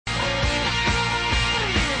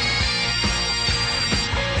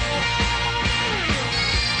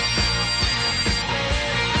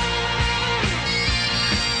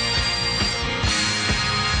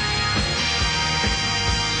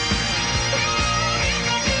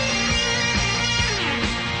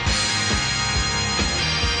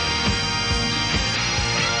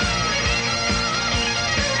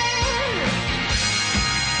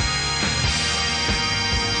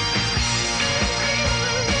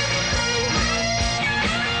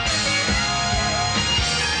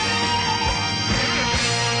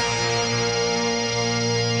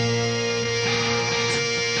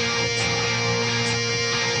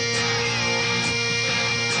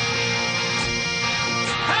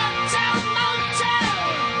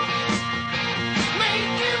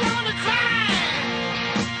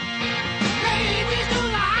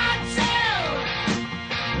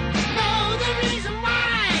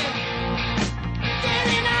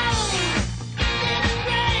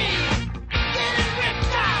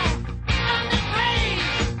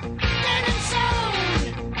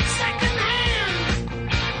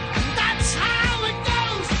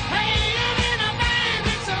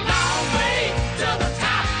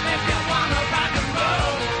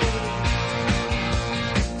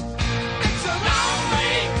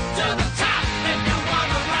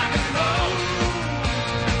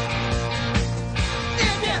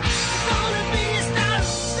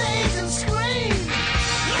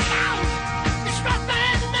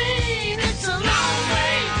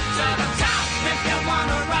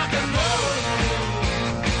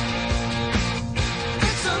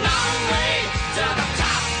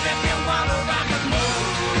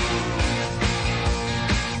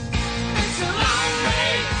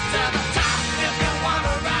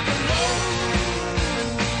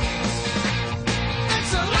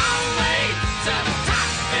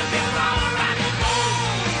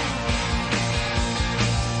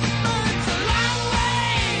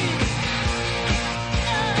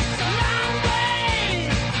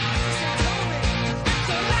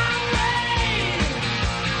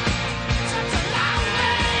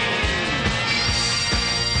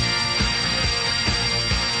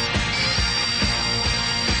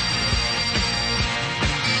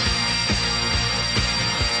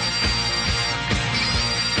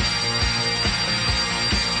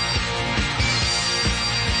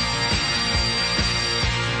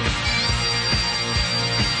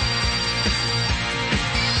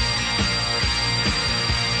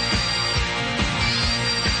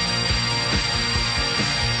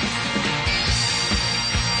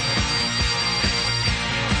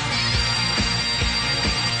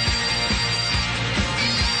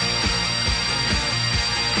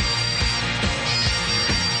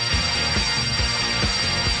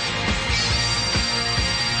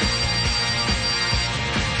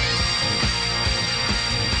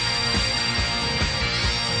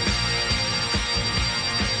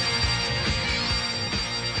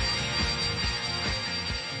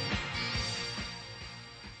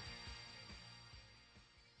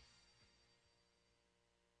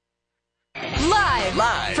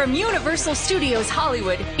Live from Universal Studios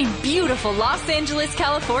Hollywood in beautiful Los Angeles,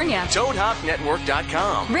 California.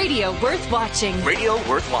 ToadHopNetwork.com. Radio worth watching. Radio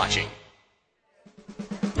worth watching.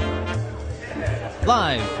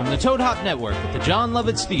 Live from the Toad Hop Network at the John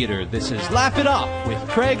Lovitz Theater, this is Laugh It Off with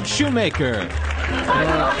Craig Shoemaker. You know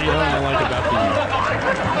what I like about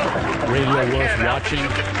the radio worth watching?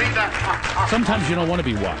 Sometimes you don't want to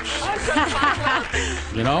be watched.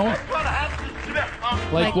 You know?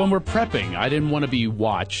 Like when we're prepping, I didn't want to be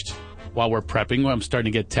watched while we're prepping. When I'm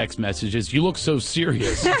starting to get text messages, you look so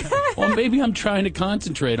serious. Well, maybe I'm trying to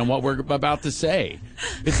concentrate on what we're about to say.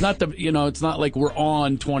 It's not it's not like we're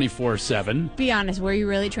on 24/7. Be honest, were you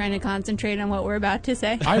really trying to concentrate on what we're about to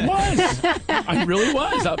say? I was. I really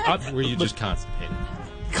was. Were you just constipated?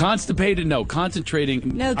 Constipated? No.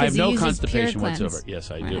 Concentrating. No, I have no uses constipation Pure whatsoever. Cleanse.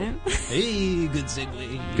 Yes, I Right. do. Hey, good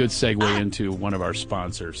segue. Good segue into one of our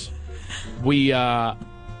sponsors.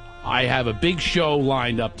 I have a big show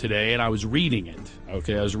lined up today, and I was reading it.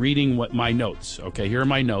 Okay, I was reading my notes. Okay, here are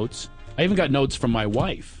my notes. I even got notes from my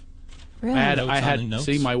wife. Really?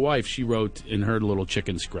 See, my wife, she wrote in her little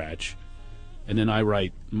chicken scratch, and then I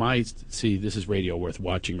write this is radio worth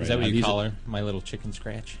watching right now. Is that what you call her? My little chicken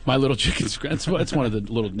scratch? My little chicken scratch. That's one of the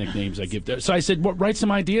little nicknames I give there. So I said, write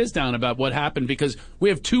some ideas down about what happened, because we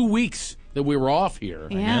have 2 weeks that we were off here.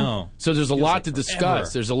 Yeah. I know. So there's a lot to forever.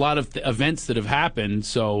 discuss. There's a lot of events that have happened.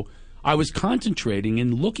 So I was concentrating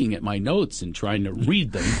and looking at my notes and trying to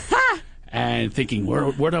read them and thinking,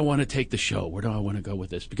 where do I want to take the show? Where do I want to go with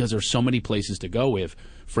this? Because there's so many places to go with.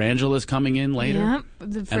 Frangela's coming in later.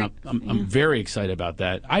 Yep. And I'm very excited about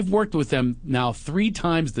that. I've worked with them now 3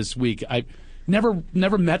 times this week. I've never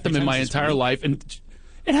met them in my entire life. And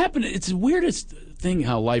it happened. It's the weirdest thing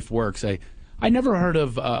how life works. I never heard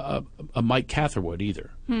of a Mike Catherwood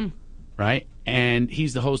either, right? And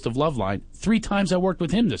he's the host of Loveline. 3 times I worked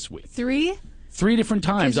with him this week. 3? 3 different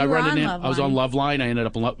times. You I were read on it in. Loveline. I was on Loveline. I ended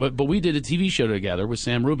up on but we did a TV show together with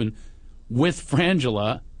Sam Rubin, with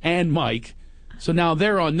Frangela and Mike. So now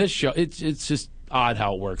they're on this show. It's just odd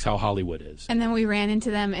how it works, how Hollywood is. And then we ran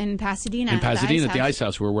into them in Pasadena. In Pasadena at the Ice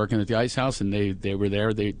House. House. We were working at the Ice House, and they were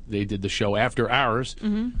there. They did the show after hours,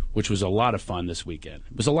 which was a lot of fun this weekend.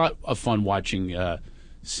 It was a lot of fun watching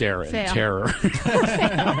Sarah and Terror.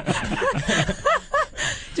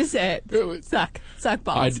 Just say it. Suck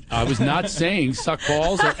balls. I was not saying suck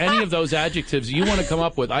balls or any of those adjectives you want to come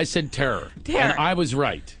up with. I said terror. Terror. And I was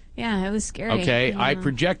right. Yeah, it was scary. Okay, Yeah. I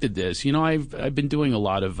projected this. You know, I've been doing a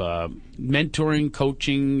lot of mentoring,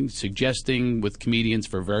 coaching, suggesting with comedians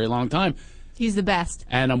for a very long time. He's the best.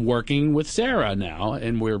 And I'm working with Sarah now,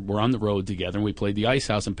 and we're on the road together, and we played the Ice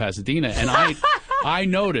House in Pasadena. And I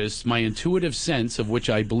noticed my intuitive sense, of which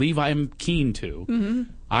I believe I am keen to.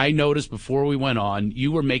 I noticed before we went on,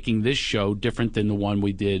 you were making this show different than the one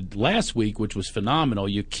we did last week, which was phenomenal.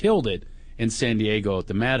 You killed it in San Diego at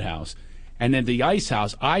the Madhouse. And then the Ice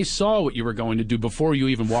House, I saw what you were going to do before you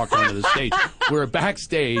even walked onto the stage. We were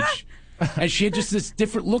backstage, and she had just this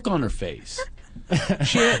different look on her face.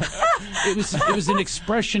 It was an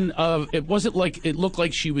expression of, it wasn't like, it looked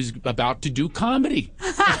like she was about to do comedy.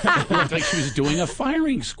 It looked like she was doing a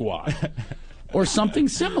firing squad or something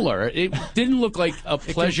similar. It didn't look like a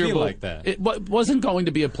pleasurable, like that. It wasn't going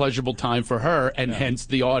to be a pleasurable time for her, and hence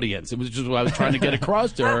the audience. It was just what I was trying to get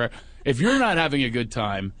across to her. If you're not having a good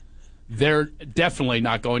time, they're definitely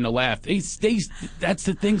not going to laugh. That's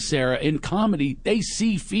the thing, Sarah. In comedy, they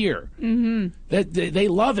see fear. They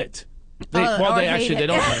love it. They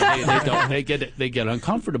don't. They get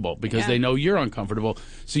uncomfortable because they know you're uncomfortable.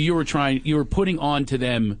 So you were putting on to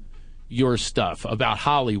them your stuff about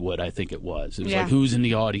Hollywood. I think it was. It was like, who's in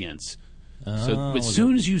the audience. So as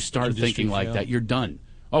soon as you start thinking like that, you're done.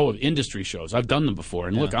 Oh, industry shows. I've done them before.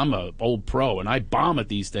 And look, I'm an old pro, and I bomb at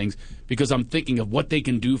these things because I'm thinking of what they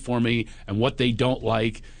can do for me and what they don't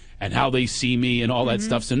like and how they see me and all that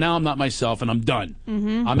stuff. So now I'm not myself, and I'm done.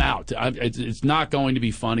 I'm out. It's not going to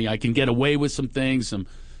be funny. I can get away with some things,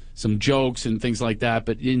 some jokes and things like that.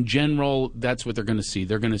 But in general, that's what they're going to see.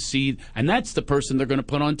 They're going to see, and that's the person they're going to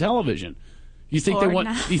put on television. You think they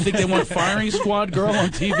want Firing Squad girl on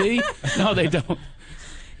TV? No, they don't.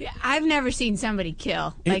 I've never seen somebody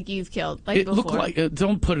kill like you've killed. Like it before. looked like.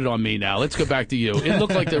 Don't put it on me now. Let's go back to you. It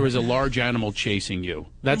looked like there was a large animal chasing you.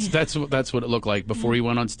 That's what it looked like before you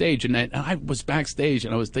went on stage. And I was backstage,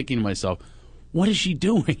 and I was thinking to myself, "What is she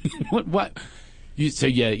doing? what?" You say,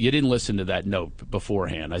 "Yeah, you didn't listen to that note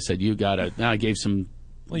beforehand." I said, "You got to." I gave some.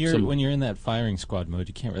 Well, when you're in that firing squad mode,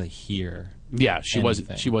 you can't really hear. Yeah, she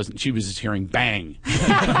wasn't. She was just hearing bang.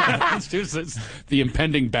 It was the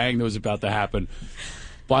impending bang that was about to happen.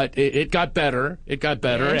 But it got better. It got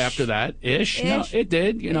better Ish. after that. Ish. No, Ish. it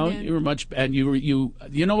did. You know, did. you were much, and you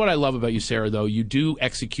know what I love about you, Sarah, though? You do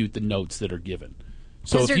execute the notes that are given.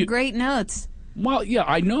 So Those if are you, great notes. well, yeah,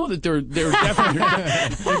 I know that they're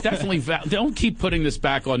definitely don't keep putting this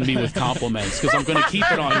back on me with compliments because I'm going to keep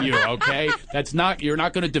it on you. Okay, you're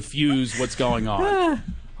not going to diffuse what's going on.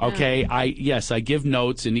 Okay, I give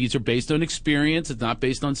notes, and these are based on experience. It's not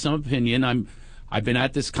based on some opinion. I've been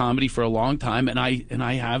at this comedy for a long time, and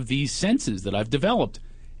I have these senses that I've developed,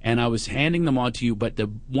 and I was handing them on to you. But the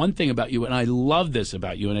one thing about you, and I love this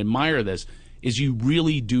about you and admire this, is you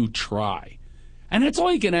really do try. And that's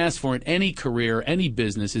all you can ask for in any career, any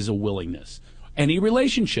business, is a willingness. Any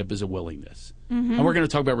relationship is a willingness. And we're going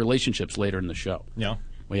to talk about relationships later in the show. Yeah.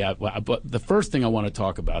 But the first thing I want to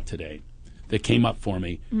talk about today that came up for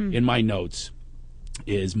me in my notes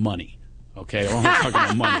is money. Okay? I want to talk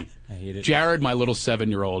about money. I hate it. Jared, my little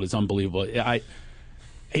 7-year-old, is unbelievable.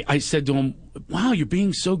 I said to him, wow, you're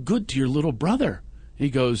being so good to your little brother. He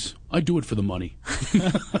goes, I do it for the money.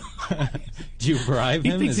 Do you bribe He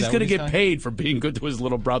him? thinks Is he's that going to what get talking- paid for being good to his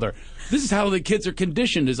little brother. This is how the kids are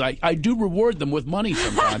conditioned, is I do reward them with money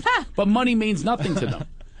sometimes, but money means nothing to them.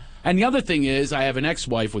 And the other thing is, I have an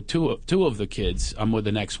ex-wife with two of the kids. I'm with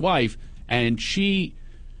an ex-wife, and she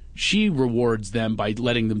rewards them by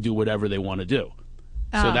letting them do whatever they want to do.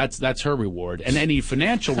 So that's her reward. And any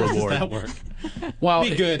financial reward. How does that work? Well,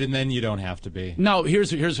 Be good, and then you don't have to be. no,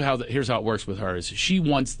 here's how it works with her. Is she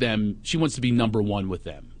wants to be number one with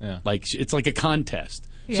them. Yeah. Like it's like a contest.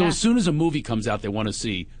 So Yeah. as soon as a movie comes out they want to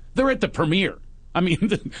see, they're at the premiere. I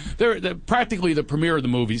mean, they're practically the premiere of the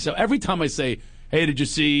movie. So every time I say, "Hey, did you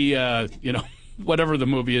see whatever the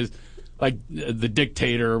movie is, like The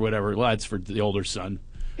Dictator or whatever?" Well, that's for the older son.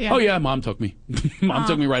 Yeah. Oh yeah, Mom took me. Mom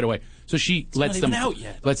took me right away. So she lets not them even out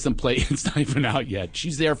yet. lets them play. It's not even out yet.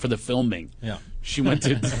 She's there for the filming. Yeah. She went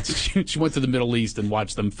to she went to the Middle East and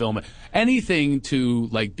watched them film it. Anything to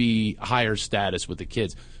like be higher status with the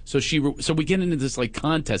kids. So we get into this like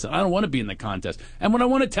contest. And I don't want to be in the contest. And what I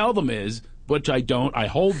want to tell them is, which I don't, I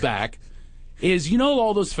hold back, is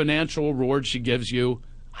all those financial rewards she gives you.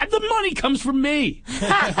 The money comes from me.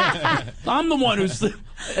 I'm the one who's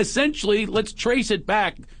essentially. Let's trace it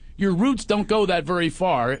back. Your roots don't go that very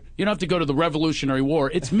far. You don't have to go to the Revolutionary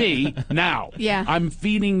War. It's me now. Yeah. I'm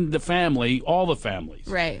feeding the family, all the families.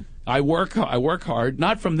 Right. I work hard,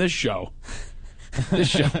 not from this show. This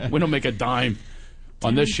show, we don't make a dime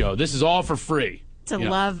on this show. This is all for free. It's a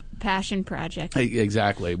love passion project.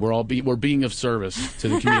 Exactly. We're being of service to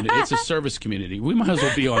the community. It's a service community. We might as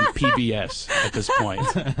well be on PBS at this point.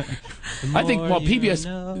 I think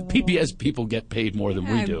PBS people get paid more than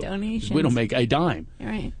we Yeah, do. donations. We don't make a dime.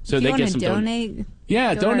 Right. So if they you get want some to donate,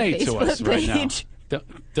 Yeah, go to our donate to us Facebook right now. page.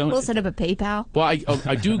 Don't. We'll set up a PayPal. Well,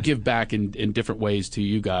 I do give back in different ways to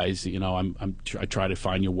you guys. I try to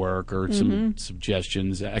find your work or some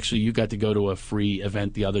suggestions. Actually, you got to go to a free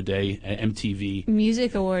event the other day at MTV.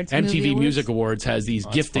 Music Awards. MTV Movie Music Awards has these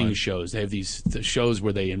gifting fun. shows. They have these shows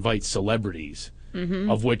where they invite celebrities,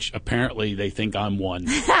 of which apparently they think I'm one,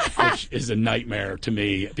 which is a nightmare to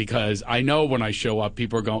me because I know when I show up,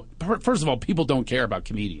 people are going. First of all, people don't care about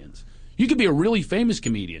comedians. You could be a really famous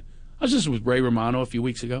comedian. I was just with Ray Romano a few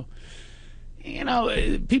weeks ago.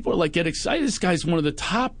 People are like, get excited. This guy's one of the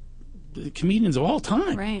top comedians of all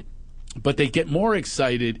time. Right. But they get more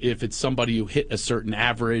excited if it's somebody who hit a certain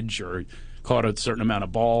average or caught a certain amount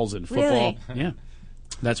of balls in football. Really? Yeah.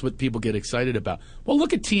 That's what people get excited about. Well,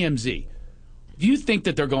 look at TMZ. Do you think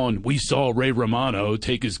that they're going, we saw Ray Romano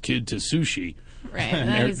take his kid to sushi? Right.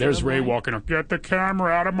 And there's Ray walking up, get the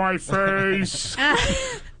camera out of my face.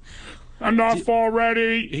 Enough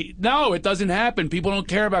already. No, it doesn't happen. People don't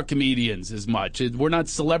care about comedians as much. We're not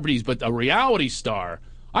celebrities, but a reality star.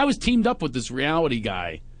 I was teamed up with this reality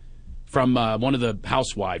guy from one of the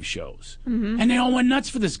Housewives shows. And they all went nuts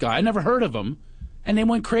for this guy. I never heard of him. And they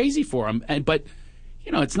went crazy for him. But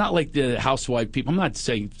it's not like the Housewife people. I'm not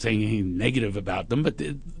saying anything negative about them, but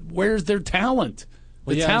where's their talent?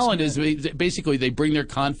 The talent is basically they bring their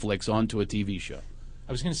conflicts onto a TV show.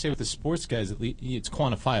 I was going to say with the sports guys, at least it's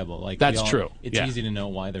quantifiable. Like That's true. It's Yeah. easy to know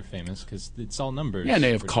why they're famous because it's all numbers. Yeah, and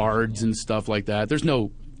they have for cards them, and stuff like that. There's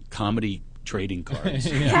no comedy trading cards.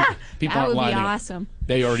 People That aren't would be lining up. awesome.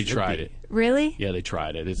 They already tried it. Really? Yeah, they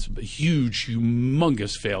tried it. It's a huge,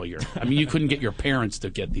 humongous failure. I mean, you couldn't get your parents to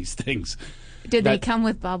get these things. Did they That- come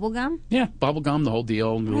with bubble gum? Yeah, bubblegum, the whole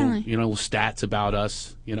deal. Really? Little stats about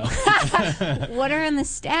us. What are in the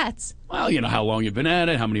stats? Well, how long you've been at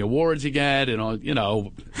it, how many awards you get, and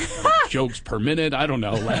all. jokes per minute. I don't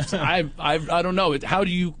know. I don't know. How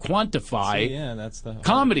do you quantify Yeah, that's the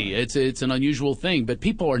comedy? It's an unusual thing, but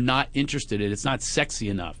people are not interested in it. It's not sexy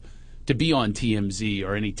enough to be on TMZ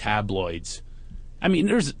or any tabloids. I mean,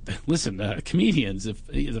 comedians,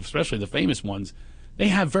 especially the famous ones, they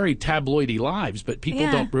have very tabloidy lives, but people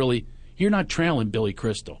don't really. You're not trailing Billy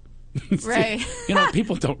Crystal, Right.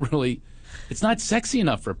 People don't really. It's not sexy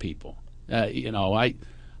enough for people.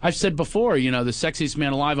 I've said before, the sexiest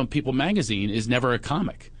man alive on People magazine is never a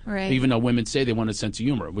comic. Right. Even though women say they want a sense of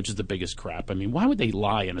humor, which is the biggest crap. I mean, why would they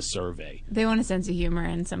lie in a survey? They want a sense of humor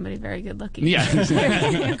and somebody very good looking.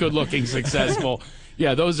 Yeah, good looking, successful.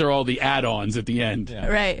 Yeah, those are all the add-ons at the end. Yeah.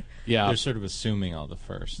 Right. Yeah. They're sort of assuming all the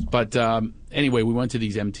first. But anyway, we went to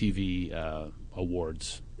these MTV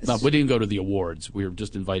awards. No, we didn't go to the awards. We were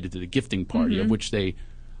just invited to the gifting party, of which I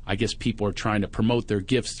guess people are trying to promote their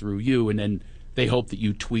gifts through you, and then they hope that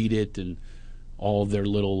you tweet it and all their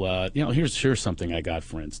little. Here's something I got.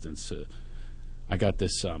 For instance, I got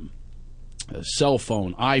this cell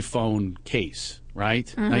phone, iPhone case.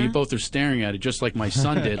 Right now, you both are staring at it just like my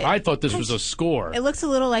son did. I thought this was a score. It looks a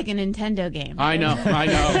little like a Nintendo game. I know.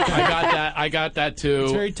 I got that too.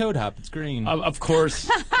 It's very Toad Hop. It's green. Of course.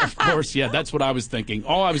 Yeah, that's what I was thinking.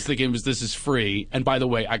 All I was thinking was this is free. And by the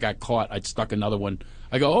way, I got caught. I'd stuck another one.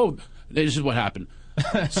 I go, oh, this is what happened.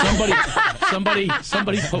 Somebody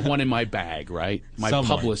put one in my bag. Right, my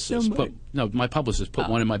publicist put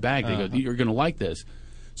one in my bag. They go, you're going to like this.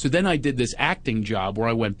 So then I did this acting job where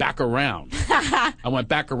I went back around. I went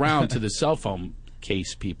back around to the cell phone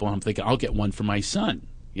case people. And I'm thinking, I'll get one for my son.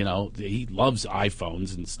 He loves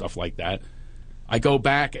iPhones and stuff like that. I go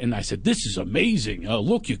back and I said, this is amazing.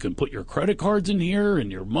 Look, you can put your credit cards in here and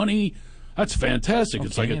your money. That's fantastic. Okay,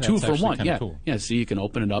 it's like a that's 2 for 1. kinda Yeah. cool. Yeah, see, you can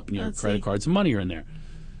open it up and your Let's credit see. cards and money are in there.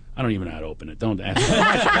 I don't even know how to open it. Don't ask.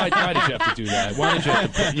 Why did you have to do that? Why did you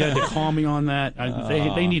have to call me on that?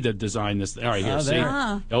 They need to design this. All right, here, see.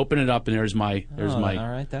 there. Open it up, and there's my all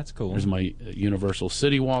right, that's cool. there's my Universal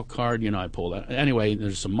City Walk card. I pull that. Anyway,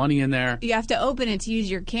 there's some money in there. You have to open it to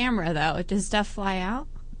use your camera, though. Does stuff fly out?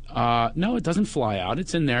 No, it doesn't fly out.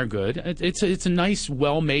 It's in there good. It's a nice,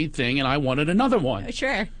 well-made thing, and I wanted another one.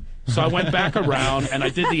 Sure. So I went back around, and I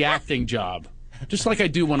did the acting job. Just like I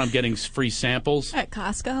do when I'm getting free samples. At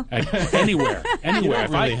Costco? Anywhere.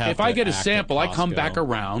 really have If I to get a act at sample, I come Costco. back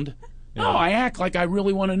around. Yeah. No, I act like I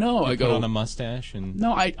really want to know. I Put go on a mustache and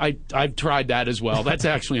No, I've tried that as well. That's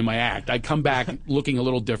actually in my act. I come back looking a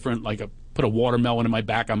little different, like put a watermelon in my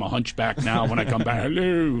back. I'm a hunchback now when I come back.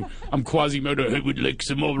 Hello, I'm Quasimodo. I would like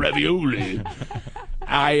some more ravioli.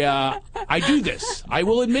 I do this. I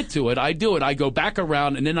will admit to it. I do it. I go back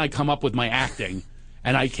around and then I come up with my acting.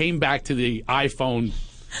 And I came back to the iPhone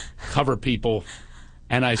cover people,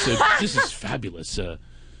 and I said, this is fabulous.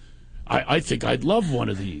 I think I'd love one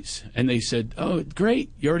of these. And they said, oh, great.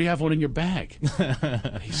 You already have one in your bag.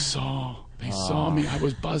 They saw me. I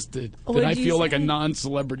was busted. Did What'd I you feel like a say?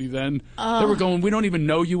 non-celebrity then? They were going, we don't even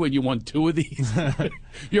know you, and you want 2 of these?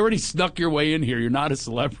 You already snuck your way in here. You're not a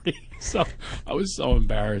celebrity. So I was so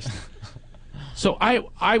embarrassed. So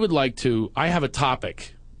I would like to, I have a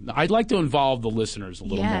topic. I'd like to involve the listeners a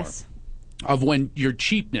little Yes. more of when your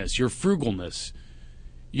cheapness, your frugalness,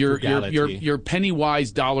 your penny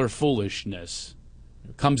wise, dollar foolishness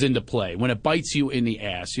comes into play. When it bites you in the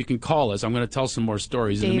ass, you can call us. I'm going to tell some more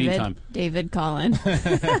stories in the meantime. David Collin. You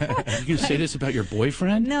going to say this about your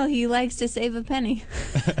boyfriend? No, he likes to save a penny.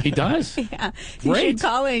 He does? Yeah. You Great. should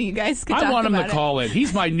call in. You guys could talk I want him about to it. call in.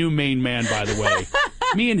 He's my new main man, by the way.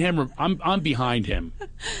 Me and him, I'm behind him.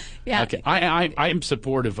 Yeah. Okay, I am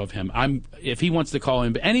supportive of him. If he wants to call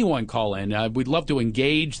in, but anyone call in. We'd love to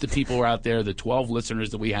engage the people who are out there, the 12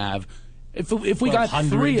 listeners that we have. If we got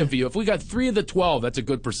 3 of you, if we got 3 of the 12, that's a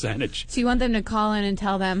good percentage. So you want them to call in and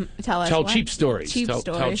tell us Tell what? cheap stories.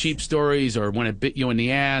 Tell cheap stories, or when it bit you in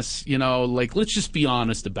the ass. Let's just be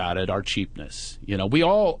honest about it. Our cheapness. We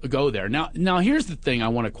all go there. Now here's the thing. I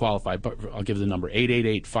want to qualify. But I'll give the number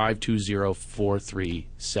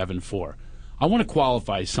 888-520-4374. I want to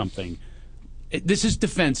qualify something. This is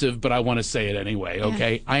defensive, but I want to say it anyway.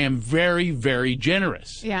 Okay, Yeah. I am very, very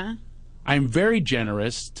generous. Yeah. I'm very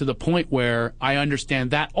generous to the point where I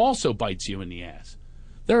understand that also bites you in the ass.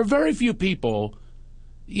 There are very few people,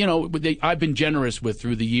 I've been generous with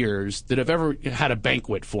through the years that have ever had a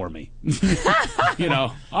banquet for me.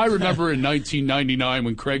 I remember in 1999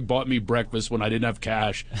 when Craig bought me breakfast when I didn't have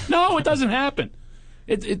cash. No, it doesn't happen.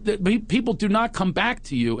 People do not come back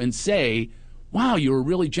to you and say, wow, you were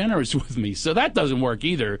really generous with me. So that doesn't work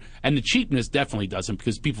either. And the cheapness definitely doesn't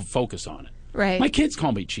because people focus on it. Right. My kids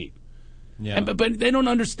call me cheap. Yeah. But they don't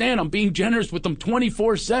understand. I'm being generous with them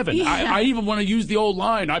 24/7. Yeah. I even want to use the old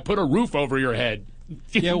line. I put a roof over your head.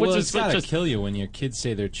 Yeah, Which well, is it's got to just kill you when your kids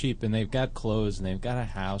say they're cheap and they've got clothes and they've got a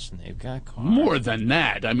house and they've got cars. more than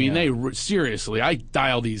that. I mean, Yeah. seriously, I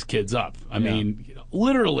dial these kids up. I Yeah. mean,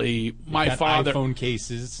 literally, my Got father. iPhone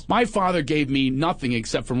cases. My father gave me nothing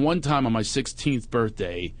except from one time on my 16th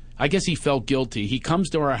birthday. I guess he felt guilty. He comes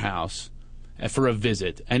to our house for a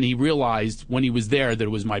visit, and he realized when he was there that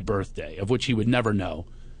it was my birthday, of which he would never know.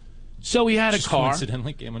 So he had a Just car.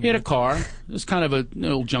 coincidentally came on He had a your- car. It was kind of a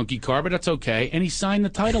little junky car, but that's okay. And he signed the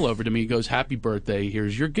title over to me. He goes, "Happy birthday.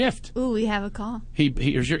 Here's your gift." Ooh, we have a call.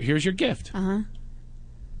 Here's your gift.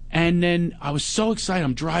 And then I was so excited.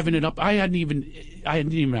 I'm driving it up. I hadn't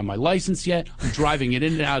even have my license yet. I'm driving it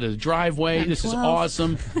in and out of the driveway. This is 12.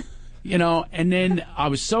 awesome. And then I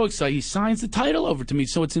was so excited. He signs the title over to me,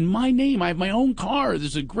 so it's in my name. I have my own car. This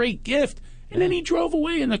is a great gift. And then he drove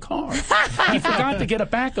away in the car. He forgot to get a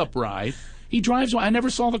backup ride. He drives away. I never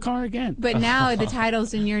saw the car again. But now the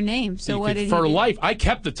title's in your name. So what did he For do? life. I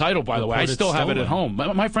kept the title, by the way. I Report it still have it at stolen.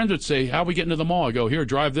 home. My friends would say, "How are we getting to the mall?" I go, "Here,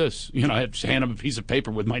 drive this." I just hand him a piece of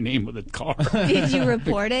paper with my name with the car. Did you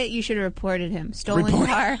report it? You should have reported him. Stolen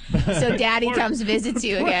car. So daddy comes visits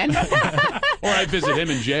you again. Or I visit him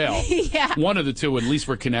in jail. Yeah. One of the two, at least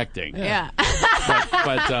we're connecting. Yeah.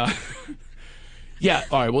 But yeah,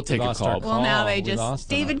 all right, we'll take a lost our call. Well, now they We just lost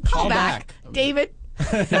David, him. call Call back. back. David.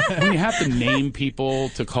 When you have to name people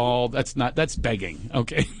to call, that's begging,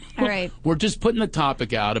 okay? All right. We're just putting the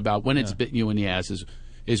topic out about when it's bitten you in the ass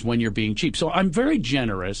is when you're being cheap. So I'm very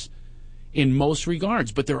generous in most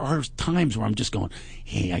regards, but there are times where I'm just going,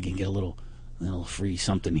 hey, I can get a little free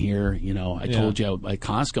something here. I told you at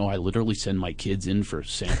Costco, I literally send my kids in for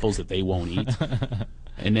samples that they won't eat.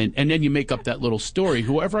 And then you make up that little story.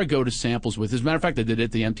 Whoever I go to samples with, as a matter of fact, I did it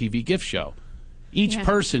at the MTV gift show. Each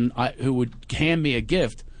person who would hand me a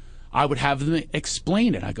gift, I would have them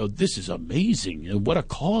explain it. I go, "This is amazing. What a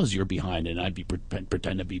cause you're behind." And I'd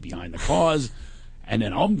pretend to be behind the cause. And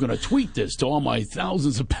then I'm going to tweet this to all my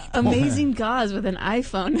thousands of people. Amazing cause with an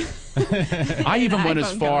iPhone. I even went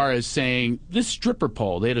as iPhone far as saying, this stripper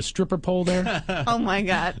pole, they had a stripper pole there. Oh, my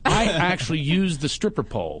God. I actually used the stripper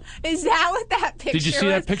pole. Is that what that picture Did you see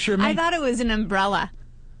that was? picture of me? I thought it was an umbrella.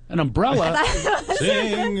 An umbrella.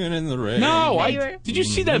 Singing in the rain. No, You were- did you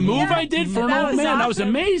see that move Yeah, I did for an that old was man? That was awesome.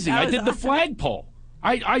 amazing. That I was did the awesome. flagpole.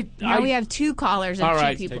 Now we have two callers and All two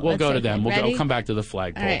right, people. we'll Let's go to take them. it. We'll Ready? come back to the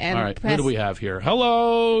flagpole. All right, and All right. Who press- do we have here?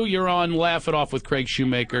 Hello, you're on Laugh It Off with Craig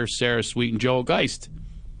Shoemaker, Sarah Sweet, and Joel Geist.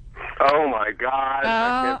 Oh my God!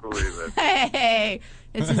 I can't believe it. Hey,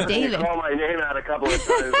 this is You David. call my name out a couple of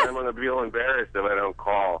times. I'm going to feel embarrassed if I don't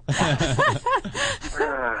call.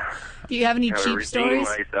 Do you have any Gotta cheap redeem stories?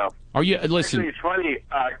 myself. Are you listen? Actually, it's funny,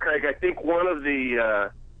 Craig. I think one of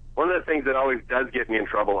the things that always does get me in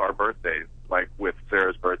trouble are birthdays. Like with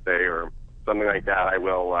Sarah's birthday or something like that, I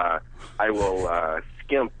will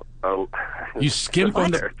skimp. You skimp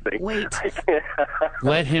on the. Wait.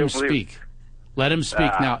 Let him Simply- speak. Let him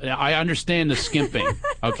speak. Now, I understand the skimping.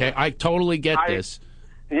 Okay, I totally get this.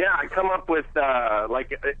 Yeah, I come up with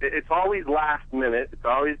it's always last minute. It's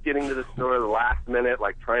always getting to the store the last minute,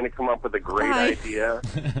 like trying to come up with a great Right. idea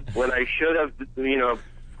when I should have,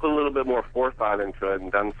 put a little bit more forethought into it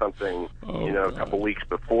and done something, a couple weeks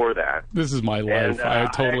before that. This is my life. And, I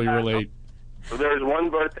totally relate. So there was one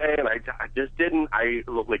birthday, and I just didn't.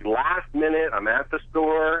 Last minute, I'm at the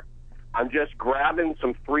store. I'm just grabbing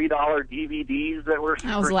some $3 DVDs that were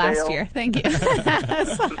That was for last sale. year. Thank you. That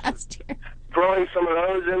was last year. Throwing some of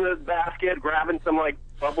those in the basket, grabbing some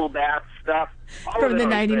bubble bath stuff all of From it the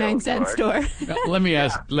on 99-cent sale, store. Now, let me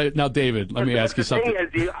ask. Now, David, let me ask you The something.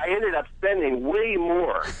 thing is, I ended up spending way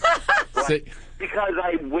more Say- because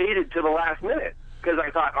I waited to the last minute. Because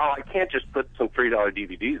I thought, I can't just put some $3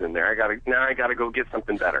 DVDs in there. I gotta go get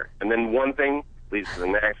something better. And then one thing leads to the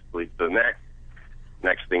next, leads to the next.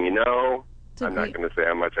 Next thing you know, I'm not going to say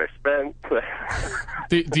how much I spent.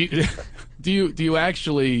 Do you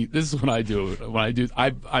actually? This is what I do.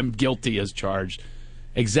 I'm guilty as charged.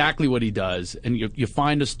 Exactly what he does, and you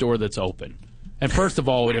find a store that's open. And first of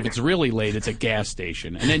all, if it's really late, it's a gas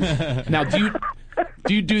station. And then now, do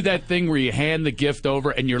you do that thing where you hand the gift over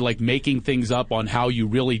and you're like making things up on how you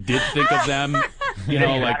really did think of them?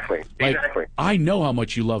 Exactly. Like Exactly. I know how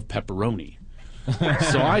much you love pepperoni.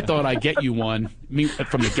 So I thought I'd get you one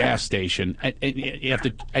from the gas station, and you have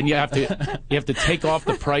to take off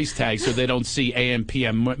the price tag so they don't see AM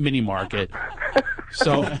PM mini market.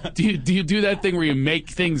 So do you do that thing where you make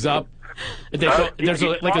things up? There's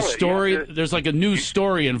like a story. There's like a news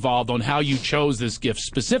story involved on how you chose this gift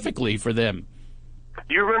specifically for them.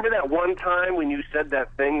 Do you remember that one time when you said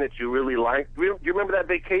that thing that you really liked? Do you remember that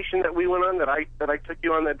vacation that we went on? That I took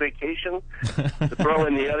you on that vacation? To throw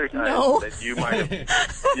in the other times that you might have.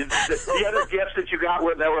 The other gifts that you got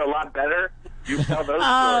that were a lot better. You tell those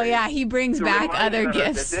stories. Yeah, he brings back other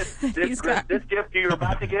gifts. This gift you're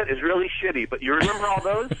about to get is really shitty, but you remember all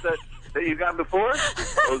those that you got before?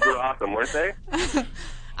 Those were awesome, weren't they?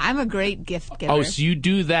 I'm a great gift giver. Oh, so you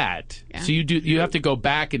do that. Yeah. So you have to go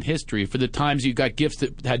back in history for the times you got gifts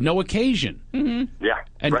that had no occasion. Mm-hmm. Yeah.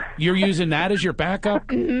 And you're using that as your backup?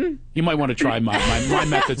 Mm-hmm. You might want to try my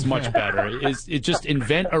method's much better. It just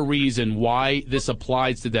invent a reason why this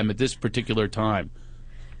applies to them at this particular time.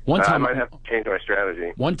 One time I might have to change my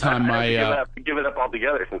strategy. One time I have to give it up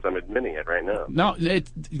altogether since I'm admitting it right now. No,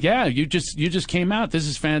 you just came out. This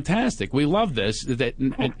is fantastic. We love this.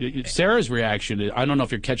 Sarah's reaction, I don't know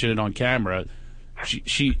if you're catching it on camera.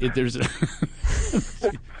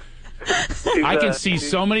 I can see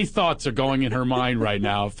so many thoughts are going in her mind right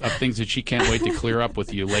now of things that she can't wait to clear up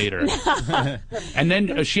with you later. And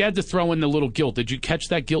then she had to throw in the little guilt. Did you catch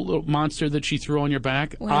that guilt little monster that she threw on your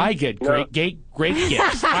back? Well, I get great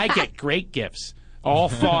gifts. I get great gifts. All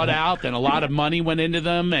thought out, and a lot of money went into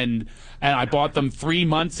them, and I bought them 3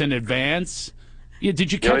 months in advance. Yeah,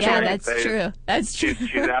 did you catch Yeah, that? that's true. That's true.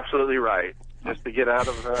 She's absolutely right. Just to get out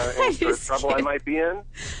of any sort of trouble I might be in,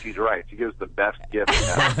 she's right. She gives the best gift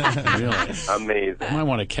ever. Really? Amazing. I might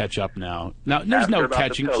want to catch up now. Now, there's no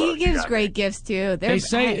catching. He gives great gifts too. They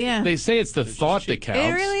say it's the thought that counts.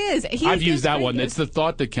 It really is. I've used that one. It's the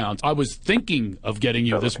thought that counts. I was thinking of getting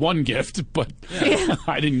you this one gift, but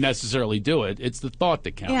I didn't necessarily do it. It's the thought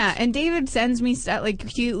that counts. Yeah, and David sends me stuff like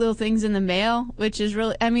cute little things in the mail, which is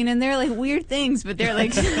really. I mean, and they're like weird things, but they're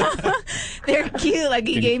like they're cute. Like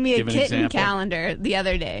he gave me a kitten calendar the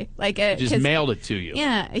other day. Like just mailed it to you.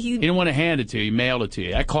 Yeah, he didn't want to hand it to you. He mailed it to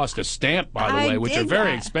you. That cost a stamp, by the way, which are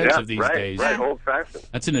very expensive these days. Right, old-fashioned.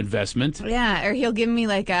 That's an investment. Yeah, or he'll give me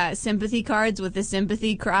like sympathy cards with the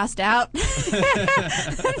sympathy crossed out.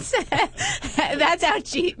 That's how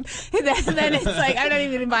cheap. Then it's like I'm not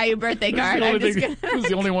even gonna buy you a birthday card. It's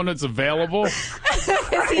the only one that's available.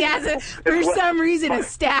 Because he has for some reason a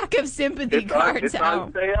stack of sympathy cards it's out.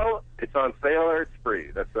 On sale. It's on sale or it's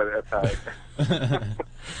free. That's how.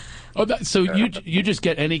 So you just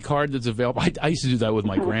get any card that's available. I used to do that with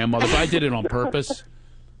my grandmother, but I did it on purpose.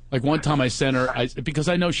 Like one time I sent her because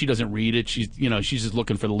I know she doesn't read it. She's just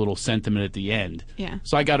looking for the little sentiment at the end. Yeah.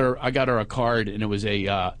 So I got her a card, and it was an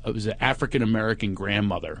African American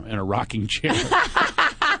grandmother in a rocking chair.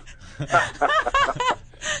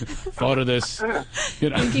 Thought of this.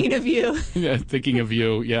 Thinking of you. Yeah, thinking of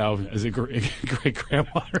you. Yeah, as a great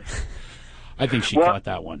grandmother. I think she caught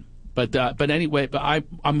that one. But anyway,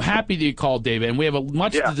 I'm happy that you called, David, and we have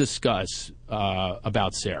much to discuss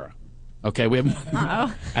about Sarah. Okay, we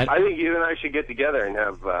have. I think you and I should get together and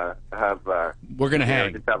have. We're gonna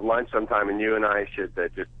hang. Just have lunch sometime, and you and I should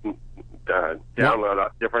just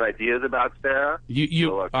download different ideas about Sarah.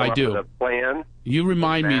 I do. With a plan. You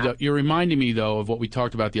remind me though. You're reminding me though of what we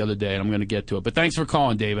talked about the other day, and I'm going to get to it. But thanks for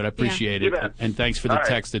calling, David. I appreciate it, and thanks for the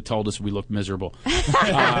text that told us we looked miserable.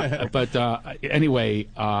 Anyway,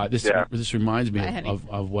 this reminds me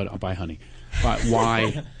of what. Bye, honey.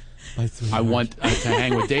 Why? I want to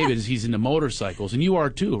hang with David as he's into motorcycles, and you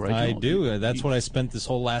are too, right? I do. That's what I spent this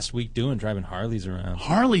whole last week doing, driving Harleys around.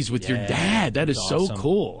 Harleys with your dad. That is awesome. So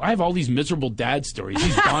cool. I have all these miserable dad stories.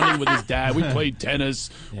 He's bonding with his dad. We played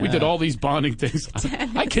tennis. Yeah. We did all these bonding things.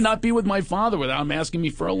 I cannot be with my father without him asking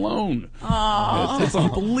me for a loan. It's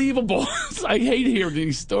unbelievable. I hate hearing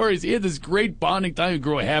these stories. He had this great bonding time. He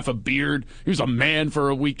grew half a beard. He was a man for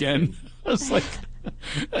a weekend. I was like,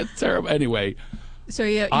 that's terrible. Anyway. So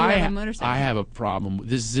you have a motorcycle? I have a problem.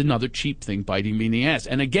 This is another cheap thing biting me in the ass.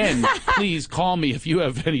 And again, please call me if you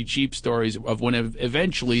have any cheap stories of when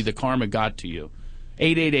eventually the karma got to you.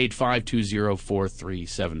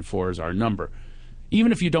 888-520-4374 is our number.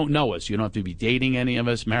 Even if you don't know us, you don't have to be dating any of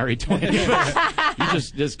us, married to any of us. You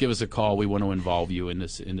just give us a call. We want to involve you in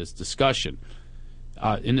this discussion.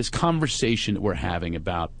 In this conversation that we're having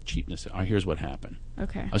about cheapness. Here's what happened.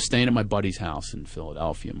 Okay. I was staying at my buddy's house in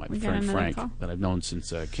Philadelphia, my friend Frank, that I've known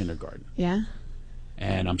since kindergarten. Yeah.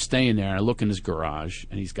 And I'm staying there, and I look in his garage,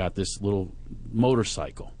 and he's got this little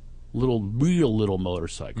motorcycle, real little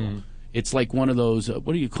motorcycle. Mm. It's like one of those,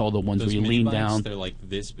 what do you call the ones where you lean bikes, down? They're like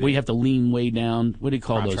this big. Where you have to lean way down. What do you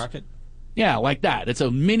call crotch those? Rocket? Yeah, like that. It's a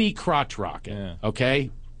mini crotch rocket. Yeah. Okay?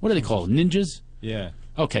 What do they call it? Ninjas? Yeah.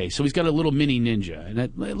 Okay, so he's got a little mini Ninja, and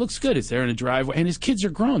it looks good. It's there in the driveway, and his kids are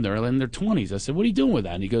grown. They're in their 20s. I said, what are you doing with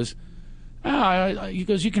that? And he goes,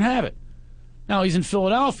 you can have it. Now he's in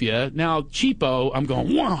Philadelphia. Now, cheapo, I'm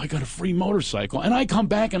going, wow, I got a free motorcycle. And I come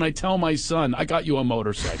back and I tell my son, I got you a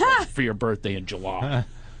motorcycle for your birthday in July.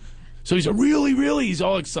 So he's like, really, really? He's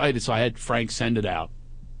all excited. So I had Frank send it out.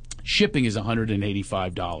 Shipping is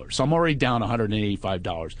 $185. So I'm already down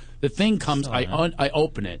 $185. The thing comes, I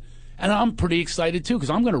open it, and I'm pretty excited, too, because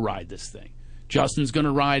I'm going to ride this thing. Justin's going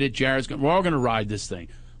to ride it. Jared's going. We're all going to ride this thing.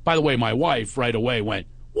 By the way, my wife right away went,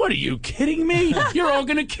 what are you kidding me? You're all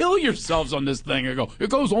going to kill yourselves on this thing. I go,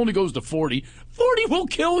 only goes to 40. 40 will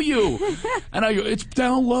kill you. And I go, it's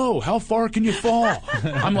down low. How far can you fall?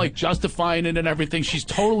 I'm like justifying it and everything. She's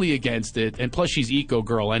totally against it. And plus, she's eco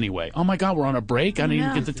girl anyway. Oh, my God, we're on a break? I didn't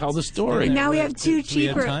even get to tell the story. Now we have two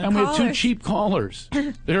cheaper callers. And we have 2 cheap callers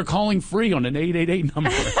that are calling free on an 888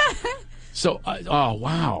 number. So, oh,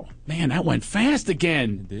 wow. Man, that went fast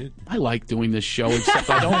again. It did. I like doing this show, except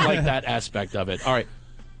I don't like that aspect of it. All right.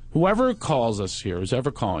 Whoever calls us here, who's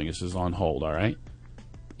ever calling us, is on hold, all right?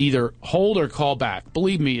 Either hold or call back.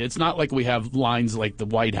 Believe me, it's not like we have lines like the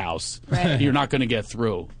White House. Right. You're not going to get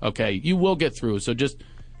through, okay? You will get through, so just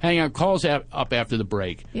hang on. Call us up after the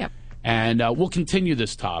break. Yep. And we'll continue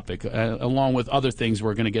this topic, along with other things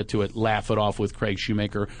we're going to get to it. Laugh It Off with Craig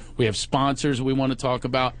Shoemaker. We have sponsors we want to talk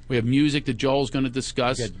about. We have music that Joel's going to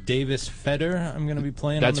discuss. We got Davis Feder I'm going to be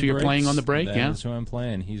playing That's on the who you're playing on the break, yeah? That's who I'm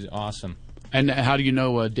playing. He's awesome. And how do you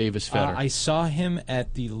know Davis Feder? I saw him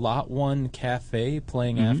at the Lot 1 Cafe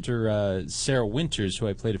playing after Sarah Winters, who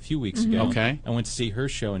I played a few weeks ago. Okay. I went to see her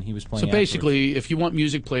show, and he was playing So basically, afterwards. if you want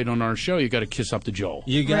music played on our show, you got to kiss up to Joel.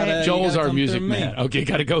 You gotta, Joel's you gotta our come music through man. me. Okay, you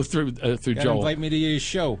got to go through Joel. Invite me to your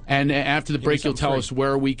show. And after the break, you'll tell us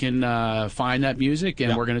where we can find that music,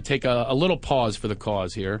 and we're going to take a little pause for the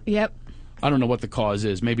cause here. Yep. I don't know what the cause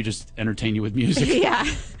is. Maybe just entertain you with music. Yeah.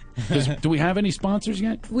 Do we have any sponsors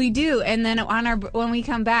yet? We do, and then when we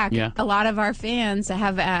come back, Yeah. a lot of our fans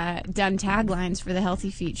have done taglines for the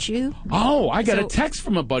Healthy Feet shoe. Oh, I got a text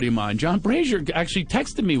from a buddy of mine. John Brazier actually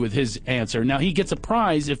texted me with his answer. Now, he gets a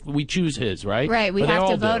prize if we choose his, right? Right, we But they have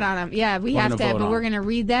all to vote do. on them. Yeah, we We're have gonna to, vote but on we're them. going to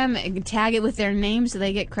read them and tag it with their name so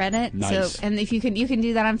they get credit. Nice. So, and if you can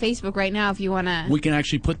do that on Facebook right now if you want to. We can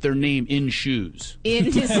actually put their name in shoes.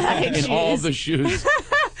 Inside In shoes. all the shoes.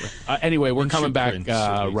 Anyway, we're coming back prints,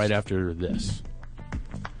 at least. right after this.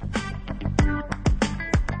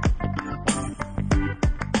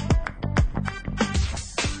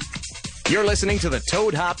 You're listening to the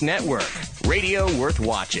Toad Hop Network, radio worth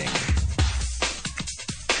watching.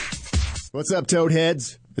 What's up,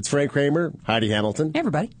 Toadheads? It's Frank Kramer, Heidi Hamilton. Hey,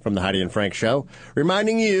 everybody. From the Heidi and Frank Show.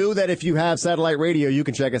 Reminding you that if you have satellite radio, you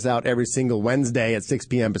can check us out every single Wednesday at 6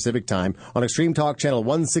 p.m. Pacific Time on Extreme Talk Channel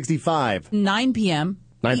 165. 9 p.m.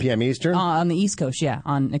 9 p.m. Eastern? On the East Coast, yeah,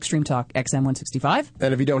 on Extreme Talk XM 165.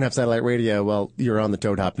 And if you don't have satellite radio, well, you're on the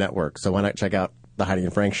Toad Hop Network. So why not check out the Heidi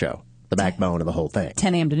and Frank Show, the backbone of the whole thing.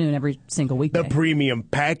 10 a.m. to noon every single weekday. The premium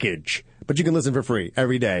package. But you can listen for free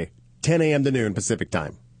every day, 10 a.m. to noon Pacific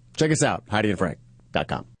Time. Check us out,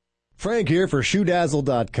 HeidiandFrank.com. Frank here for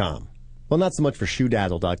ShoeDazzle.com. Well, not so much for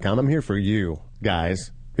ShoeDazzle.com. I'm here for you,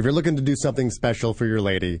 guys. If you're looking to do something special for your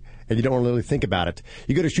lady and you don't want to really think about it,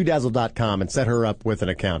 you go to ShoeDazzle.com and set her up with an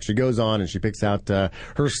account. She goes on and she picks out her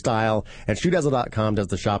style, and ShoeDazzle.com does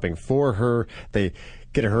the shopping for her. They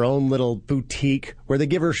get her own little boutique where they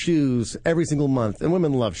give her shoes every single month. And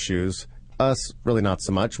women love shoes. Us, really not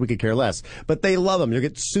so much. We could care less. But they love them. You'll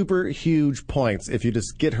get super huge points if you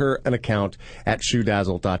just get her an account at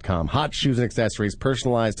ShoeDazzle.com. Hot shoes and accessories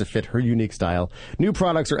personalized to fit her unique style. New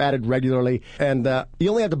products are added regularly, and you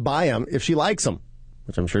only have to buy them if she likes them,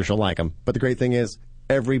 which I'm sure she'll like them. But the great thing is,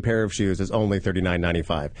 every pair of shoes is only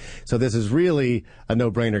 $39.95. So this is really a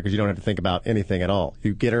no-brainer because you don't have to think about anything at all.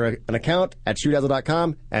 You get her an account at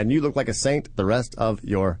ShoeDazzle.com, and you look like a saint the rest of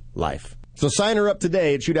your life. So sign her up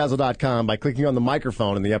today at ShoeDazzle.com by clicking on the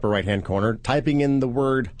microphone in the upper right-hand corner, typing in the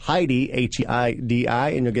word Heidi, H-E-I-D-I,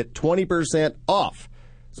 and you'll get 20% off.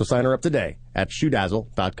 So sign her up today at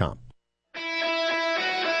ShoeDazzle.com.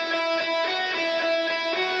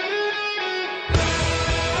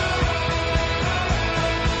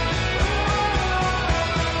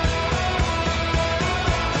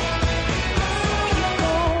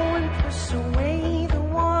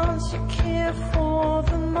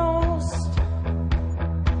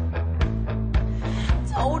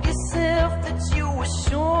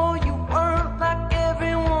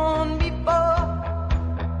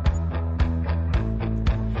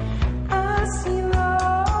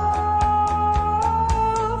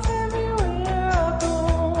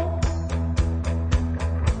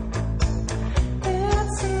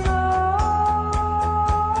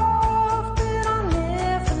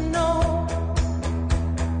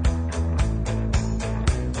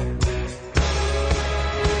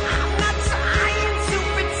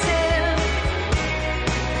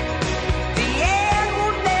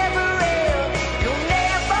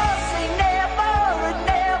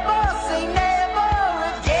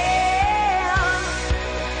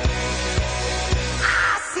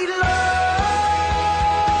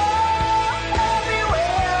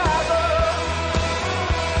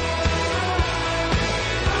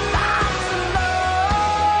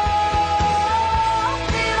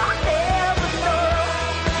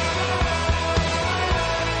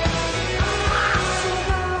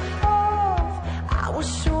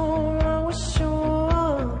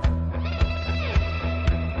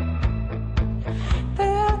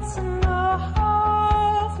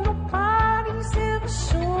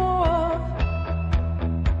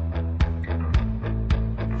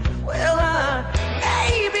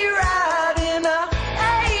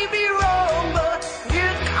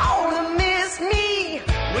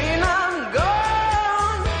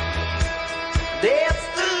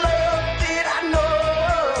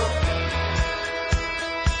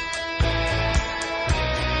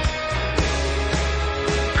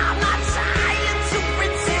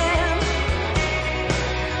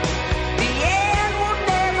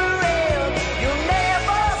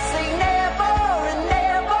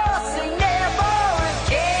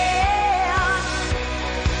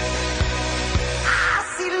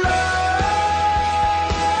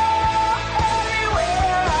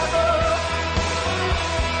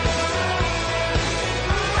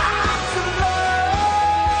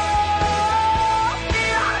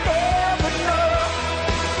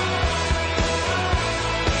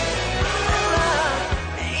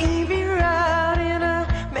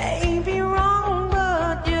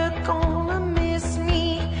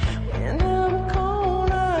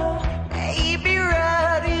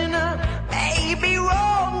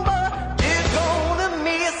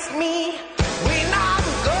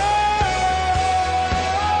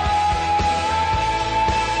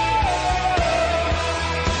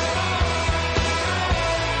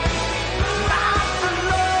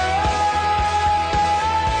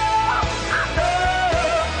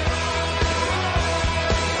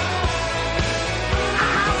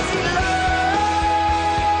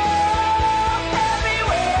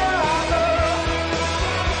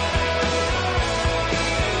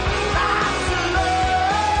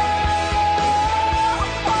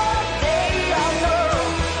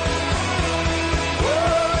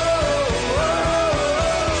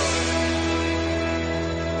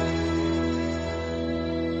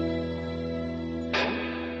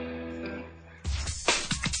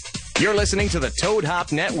 You're listening to the Toad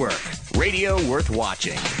Hop Network, radio worth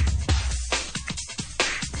watching.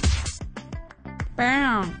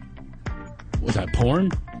 Bow. Was that porn?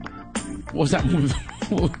 What was that?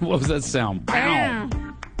 What was that sound? Bow.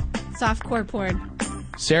 Softcore porn.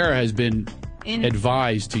 Sarah has been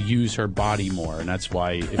advised to use her body more, and that's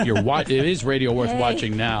why if you're it is radio worth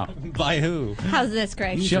watching now. By who? How's this,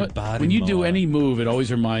 Greg? When you do any move, it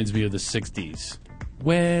always reminds me of the '60s.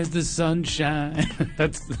 Where's the sunshine?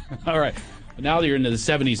 That's all right. Now that you're into the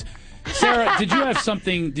 '70s, Sarah, did you have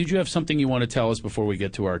something you want to tell us before we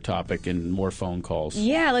get to our topic and more phone calls?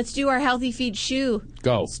 Yeah, let's do our Healthy Feet shoe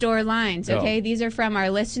store lines. Okay, these are from our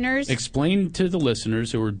listeners. Explain to the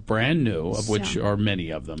listeners who are brand new, of which are many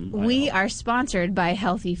of them. We are sponsored by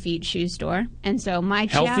Healthy Feet Shoe Store, and so my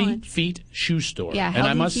Healthy Feet Shoe Store. Yeah, and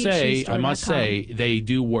I must say, they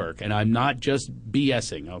do work, and I'm not just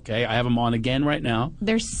BSing. Okay, I have them on again right now.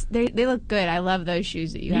 They look good. I love those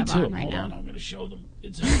shoes that you have on right now. Hold on, I'm going to show them.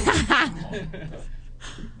 It's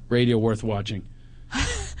radio worth watching.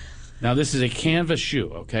 Now, this is a canvas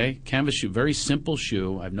shoe, okay? Canvas shoe. Very simple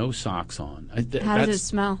shoe. I have no socks on. How does it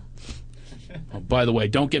smell? Oh, by the way,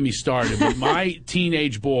 don't get me started. But my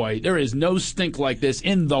teenage boy, there is no stink like this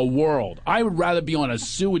in the world. I would rather be on a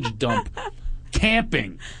sewage dump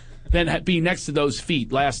camping than be next to those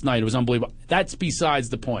feet. Last night, it was unbelievable. That's besides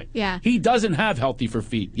the point. Yeah. He doesn't have Healthy for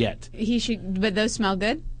Feet yet. He should, but those smell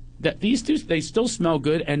good? These two, they still smell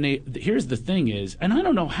good, and here's the thing is, and I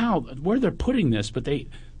don't know where they're putting this, but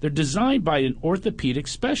they're designed by an orthopedic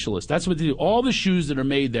specialist. That's what they do. All the shoes that are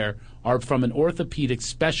made there are from an orthopedic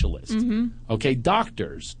specialist. Mm-hmm. Okay,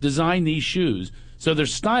 doctors design these shoes, so they're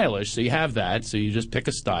stylish. So you have that. So you just pick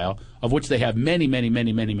a style, of which they have many, many,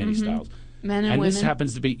 many, many, many styles. Men and women. And this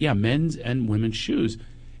happens to be men's and women's shoes,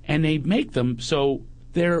 and they make them so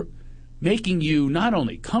they're making you not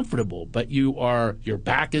only comfortable, but your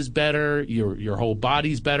back is better, your whole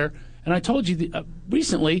body's better. And I told you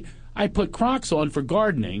recently I put Crocs on for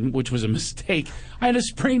gardening, which was a mistake. I had a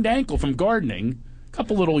sprained ankle from gardening, a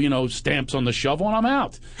couple little stamps on the shovel, and I'm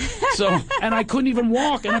out. So and I couldn't even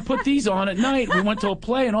walk, and I put these on at night. We went to a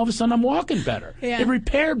play, and all of a sudden I'm walking better. Yeah. It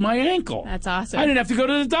repaired my ankle. That's awesome. I didn't have to go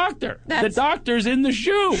to the doctor. The doctor's in the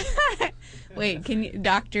shoe. Wait, can you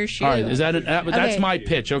Dr. Shoe? All right, is that that's my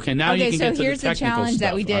pitch. Okay, now you can get to the technical stuff. Okay, so here's the challenge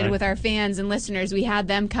that we did with our fans and listeners. We had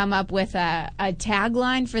them come up with a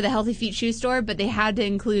tagline for the Healthy Feet Shoe Store, but they had to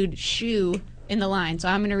include shoe in the line. So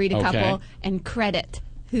I'm going to read a couple and credit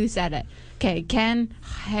who said it. Okay, Ken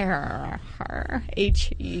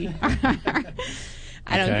H-E-R-R.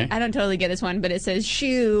 I don't totally get this one, but it says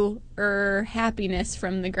shoe happiness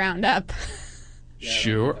from the ground up.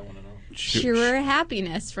 Sure. Sure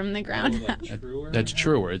happiness from the ground up. That's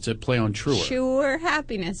truer. It's a play on truer. Sure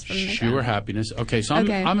happiness from the ground up. Sure happiness. Okay, so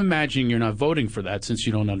I'm imagining you're not voting for that since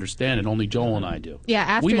you don't understand it. Only Joel and I do. Yeah,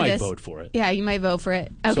 after we this, might vote for it. Yeah, you might vote for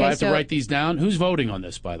it. Okay, so I have to write these down? Who's voting on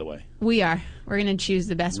this, by the way? We are. We're going to choose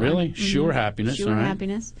the best one. Really? Sure happiness. Sure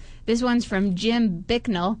happiness. This one's from Jim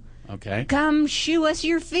Bicknell. Okay. Come shoe us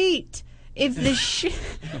your feet. If the shoe...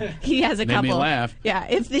 He has a couple. Made me laugh. Yeah,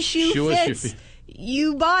 if the shoe fits...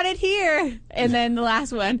 You bought it here. And then the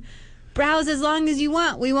last one. Browse as long as you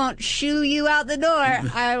want. We won't shoo you out the door.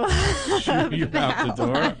 Shoo you out the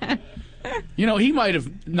door? He might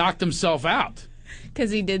have knocked himself out.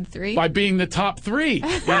 Because he did 3? By being the top 3.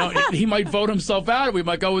 He might vote himself out. We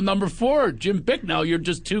might go with number 4. Jim Bicknell, you're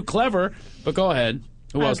just too clever. But go ahead.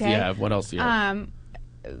 Who else do you have? What else do you have?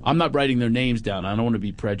 I'm not writing their names down. I don't want to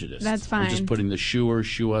be prejudiced. That's fine. I'm just putting the shoe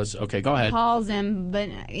us. Okay, go ahead. Paul Zim, but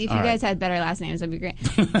if you guys had better last names, that'd be great.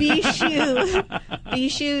 Be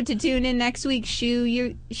shoe to tune in next week. Shoe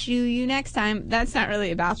you next time. That's not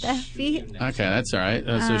really about the feet. Okay, that's all right.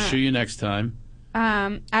 So shoe you next time.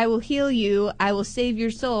 I will heal you. I will save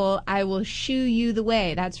your soul. I will shoo you the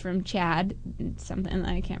way. That's from Chad. Something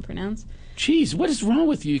that I can't pronounce. Jeez, what is wrong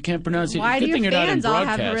with you? You can't pronounce it. Why do your fans all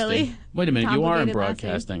have really? Wait a minute, you are in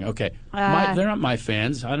broadcasting. Okay, they're not my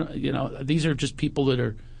fans. I don't. These are just people that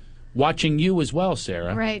are watching you as well,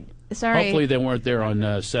 Sarah. Right. Sorry. Hopefully, they weren't there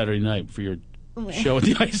on Saturday night for your show at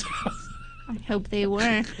the Ice House. I hope they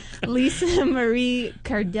were. Lisa Marie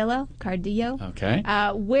Cardillo. Okay.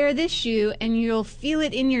 Wear this shoe and you'll feel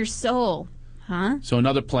it in your soul. Huh? So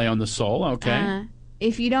another play on the soul. Okay.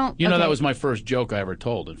 If you don't... that was my first joke I ever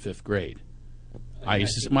told in 5th grade. I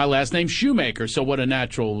used to say, my last name's Shoemaker, so what a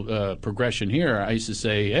natural progression here. I used to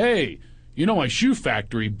say, hey, my shoe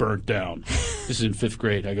factory burnt down. This is in 5th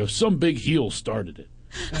grade. I go, some big heel started it.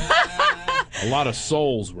 A lot of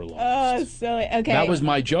souls were lost. Oh, silly. Okay. That was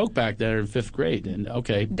my joke back there in 5th grade. And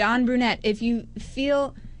okay. Don Brunette, it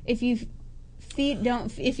says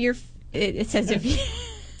if you...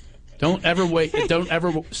 Don't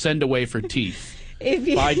ever send away for teeth.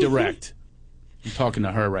 Buy direct. I'm talking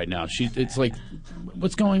to her right now. It's like,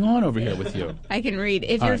 what's going on over here with you? I can read.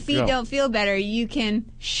 If your feet don't feel better, you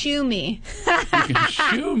can shoe me. You can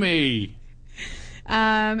shoe me.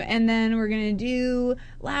 And then we're going to do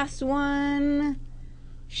last one.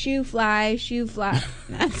 Shoe fly.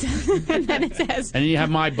 And then it says. And then you have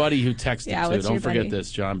my buddy who texted too. Don't forget buddy? this,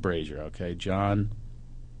 John Brazier. Okay, John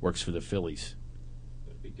works for the Phillies.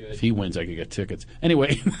 If he wins, I could get tickets.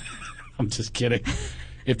 Anyway, I'm just kidding.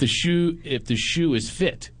 If the shoe is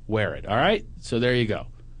fit, wear it. All right. So there you go.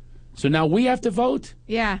 So now we have to vote.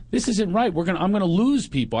 Yeah. This isn't right. I'm gonna lose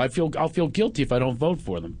people. I'll feel guilty if I don't vote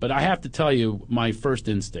for them. But I have to tell you my first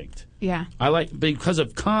instinct. Yeah. Because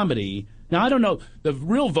of comedy. Now I don't know. The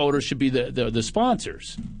real voters should be the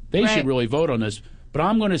sponsors. They should really vote on this. But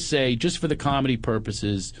I'm going to say, just for the comedy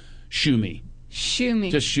purposes, shoe me. Shoe me.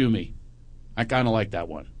 Just shoe me. I kind of like that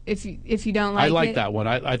one. If you don't like it. I like that one.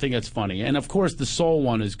 I think that's funny. And, of course, the soul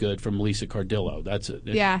one is good from Lisa Cardillo. That's it.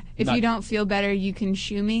 Yeah. If you don't feel better, you can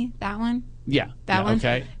shoe me. That one? Yeah. That one?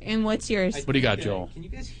 Okay. And what's yours? What do you got, Joel? Can you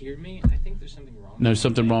guys hear me? I think there's something wrong. No, there's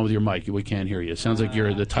something wrong with your mic. We can't hear you. It sounds like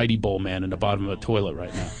you're the tidy bowl man in the bottom of a toilet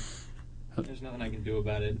right now. There's nothing I can do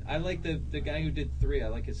about it. I like the guy who did 3. I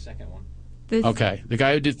like his second one. Okay. The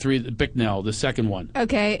guy who did 3, Bicknell, the second one.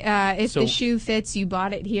 Okay. If the shoe fits, you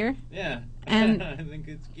bought it here? Yeah. And I think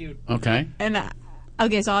it's cute. Okay. And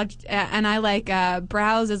okay, so I like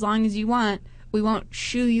browse as long as you want. We won't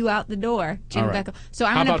shoo you out the door, Jim Beckel. So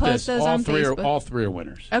I'm going to post those on Facebook. All three are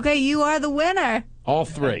winners. Okay, you are the winner. All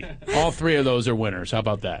 3. All 3 of those are winners. How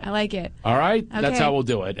about that? I like it. All right? Okay. That's how we'll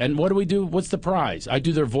do it. And what do we do? What's the prize? I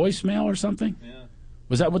do their voicemail or something? Yeah.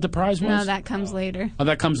 Was that what the prize was? No, that comes later. Oh,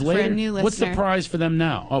 that comes later? For a new listener. What's the prize for them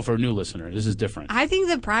now? Oh, for a new listener. This is different. I think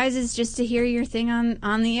the prize is just to hear your thing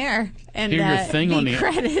on the air. And hear your thing be on the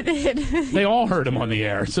credited. They all heard him on the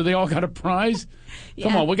air, so they all got a prize? Yeah.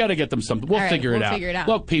 Come on, we got to get them something. We'll figure it out.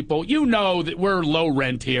 Look, people, you know that we're low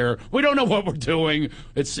rent here. We don't know what we're doing.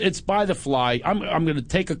 It's by the fly. I'm going to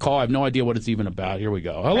take a call. I have no idea what it's even about. Here we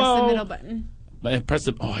go. Hello. Press the middle button. I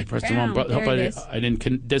pressed the wrong button. I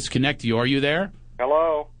didn't disconnect you. Are you there?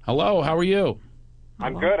 Hello. Hello. How are you?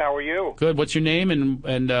 I'm good. How are you? Good. What's your name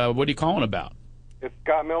and what are you calling about? It's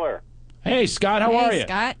Scott Miller. Hey, Scott. How are you?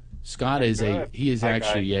 Scott. Scott is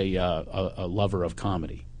actually a lover of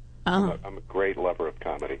comedy. Oh. I'm a great lover of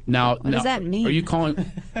comedy. Now, what does that mean? Are you calling?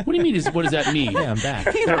 What do you mean? What does that mean? Yeah, I'm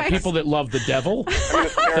back. There are people that love the devil.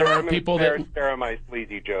 There are people that spare my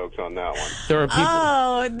sleazy jokes on that one. There are people.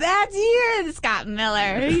 Oh, that's you, Scott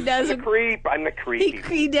Miller. He does I'm the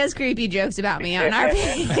creepy. He does creepy jokes about me on our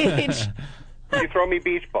page. You throw me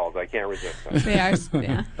beach balls, I can't resist them. They are,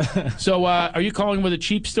 yeah. So, are you calling with a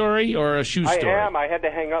cheap story or a shoe story? I am. I had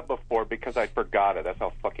to hang up before because I forgot it. That's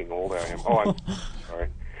how fucking old I am. Oh, I'm sorry.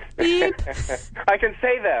 I can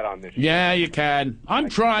say that on this show. Yeah, you can. I'm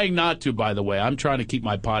trying not to, by the way. I'm trying to keep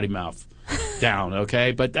my potty mouth down,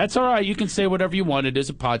 okay? But that's all right. You can say whatever you want. It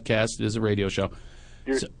is a podcast. It is a radio show.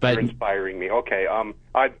 You're inspiring me. Okay.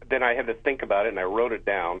 Then I had to think about it, and I wrote it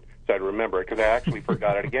down so I'd remember it because I actually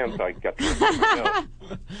forgot it again, so I got to remember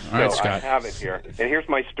it. All right, Scott. I have it here. And here's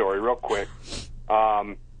my story real quick.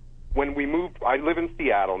 When we moved, I live in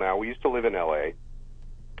Seattle now. We used to live in L.A.,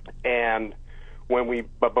 and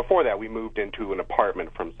but before that, we moved into an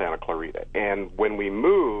apartment from Santa Clarita. And when we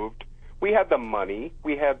moved, we had the money.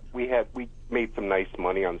 We made some nice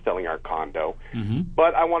money on selling our condo. Mm-hmm.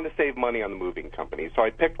 But I wanted to save money on the moving company, so I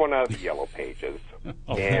picked one out of the Yellow Pages.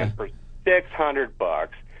 And for $600,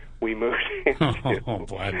 we moved into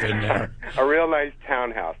I've been there. A real nice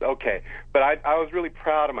townhouse. Okay, but I was really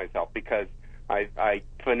proud of myself because I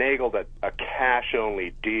finagled a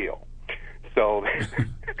cash-only deal. So,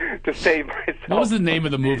 to save myself. What was the name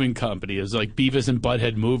of the moving company? It was like Beavis and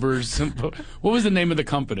Butthead Movers. What was the name of the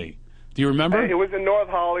company? Do you remember? It was in North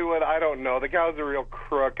Hollywood. I don't know. The guy was a real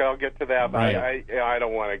crook. I'll get to that. But right. I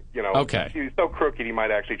don't want to, Okay. He was so crooked he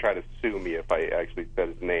might actually try to sue me if I actually said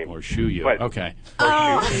his name. Or shoe you. But, okay.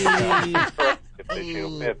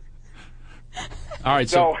 All right,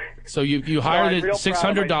 so you hired it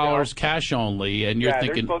 $600 cash only, and you're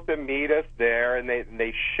thinking they're supposed to meet us there, and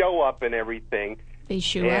they show up and everything. They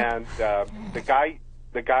show up, and the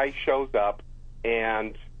guy shows up,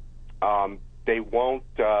 and they won't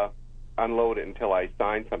unload it until I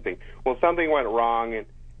sign something. Well, something went wrong,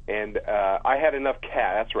 and I had enough cash.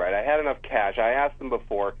 That's right, I had enough cash. I asked them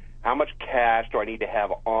before, how much cash do I need to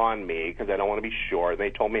have on me, because I don't want to be short.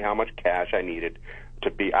 They told me how much cash I needed to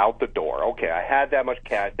be out the door. Okay, I had that much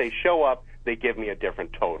cash. They show up, they give me a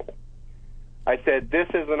different total. I said, this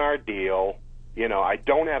isn't our deal. I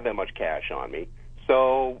don't have that much cash on me.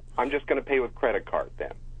 So I'm just going to pay with credit card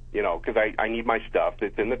then, because I need my stuff.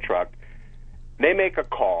 It's in the truck. They make a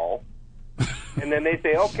call, and then they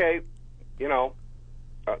say, okay,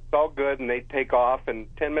 it's all good, and they take off, and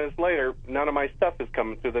 10 minutes later, none of my stuff is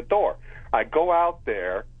coming through the door. I go out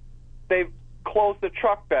there. They've closed the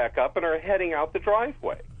truck back up and are heading out the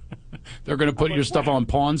driveway. They're going to put your stuff on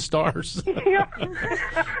Pawn Stars? Yeah. And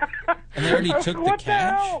they already took the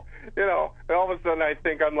cash? And all of a sudden I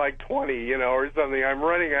think I'm like 20, or something. I'm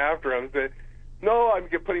running after them. Saying, no, I'm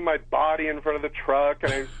putting my body in front of the truck,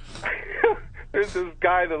 and there's this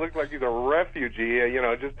guy that looks like he's a refugee,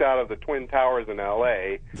 just out of the Twin Towers in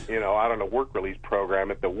L.A., out on a work release program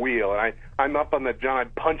at the wheel. And I'm up on the John, I'm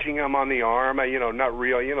punching him on the arm. Not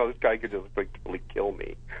real. This guy could just totally kill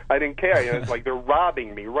me. I didn't care. It's like they're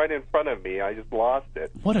robbing me right in front of me. I just lost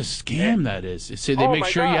it. What a scam that is. So they make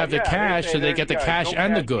sure you have the cash, so they get the cash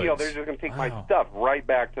and the goods. They're just going to take my stuff right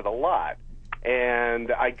back to the lot.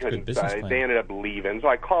 And I couldn't. They ended up leaving. So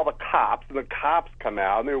I call the cops, and the cops come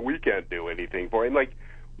out, and we can't do anything for him. Like,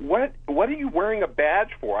 what are you wearing a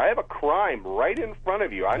badge for? I have a crime right in front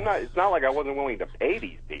of you. It's not like I wasn't willing to pay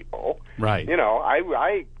these people. Right.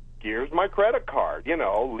 Here's my credit card.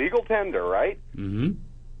 Legal tender, right? Mm-hmm.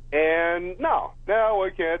 And no,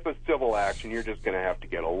 we can't. It's a civil action. You're just going to have to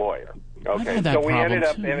get a lawyer. Okay, so we ended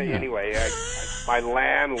up anyway. My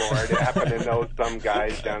landlord happened to know some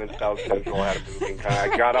guys down in South Central had a moving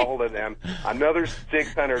company. I got a hold of them. Another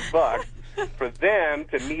 $600 for them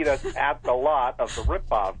to meet us at the lot of the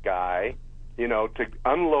ripoff guy. To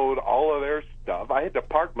unload all of their stuff. I had to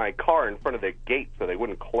park my car in front of the gate so they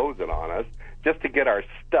wouldn't close it on us, just to get our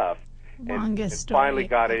stuff. And finally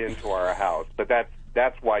got it into our house. But that's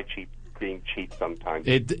why being cheap sometimes.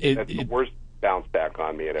 That's the worst bounce back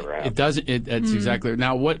on me it ever happened. It doesn't. That's exactly.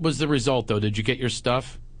 Now, what was the result though? Did you get your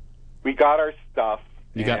stuff? We got our stuff,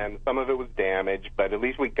 and some of it was damaged, but at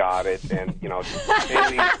least we got it. And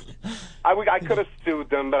I could have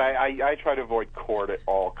sued them, but I try to avoid court at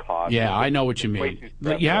all costs. Yeah, I know what you mean.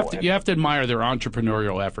 You have to admire their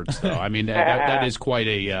entrepreneurial efforts, though. I mean, that is quite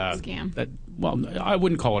a scam. Well, I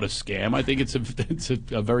wouldn't call it a scam. I think it's a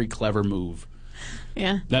very clever move.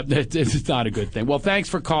 Yeah. It's not a good thing. Well, thanks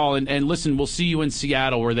for calling. And listen, we'll see you in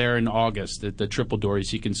Seattle. We're there in August at the Triple Dory,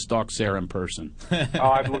 so you can stalk Sarah in person.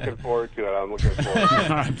 I'm looking forward to it. All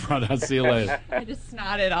right, brother. I'll see you later. I just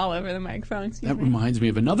snotted all over the microphone. That reminds me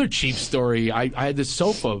of another cheap story. I had this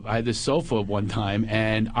sofa one time,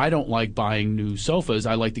 and I don't like buying new sofas.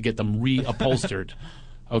 I like to get them reupholstered.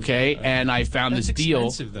 Okay? And I found this deal.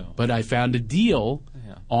 Though. But I found a deal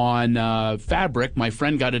on fabric. My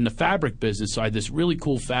friend got in the fabric business, so I had this really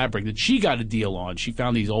cool fabric that she got a deal on. She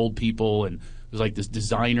found these old people, and it was like this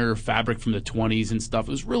designer fabric from the 20s and stuff.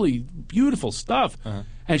 It was really beautiful stuff.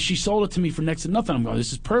 And she sold it to me for next to nothing. I'm going,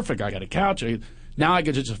 this is perfect. I got a couch. Now I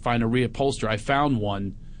could just find a reupholster. I found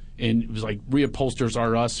one, and it was like Reupholsters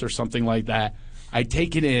Are Us or something like that. I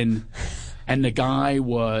take it in, and the guy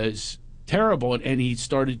was terrible, and he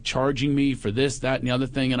started charging me for this, that, and the other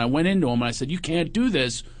thing. And I went into him and I said, "You can't do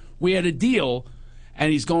this. We had a deal."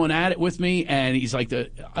 And he's going at it with me, and he's like,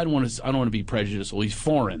 "I don't want to be prejudicial. He's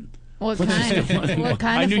foreign." What kind of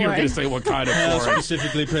I knew you were going to say what kind of foreign. How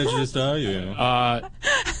specifically prejudiced are you? I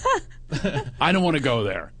don't want to go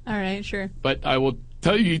there. All right, sure. But I will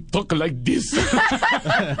tell you, he talk like this.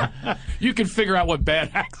 You can figure out what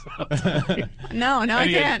bad accent. No, I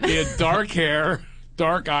can't. He had dark hair,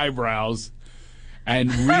 dark eyebrows,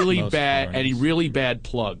 and really bad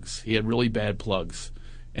plugs. He had really bad plugs,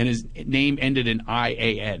 and his name ended in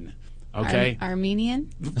IAN. Okay, Armenian.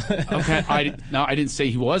 Okay, I didn't say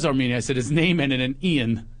he was Armenian. I said his name ended in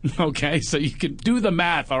Ian. Okay, so you can do the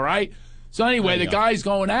math. All right. So anyway, the guy's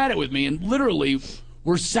going at it with me, and literally,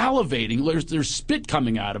 we're salivating. There's spit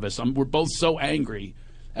coming out of us. We're both so angry,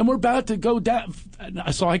 and we're about to go down.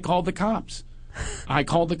 So I called the cops.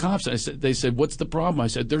 They said, "What's the problem?" I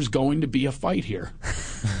said, "There's going to be a fight here."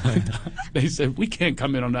 They said, "We can't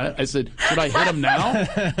come in on that." I said, "Should I hit him now?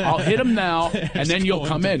 I'll hit him now, and then you'll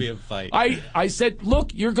come in." Be a fight. I said,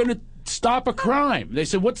 "Look, you're going to stop a crime." They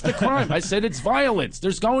said, "What's the crime?" I said, "It's violence.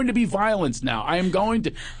 There's going to be violence now. I am going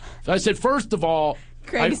to." So I said, "First of all."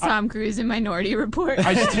 Craig's Tom Cruise in Minority Report.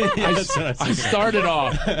 I started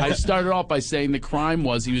off by saying the crime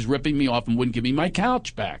was he was ripping me off and wouldn't give me my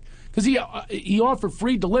couch back. Because he offered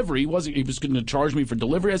free delivery. He was going to charge me for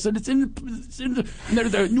delivery. I said,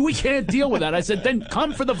 we can't deal with that. I said, then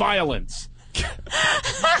come for the violence.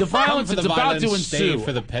 The violence Come for is the about to violence, stay ensue.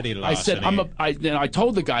 for the petty I said, I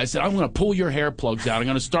told the guy, I said, I'm going to pull your hair plugs out. I'm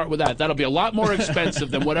going to start with that. That'll be a lot more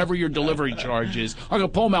expensive than whatever your delivery charge is. I'm going to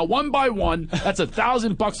pull them out one by one. That's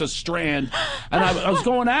 $1,000 a strand. And I was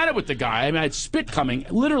going at it with the guy. I mean, I had spit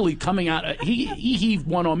literally coming out. He heaved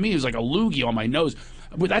one on me. It was like a loogie on my nose.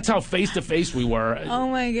 That's how face-to-face we were. Oh,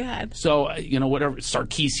 my God. So, whatever,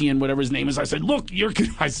 Sarkeesian, whatever his name is, I said, look,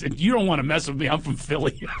 I said, you don't want to mess with me. I'm from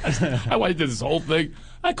Philly. I went through this whole thing.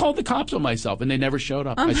 I called the cops on myself, and they never showed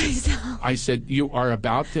up. I said, you are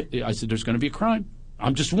about to, I said, there's going to be a crime.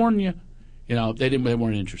 I'm just warning you. They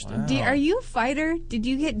weren't interested. Wow. Are you a fighter? Do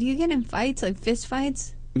you get in fights, like fist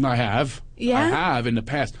fights? I have. Yeah? I have in the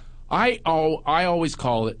past. I always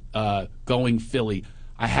call it going Philly.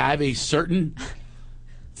 I have a certain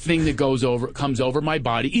thing that comes over my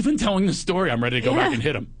body. Even telling the story, I'm ready to go back and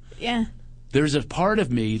hit him. Yeah. There's a part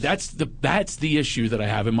of me that's the issue that I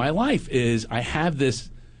have in my life is I have this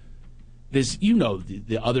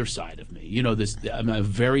the other side of me. I'm a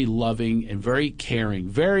very loving and very caring,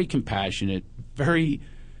 very compassionate, very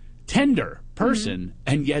tender person,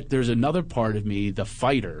 and yet there's another part of me, the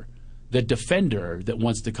fighter, the defender that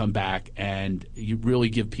wants to come back and you really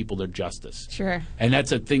give people their justice. Sure. And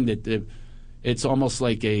that's a thing that it's almost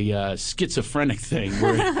like a schizophrenic thing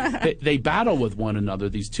where they battle with one another,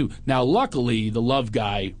 these two. Now, luckily, the love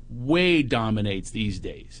guy way dominates these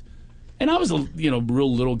days. And I was a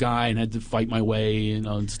real little guy and had to fight my way,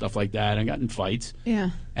 and stuff like that. I got in fights.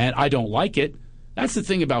 Yeah. And I don't like it. That's the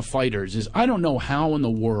thing about fighters is I don't know how in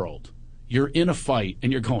the world you're in a fight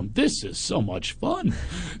and you're going, this is so much fun.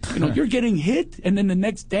 You're getting hit, and then the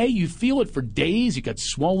next day you feel it for days. You got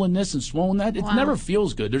swollen this and swollen that. It never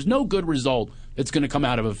feels good. There's no good result that's going to come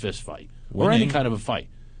out of a fist fight or any kind of a fight.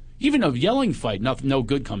 Even a yelling fight, no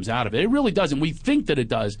good comes out of it. It really doesn't. We think that it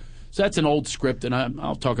does. So that's an old script, and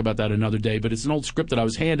I'll talk about that another day, but it's an old script that I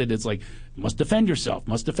was handed. It's like, must defend yourself,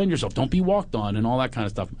 don't be walked on, and all that kind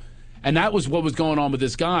of stuff. And that was what was going on with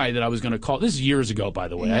this guy that I was going to call. This is years ago, by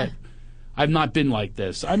the way. Yeah. I've not been like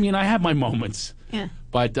this. I mean, I have my moments. Yeah.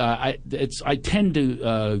 But I tend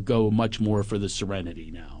to go much more for the serenity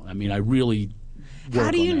now. I mean, I really work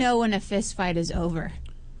How do you on that. know when a fist fight is over?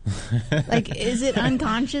 Like, is it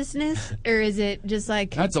unconsciousness or is it just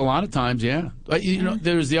like... That's a lot of times, yeah.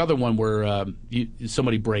 There's the other one where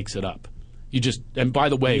somebody breaks it up. You just, and by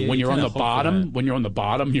the way, when you're on the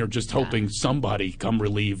bottom, you're just hoping somebody come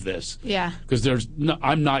relieve this. Yeah. Because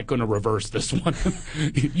I'm not going to reverse this one.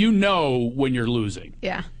 When you're losing.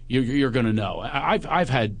 Yeah. You're going to know. I've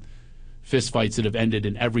had fist fights that have ended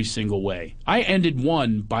in every single way. I ended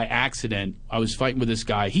one by accident. I was fighting with this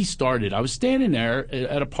guy. He started. I was standing there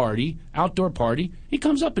at a party, outdoor party. He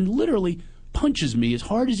comes up and literally punches me as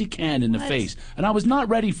hard as he can in the face. And I was not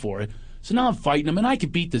ready for it. So now I'm fighting him, and I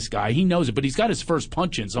could beat this guy. He knows it, but he's got his first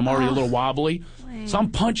punch in, so I'm already a little wobbly. Lame. So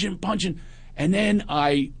I'm punching. And then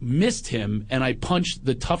I missed him, and I punched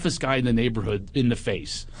the toughest guy in the neighborhood in the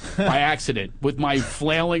face by accident with my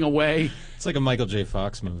flailing away. It's like a Michael J.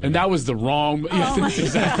 Fox movie. And that was the wrong...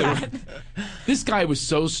 exactly. This guy was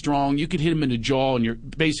so strong, you could hit him in the jaw, and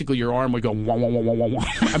your arm would go... Wah, wah, wah, wah, wah.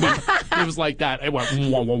 I mean, it was like that. It went...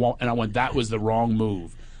 Wah, wah, wah, and I went, that was the wrong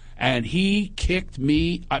move. And he kicked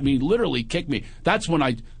me. I mean, literally kicked me. That's when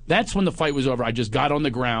the fight was over. I just got on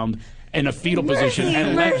the ground in a fetal position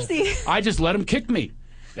and I just let him kick me.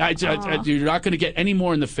 You're not going to get any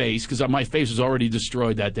more in the face because my face was already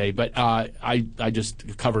destroyed that day. But I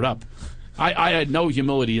just covered up. I had no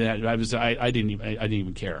humility. I didn't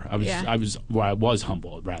even care. I was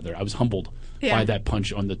humbled rather. I was humbled by that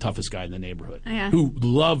punch on the toughest guy in the neighborhood who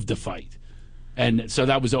loved to fight. And so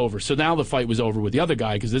that was over. So now the fight was over with the other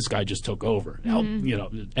guy because this guy just took over.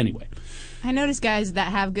 Mm-hmm. Anyway. I notice guys that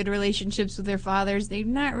have good relationships with their fathers, they're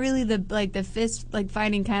not really the fist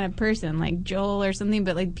fighting kind of person like Joel or something,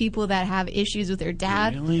 but like people that have issues with their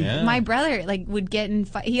dad. Really? Yeah. My brother would get in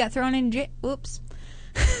fight. He got thrown in jail. Oops.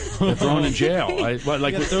 Thrown in jail.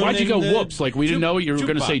 Why'd you go whoops? Like we didn't know you were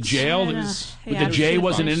going to say jail. The J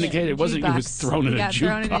wasn't indicated. It wasn't. He was thrown in a jukebox. He got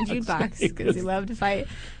thrown in a jukebox because he loved to fight.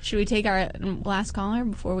 Should we take our last caller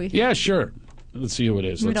before we? Yeah, sure. Let's see who it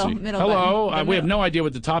is. Middle Hello. We have no idea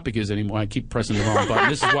what the topic is anymore. I keep pressing the wrong button.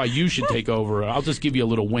 This is why you should take over. I'll just give you a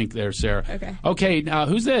little wink there, Sarah. Okay. Okay. Now,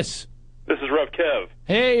 who's this? This is Rev Kev.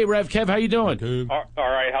 Hey, Rev Kev. How you doing? All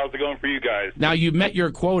right. How's it going for you guys? Now, you've met your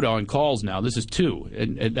quota on calls now. This is 2,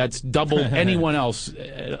 and that's double anyone else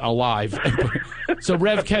alive. So,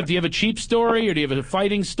 Rev Kev, do you have a cheap story, or do you have a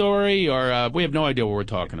fighting story, or we have no idea what we're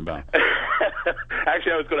talking about?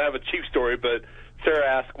 Actually, I was going to have a cheap story, but Sarah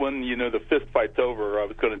asked when the fist fight's over. I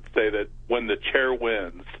was going to say that when the chair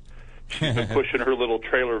wins. She's been pushing her little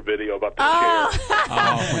trailer video about the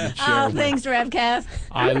Oh, thanks, Rev Kev.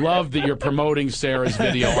 I love that you're promoting Sarah's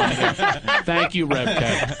video on here. Thank you, Rev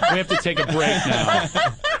Kev. We have to take a break now.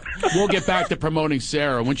 We'll get back to promoting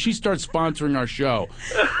Sarah. When she starts sponsoring our show,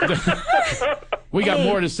 we got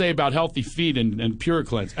more to say about healthy feet and Pure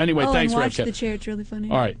Cleanse. Anyway, thanks, Rev watch Kev. the chair. It's really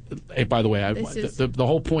funny. All right. Hey, by the way, the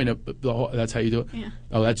whole point of that's how you do it? Yeah.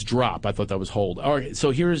 Oh, that's drop. I thought that was hold. All right.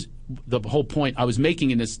 So here's the whole point I was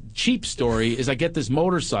making in this cheap story is I get this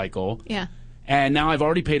motorcycle. Yeah. And now I've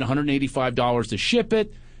already paid $185 to ship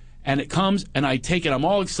it. And it comes, and I take it. I'm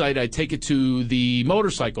all excited. I take it to the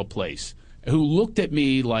motorcycle place, who looked at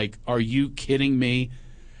me like, are you kidding me?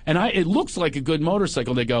 And it looks like a good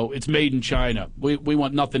motorcycle. They go, it's made in China. We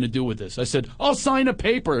want nothing to do with this. I said, I'll sign a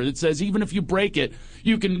paper that says even if you break it,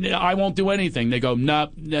 I won't do anything. They go, no,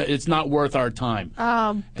 it's not worth our time.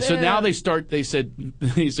 So now they said,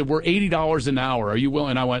 we're $80 an hour. Are you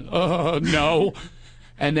willing? And I went, no.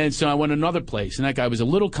 And then so I went another place, and that guy was a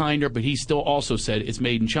little kinder, but he still also said it's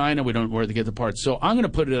made in China. We don't know where to get the parts. So I'm going to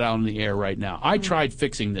put it out in the air right now. I tried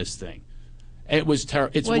fixing this thing. It was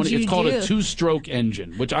terrible. It's called a two-stroke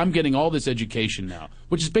engine, which I'm getting all this education now,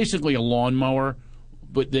 which is basically a lawnmower,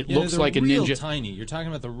 but it looks like a real Ninja. Tiny. You're talking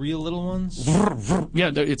about the real little ones?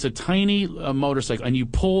 Yeah, it's a tiny motorcycle, and you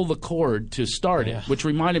pull the cord to start it, which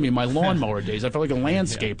reminded me of my lawnmower days. I feel like a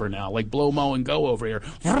landscaper now, like blow, mow, and go over here.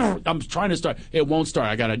 I'm trying to start. It won't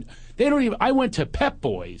start. I went to Pep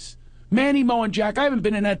Boys, Manny, Mo, and Jack. I haven't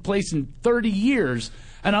been in that place in 30 years,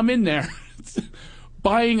 and I'm in there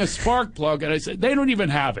buying a spark plug, and I said, they don't even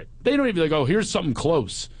have it. They go, here's something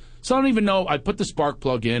close. So I don't even know. I put the spark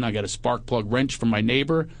plug in. I got a spark plug wrench from my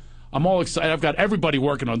neighbor. I'm all excited. I've got everybody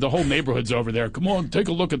working on it. The whole neighborhood's over there. Come on, take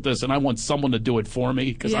a look at this. And I want someone to do it for me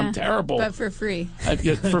because I'm terrible. But for free.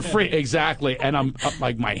 For free, exactly. And I'm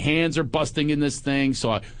like, my hands are busting in this thing.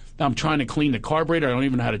 So I'm trying to clean the carburetor. I don't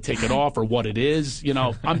even know how to take it off or what it is.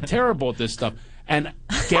 I'm terrible at this stuff. And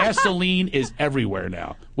gasoline is everywhere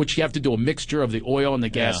now, which you have to do a mixture of the oil and the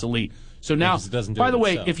gasoline. So now, by the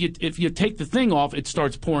way, if you take the thing off, it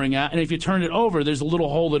starts pouring out, and if you turn it over, there's a little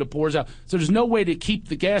hole that it pours out. So there's no way to keep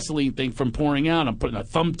the gasoline thing from pouring out. I'm putting a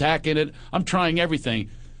thumbtack in it. I'm trying everything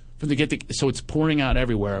so it's pouring out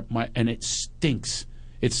everywhere. And it stinks.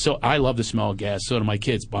 I love the smell of gas. So do my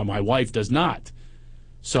kids, but my wife does not.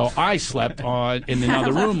 So I slept in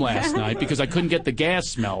another room last night because I couldn't get the gas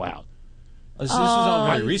smell out. This was all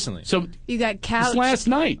very recently. So you got couch this last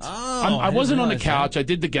night. I wasn't on the couch. That. I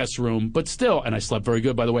did the guest room, but still, and I slept very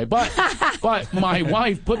good, by the way. But my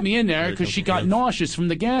wife put me in there because she got nauseous from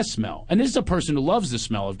the gas smell. And this is a person who loves the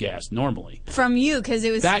smell of gas normally. From you, because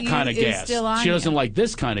it was that kind of gas. Still on she doesn't like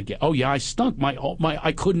this kind of gas. Oh yeah, I stunk.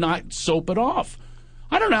 I could not soap it off.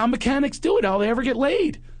 I don't know how mechanics do it. How they ever get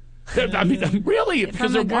laid? I mean, really,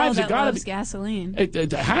 because their wives have got to be gasoline.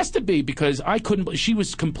 It has to be because I couldn't. She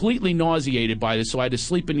was completely nauseated by this, so I had to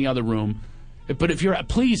sleep in the other room. But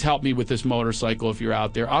please help me with this motorcycle if you're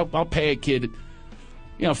out there. I'll pay a kid,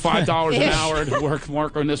 $5 an hour to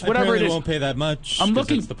work on this. Whatever it is, won't pay that much.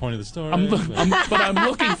 That's the point of the story. But I'm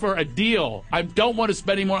looking for a deal. I don't want to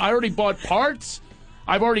spend any more. I already bought parts.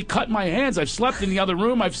 I've already cut my hands. I've slept in the other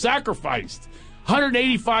room. I've sacrificed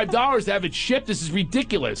 $185 to have it shipped. This is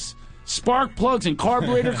ridiculous. Spark plugs and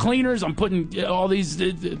carburetor cleaners. I'm putting all these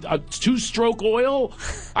two-stroke oil.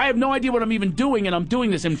 I have no idea what I'm even doing, and I'm doing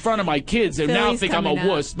this in front of my kids. They now think I'm a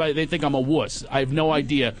wuss. They think I'm a wuss. I have no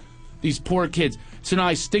idea. These poor kids. So now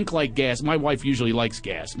I stink like gas. My wife usually likes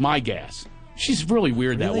gas. My gas. She's really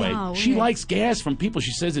weird that way. Oh, she weird. likes gas from people.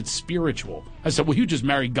 She says it's spiritual. I said, well, you just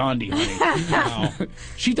married Gandhi, honey. Wow.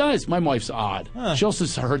 She does. My wife's odd. Huh. She also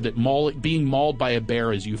heard that being mauled by a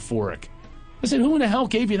bear is euphoric. I said, who in the hell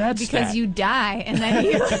gave you that Because stat? you die, and then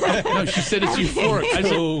you... No, she said it's euphoric. I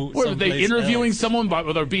said, were they interviewing someone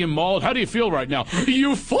about they're being mauled? How do you feel right now?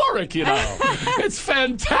 Euphoric, It's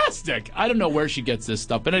fantastic. I don't know where she gets this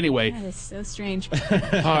stuff, but anyway. That is so strange.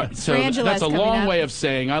 So that's a long way of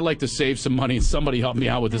saying I like to save some money, and somebody help me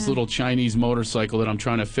out with this little Chinese motorcycle that I'm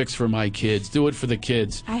trying to fix for my kids. Do it for the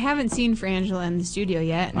kids. I haven't seen Frangela in the studio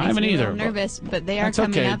yet. I haven't either. I'm nervous, but they are That's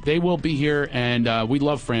coming okay. up. They will be here, and we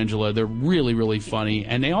love Frangela. They're really, really funny,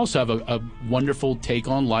 and they also have a wonderful take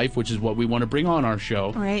on life, which is what we want to bring on our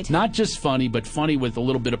show. Right. Not just funny, but funny with a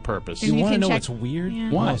little bit of purpose. You want to know what's weird?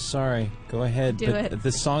 Yeah. What? Oh, sorry. Go ahead. Do it.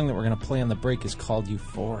 The song that we're going to play on the break is called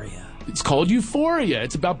Euphoria. It's called Euphoria.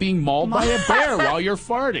 It's about being mauled by a bear while you're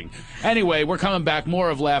farting. Anyway, we're coming back. More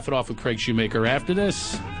of Laugh It Off with Craig Shoemaker after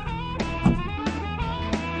this.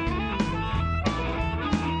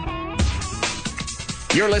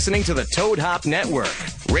 You're listening to the Toad Hop Network,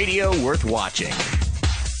 radio worth watching.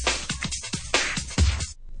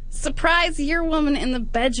 Surprise your woman in the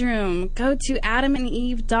bedroom. Go to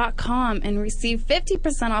adamandeve.com and receive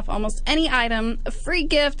 50% off almost any item, a free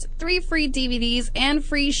gift, 3 free DVDs, and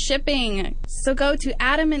free shipping. So go to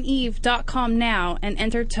adamandeve.com now and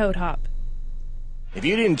enter Toad Hop. If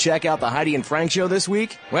you didn't check out the Heidi and Frank show this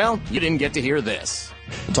week, well, you didn't get to hear this.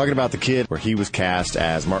 I'm talking about the kid where he was cast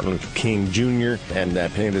as Martin Luther King Jr. and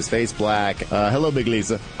painted his face black. Hello, Big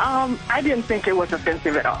Lisa. I didn't think it was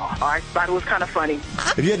offensive at all. I thought it was kind of funny.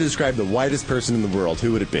 If you had to describe the whitest person in the world,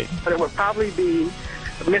 who would it be? But it would probably be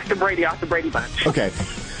Mr. Brady off the Brady Bunch. Okay.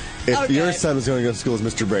 If your son was going to go to school as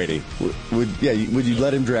Mr. Brady, would you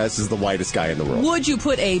let him dress as the whitest guy in the world? Would you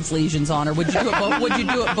put AIDS lesions on, or would you do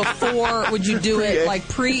it before? Would you do it like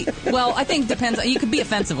pre? Well, I think it depends. You could be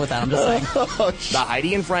offensive with that. I'm just saying. The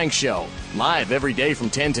Heidi and Frank show, live every day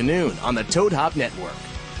from 10 to noon on the Toad Hop Network.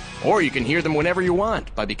 Or you can hear them whenever you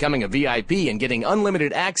want by becoming a VIP and getting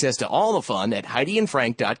unlimited access to all the fun at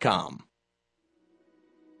HeidiandFrank.com.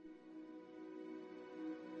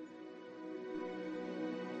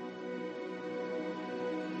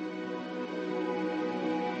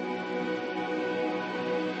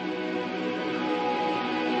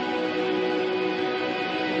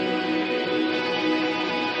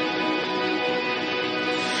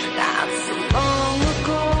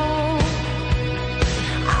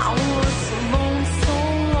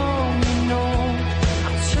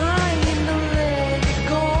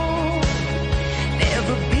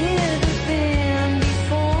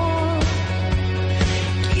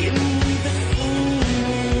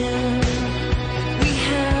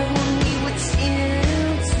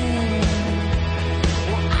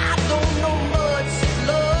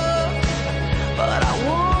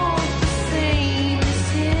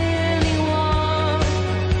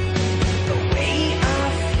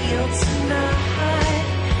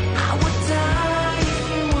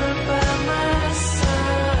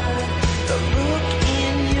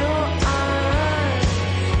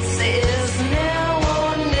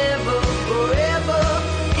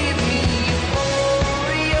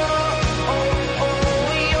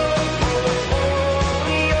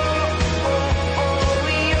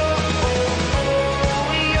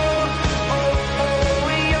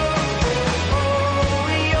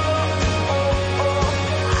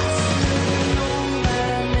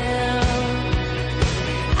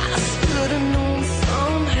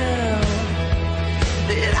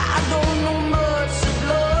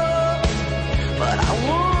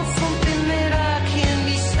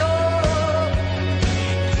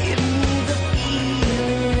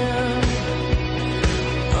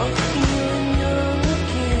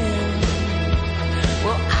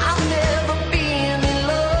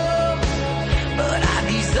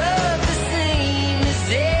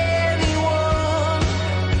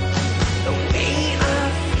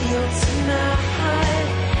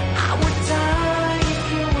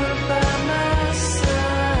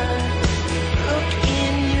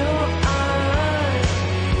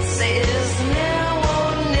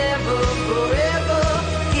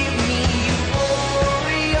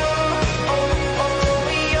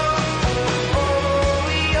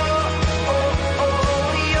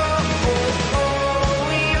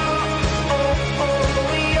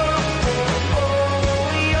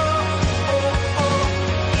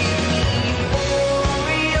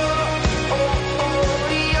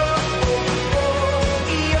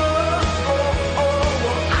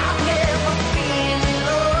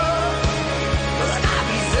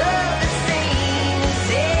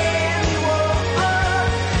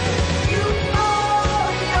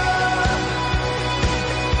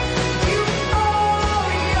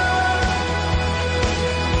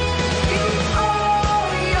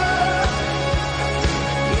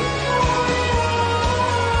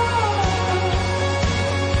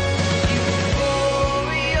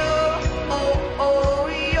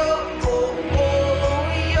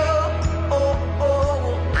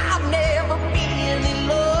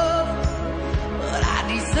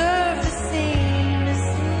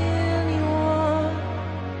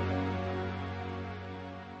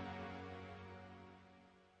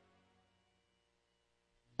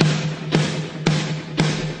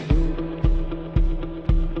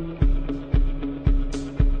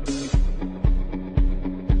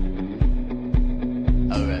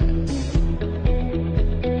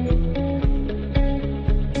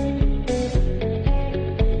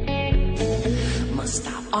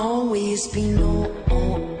 always be known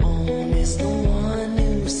as the one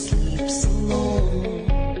who sleeps alone.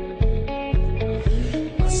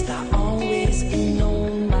 Must I always be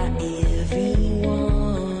known by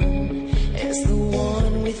everyone as the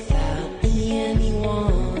one without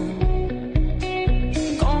anyone?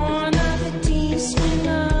 Gone are the days when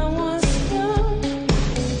I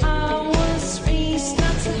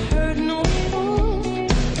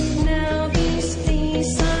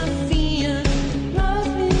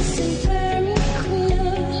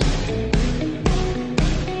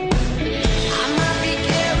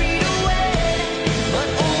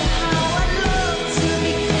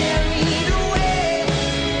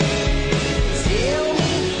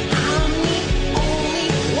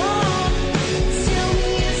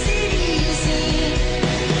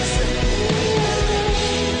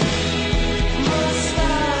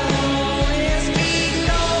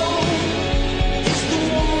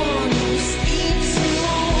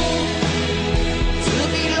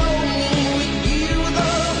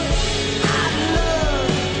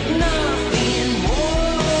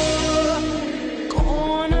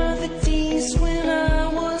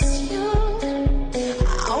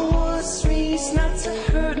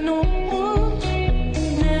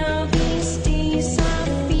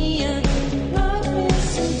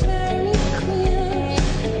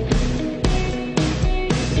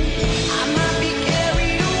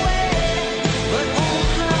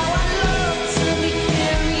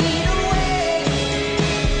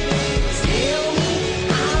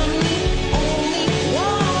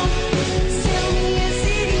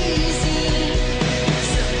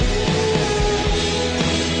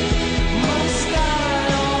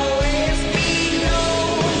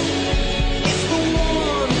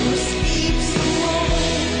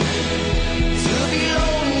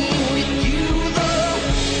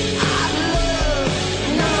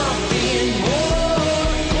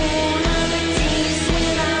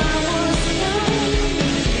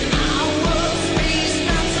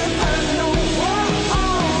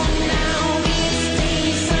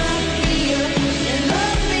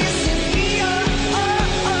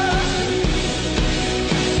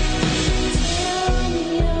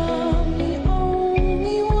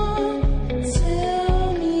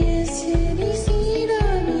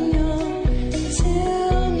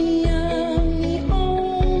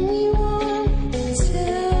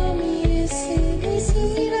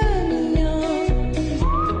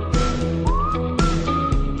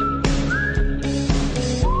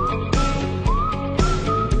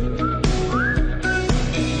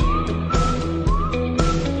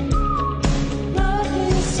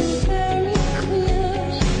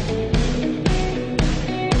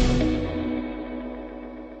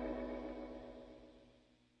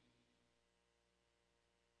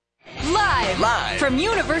From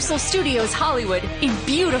Universal Studios Hollywood in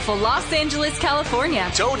beautiful Los Angeles, California.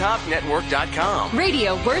 ToadHopNetwork.com.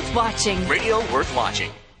 Radio worth watching. Radio worth watching.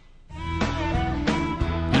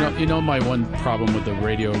 You know, my one problem with the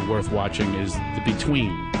radio worth watching is the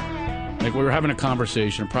between. Like, we were having a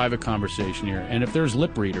conversation, a private conversation here, and if there's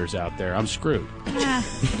lip readers out there, I'm screwed.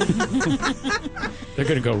 They're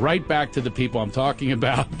going to go right back to the people I'm talking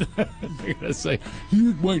about. They're going to say,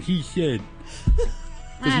 here's what he said.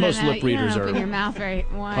 Because most lip readers you don't are. open your mouth very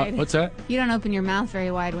wide. What's that? You don't open your mouth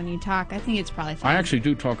very wide when you talk. I think it's probably fine. I actually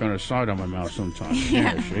do talk on the side of my mouth sometimes.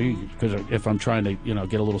 Yeah. See? Because if I'm trying to,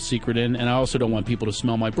 get a little secret in, and I also don't want people to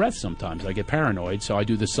smell my breath sometimes. I get paranoid, so I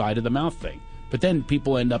do the side of the mouth thing. But then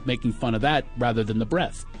people end up making fun of that rather than the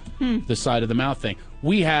breath. The side of the mouth thing.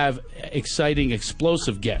 We have exciting,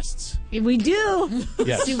 explosive guests. We do.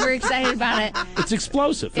 Yes. Super excited about it. It's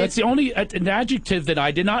explosive. That's the only an adjective that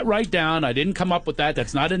I did not write down. I didn't come up with that.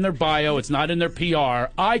 That's not in their bio. It's not in their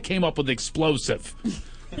PR. I came up with explosive.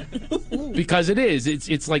 Because it is.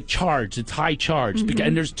 It's like charged. It's high charged.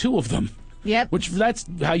 And there's two of them. Yep. Which that's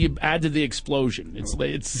how you add to the explosion.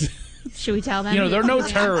 It's Should we tell them? there are no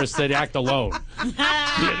terrorists that act alone.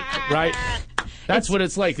 Right? That's what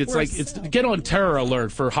it's like. It's get on terror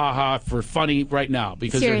alert for for funny right now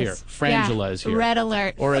because Serious. they're here. Frangela is here. Red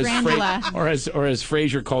alert. Or as Frangela. or as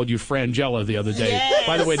Frasier called you Frangela the other day. Yes.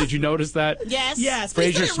 By the way, did you notice that? Yes.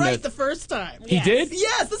 Fraser He said it right Smith. the first time. He did?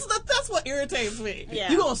 Yes. That's what irritates me.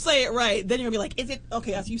 Yeah. You're gonna say it right, then you're gonna be like, "Is it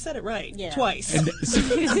okay?" You said it right twice. And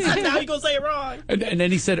now you're gonna say it wrong. And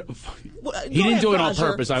then he said he go didn't ahead, do it on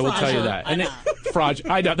Fraser. purpose. I will tell you that. And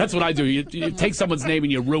I know that's what I do. You take someone's name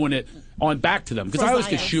and you ruin it on back to them because I always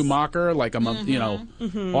get Schumacher like I'm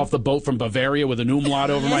off the boat from Bavaria with an umlaut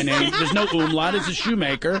over my name. There's no umlaut. It's a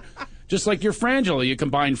shoemaker. Just like your Frangela, you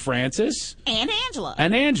combine Francis and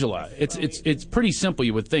Angela. It's pretty simple,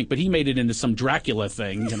 you would think, but he made it into some Dracula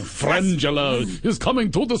thing. Frangela is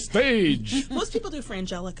coming to the stage. Most people do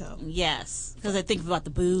Frangelico. Yes, because they think about the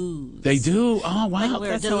booze. They do. Oh wow, like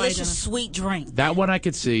we're a delicious sweet drink. That one I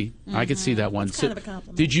could see. I could see that one. It's kind of a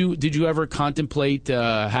compliment. Did you ever contemplate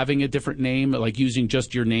having a different name, like using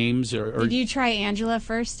just your names, or Did you try Angela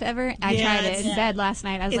first ever? I tried it in bed last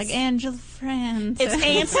night. I was like, Angela Francis. It's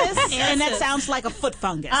Ancis, and that sounds like a foot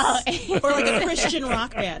fungus. Or like a Christian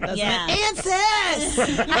rock band, doesn't it?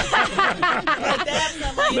 Ancis!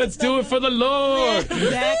 Let's do it for the Lord.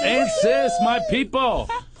 Exactly. Ancis, my people.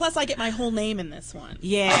 Plus, I get my whole name in this one.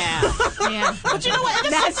 Yeah. But you know what?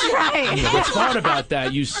 That's right. What's hard about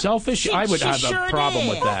that? You selfish. I would have a problem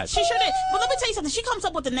with that. She sure did. Well, let me tell you something. She comes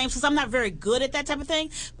up with the names because I'm not very good at that type of thing.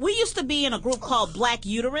 We used to be in a group called Black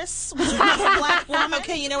Uterus, which is a black woman.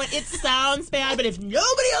 Okay, you know what? It sounds bad, but if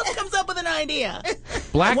nobody else comes up with an idea.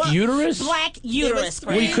 Black uterus? Black uterus.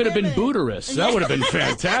 Well, you could have been booterus. That would have been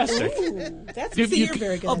fantastic. That's you're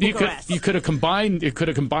very good. You could have combined. You could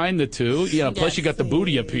have combined the two. Plus, you got the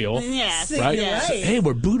booty appeal. Yes. Right? Yes. Hey,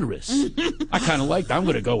 we're booterus. I kind of like that. I'm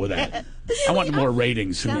going to go with that. I want more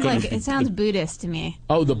ratings. It sounds Buddhist to me.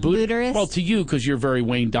 Oh, the Booterus? Well, to you, because you're very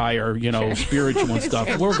Wayne Dyer, spiritual and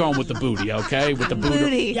stuff. We're going with the booty, okay? With the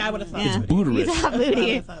booty. Yeah, I would have thought it's booterus.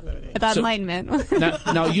 You thought booty. I thought enlightenment.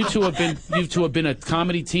 now, you two have been a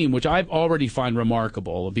comedy team, which I've already find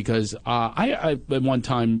remarkable because I at one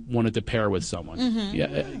time wanted to pair with someone.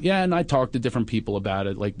 Yeah, and I talked to different people about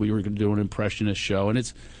it, like we were going to do an impressionist show, and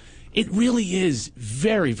it really is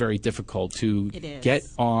very, very difficult to get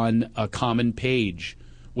on a common page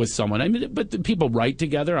with someone. I mean, but the people write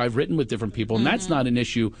together. I've written with different people, and that's not an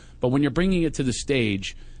issue. But when you're bringing it to the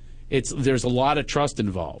stage, there's a lot of trust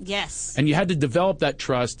involved. Yes. And you had to develop that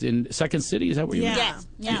trust in Second City. Is that where you met? Yes.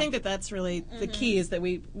 I think that's really the key is that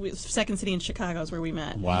we Second City in Chicago is where we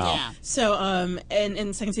met. Wow. Yeah. So,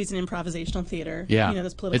 and Second City's an improvisational theater. Yeah.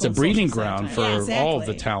 This political it's a and breeding social ground satire. for all of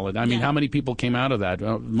the talent. I mean, how many people came out of that?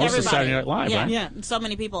 Most of Saturday Night Live, right? Yeah, so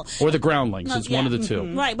many people. Or the Groundlings. It's one of the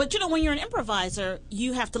two. Right, but when you're an improviser,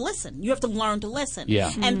 you have to listen. You have to learn to listen.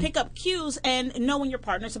 Yeah. And pick up cues and know when your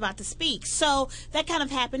partner's about to speak. So that kind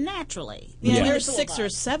of happened naturally. Yeah, there's 6 or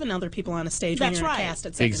 7 other people on a stage when you're in a cast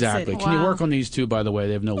at Second Exactly. City. Can you work on these two, by the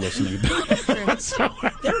way? They have no listening.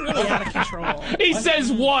 They're really out of control. He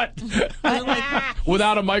says what?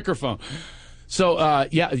 Without a microphone. So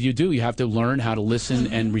you do. You have to learn how to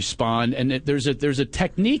listen and respond. And there's a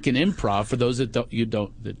technique in improv for those that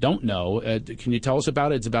don't know. Can you tell us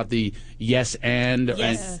about it? It's about the yes and.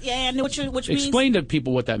 Yes, and which means explain to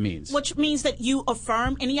people what that means. Which means that you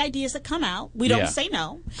affirm any ideas that come out. We don't say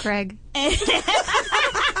no, Craig.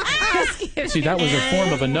 See, that was a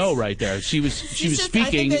form of a no right there. She was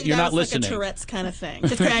speaking. You're not listening. Like a Tourette's kind of thing.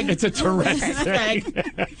 It's a Tourette's thing.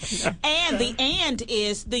 And the "and"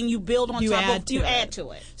 is then you build on top of you add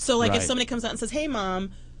to it. So, like, if Right. somebody comes out and says, "Hey,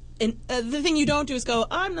 Mom," and the thing you don't do is go,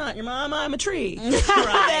 "I'm not your mom, I'm a tree."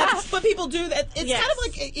 Right. But people do that. It's Yes. kind of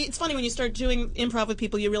like, it's funny when you start doing improv with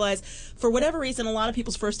people, you realize, for whatever reason, a lot of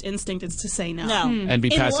people's first instinct is to say no. And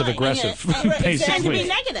be In passive line. aggressive, Right, basically. And to be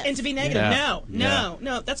negative. And to be negative. Yeah.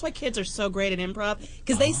 No. That's why kids are so great at improv,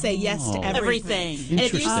 because they say yes to everything. Everything. And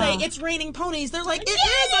if you say, Interesting. "It's raining ponies," they're like, "It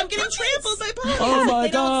is, I'm getting trampled by ponies." Oh my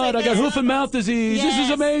They don't God! say I got no. hoof and mouth disease. This is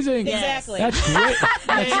Yes. amazing. Exactly. That's great.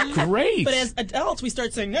 That's great. But as adults, we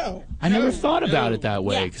start saying no. I never thought about it that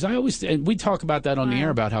way because I always and we talk about that on the air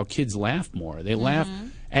about how kids laugh more. They laugh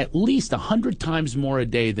at least 100 times more a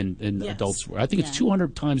day than adults. I think it's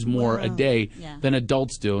 200 times more a day than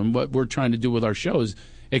adults do. And what we're trying to do with our show is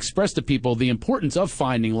express to people the importance of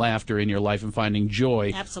finding laughter in your life and finding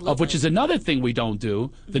joy. Absolutely. Of which is another thing we don't do.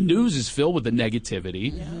 The news is filled with the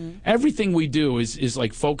negativity. Everything we do is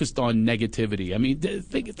like focused on negativity. I mean,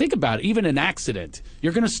 think about it. Even an accident,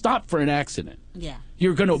 you're going to stop for an accident. Yeah.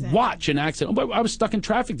 You're going to watch an accident. I was stuck in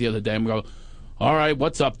traffic the other day and we go, all right,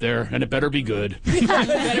 what's up there? And it better be good.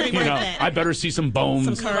 I better see some bones.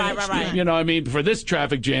 Some courage. Right. You know, I mean, for this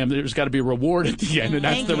traffic jam, there's got to be a reward at the end, and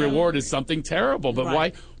that's the reward is something terrible.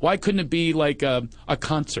 But why couldn't it be like a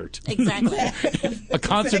concert? Exactly. A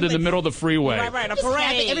concert in the middle of the freeway. Right. A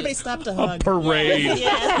parade. Everybody stopped to hug. A parade.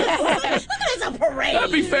 Yes. It's a parade.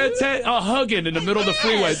 That'd be fantastic. A hugging in the middle of the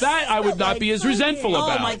freeway. That I would not be as resentful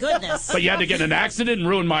about. Oh my goodness. But you had to get in an accident and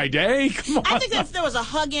ruin my day? Come on. I think that if there was a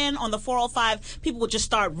hug-in on the 405, people would just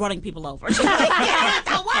start running people over. Get out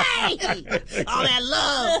the way! All that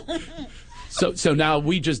love. So now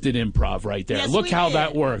we just did improv right there. Yes, Look we how did.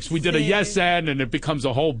 that works. We did a yes and it becomes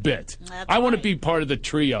a whole bit. I want to be part of the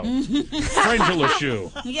trio. Frangela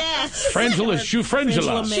Shoe. Yes. Frangela Shoe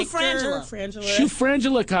Frangela. Frangela. Shoe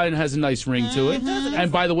Frangela kind of has a nice ring to it.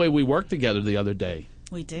 And by the way, we worked together the other day.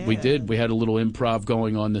 We did. We did. We had a little improv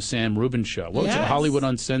going on the Sam Rubin show. What was it? Hollywood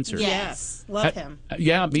Uncensored. Yes. Love him.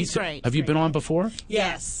 Yeah, me He's too. great. Have you been on before?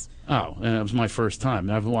 Yes. Oh, and it was my first time.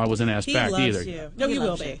 I wasn't asked He back loves either. you. No, He you will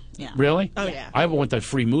loves be. you. Yeah. Really? Oh, yeah. I went the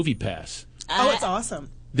free movie pass. Oh, it's awesome.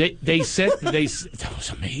 They sent that was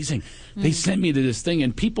amazing. They sent me to this thing,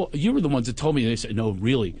 and people, you were the ones that told me. They said, "No,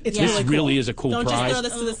 really, It's this really really cool. is a cool Don't prize." just throw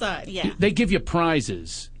this to the side. Yeah. They give you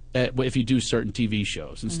prizes if you do certain TV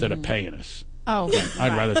shows instead of paying us. Oh,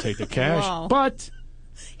 I'd rather take the cash, Wow. but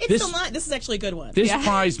It's This- still not. This is actually a good one. this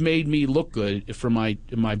prize made me look good for my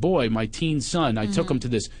boy, my teen son. I took him to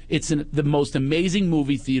this. It's the most amazing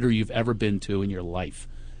movie theater you've ever been to in your life.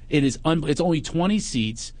 It is. It's only 20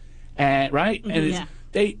 seats, and right, and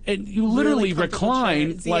it's, and you literally Really comfortable recline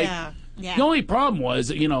chairs. like. Yeah. Yeah. The only problem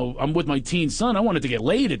was, I'm with my teen son. I wanted to get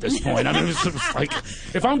laid at this point. I mean, it was like,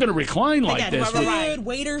 if I'm going to recline like Again, this, food,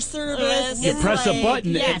 waiter service. you press a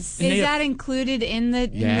button. Yes. and is they- that included in the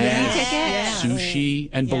movie Yes. ticket? Sushi,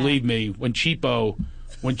 and believe me, when Cheapo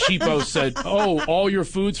said, "Oh, all your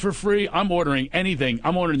food's for free," I'm ordering anything.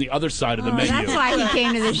 I'm ordering the other side of the menu. That's why he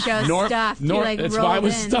came to the show stuffed. He, like, that's why I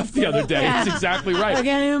was rolled in. stuffed the other day. That's exactly right. I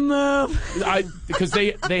can't even move. Because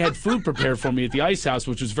they had food prepared for me at the Ice House,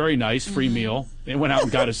 which was very nice, free meal. They went out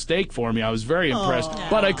and got a steak for me. I was very impressed,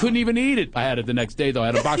 but I couldn't even eat it. I had it the next day, though. I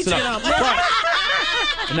had to box it up.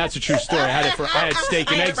 And that's a true story. I had steak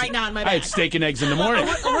and I had it eggs. right now in my I had bag. steak and eggs in the morning.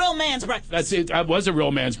 A real man's breakfast. That's it. I was a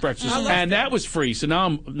real man's breakfast, and that was free. So now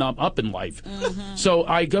I'm up in life. So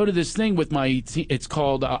I go to this thing with my. It's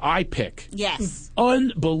called iPick. Yes.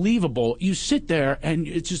 Unbelievable. You sit there, and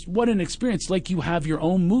it's just what an experience. Like you have your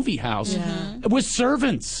own movie house with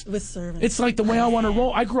servants. With servants. It's like the way I want to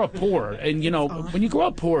roll. I grew up poor, and when you grow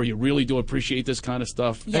up poor, you really do appreciate this kind of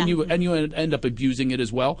stuff, and you end up abusing it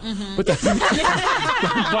as well. But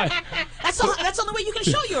but That's the only way you can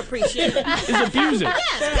show you appreciate it. is abuse it.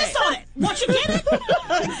 Yes, piss on it. Once you get it,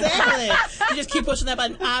 Exactly. You just keep pushing that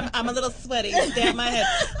button. I'm a little sweaty. Damn my head.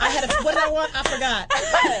 What did I want? I forgot.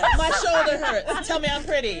 My shoulder hurts. Tell me I'm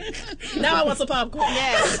pretty. Now I want some popcorn.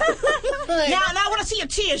 Yes. now I want to see your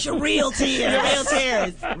tears, your real tears. Your real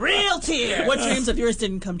tears. Real tears. What dreams of yours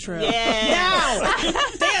didn't come true? Yes.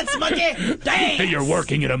 Now! Dance, monkey! Dance! You're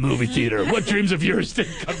working at a movie theater. What dreams of yours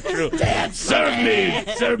didn't come true?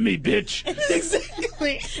 Serve me, bitch.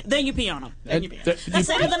 Exactly. Then you pee on them. And That's the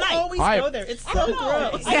end of the night. Always go there. It's so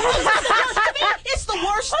gross. It's the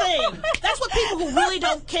worst thing. That's what people who really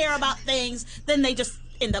don't care about things, then they just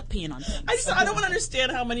end up peeing on things. I don't want to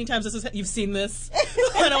understand how many times you've seen this.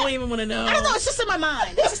 I don't even want to know. I don't know. It's just in my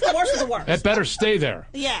mind. It's just the worst of the worst. It better stay there.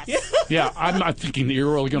 Yes. Yeah, I'm not thinking that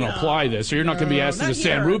you're really going to apply this, or you're not going to be asked to the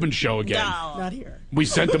San Ruben show again. No. Not here. We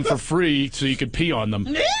sent them for free so you could pee on them.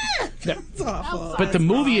 It's awful. But the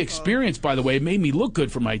movie experience, by the way, made me look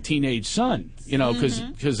good for my teenage son. You know,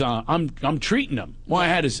 because I'm treating him. Well, I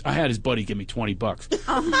had his buddy give me $20.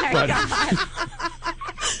 Oh my God!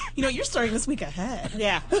 You know, you're starting this week ahead.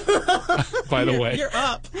 Yeah. By the way, you're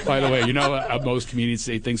up. By the way, you know most comedians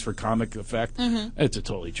say things for comic effect. It's a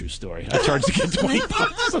totally true story. I charged the kid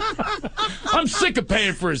 $20. I'm sick of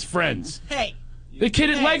paying for his friends. Hey. The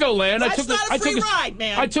kid at Legoland,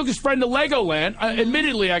 I took his friend to Legoland.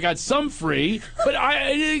 Admittedly, I got some free, but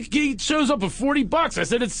he shows up with $40. I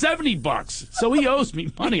said it's $70, so he owes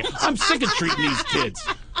me money. I'm sick of treating these kids.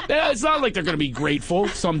 It's not like they're going to be grateful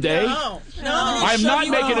someday. No. I'm not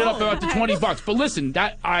making it up about the $20. But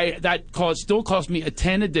listen, still cost me a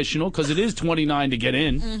 10 additional because it is $29 to get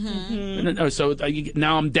in. So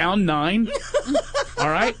now I'm down 9. All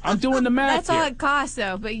right, I'm doing the math. That's all it costs,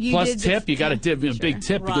 though. But you plus did tip, you got to give a big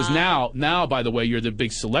tip because now, by the way, you're the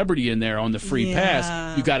big celebrity in there on the free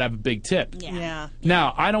pass. You got to have a big tip. Yeah.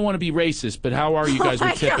 Now, I don't want to be racist, but how are you guys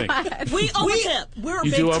with tipping? We overtip. We're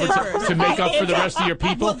you big do tippers. to make up for the rest of your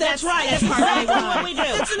people. Well, that's right. That's part of we do.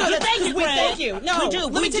 Thank you. No, we do.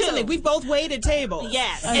 Let me tell you something. We've both waited tables.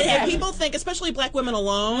 Yes. And people think, especially black women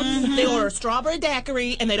alone, they order a strawberry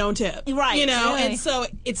daiquiri and they don't tip. Right. You know, Really? and so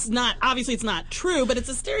it's not, obviously it's not true, but it's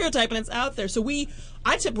a stereotype and it's out there. So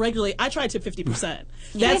I tip regularly. I try to tip 50%.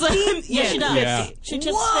 That's Yeah, she does. Yeah. She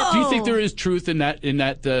tips Do you think there is truth in that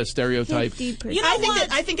stereotype? 50%. You know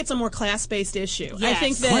I think it's a more class-based issue. Yes. I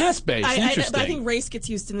think that Class-based? Interesting. But I think race gets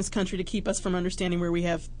used in this country to keep us from understanding where we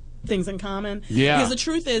have things in common. Yeah. Because the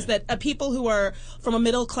truth is that people who are from a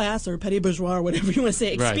middle class or petty bourgeois or whatever you want to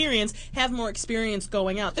say experience have more experience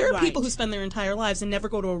going out. There are people who spend their entire lives and never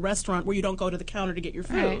go to a restaurant where you don't go to the counter to get your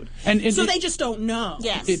food. And so they just don't know.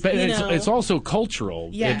 Yes. But it's also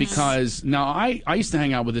cultural because now I used to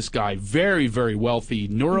hang out with this guy, very, very wealthy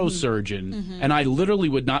neurosurgeon, and I literally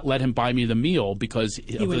would not let him buy me the meal because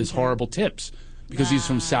of his horrible tips because he's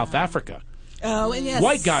from South Africa. Oh, and yes.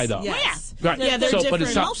 White guy, though. Yes. Right. Yeah, they're But different.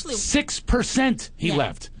 it's not 6% he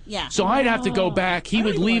left. Yeah. So I'd have to go back. He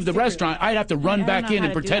would leave the restaurant. I'd have to run back in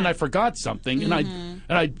and pretend I forgot something, and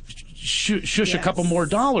I'd shush a couple more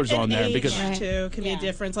dollars on there because too can be a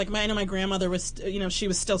difference. Like I know my grandmother was, she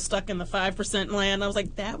was still stuck in the 5% land. I was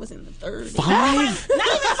like, that was in the 30s. 5. Not even 5.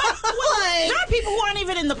 There are people who aren't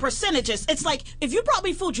even in the percentages. It's like if you brought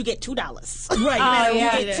me food, you get $2. Right.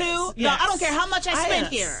 You get 2. Yes. No, I don't care how much I spent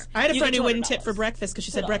here. I had a You friend get who wouldn't $200. tip for breakfast because she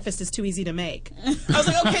said breakfast is too easy to make. I was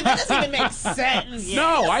like, okay, that doesn't even make sense.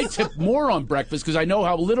 No, I tip more on breakfast because I know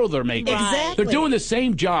how little they're making. Exactly. They're doing the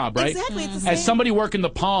same job, right? Exactly. It's the same. As somebody working the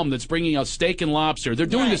Palm that's bringing out steak and lobster, they're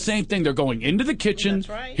doing the same thing. They're going into the kitchen. That's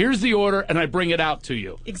right. Here's the order, and I bring it out to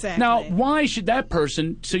you. Exactly. Now, why should that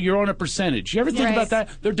person? So you're on a percentage. You ever think about that?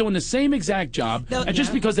 They're doing the same exact job, and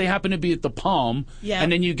just because they happen to be at the Palm,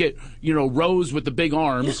 and then you get Rose with the big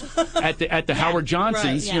arms at the Howard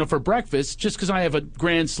Johnson's, for breakfast. Just because I have a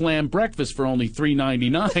Grand Slam breakfast for only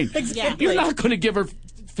 $3.99, Exactly. you're not going to give her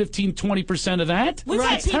 15-20% of that. We've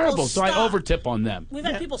had That's people terrible. So I stop. overtip on them. We've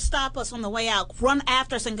had people stop us on the way out, run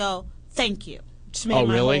after us, and go, "Thank you." Just made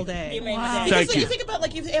my really? whole day. You made my day. Because Thank you. think about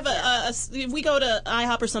if you have if we go to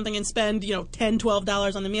IHOP or something and spend $10,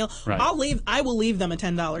 $12 on the meal, Right. I will leave them a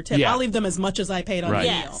 $10 tip. Yeah. I'll leave them as much as I paid on Right. the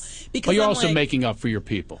Yes. meal. Because But you're I'm also like, making up for your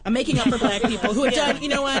people. I'm making up for black people who have done. You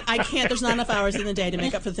know what? I can't. There's not enough hours in the day to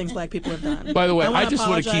make up for the things black people have done. By the way, I wanna just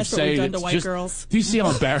want to keep apologize for what we've saying done to it's white just. girls. Do you see how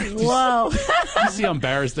embarrassed? Whoa. Do you see how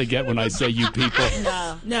embarrassed they get when I say "you people"?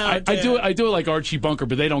 No, I do it like Archie Bunker,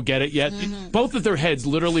 but they don't get it yet. Both of their heads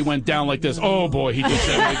literally went down like this. Oh boy, he just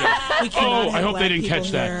said it again. We cannot Oh, I have hope they black didn't people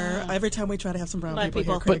catch that. here. Every time we try to have some brown Black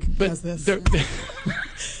people, people. here, Craig But does this. they're-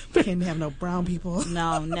 Can't have no brown people.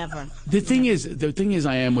 No, never. The thing is,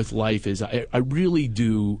 I am with life is I really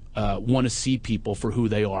do want to see people for who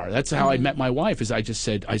they are. That's how I met my wife. Is I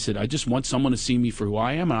said I just want someone to see me for who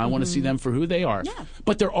I am, and I want to see them for who they are. Yeah.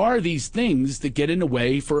 But there are these things that get in the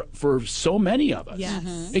way for so many of us.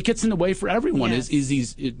 Yes. It gets in the way for everyone. Yes. Is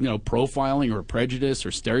these profiling or prejudice or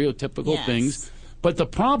stereotypical Yes. things. But the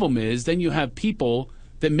problem is then you have people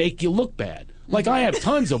that make you look bad. Like, I have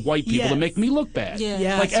tons of white people that make me look bad.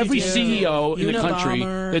 Yes, like, every you do. CEO in the country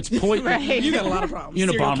Unabomber. that's Right. You got a lot of problems.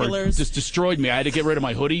 Serial Unabomber killers. just destroyed me. I had to get rid of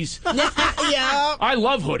my hoodies. Yeah. I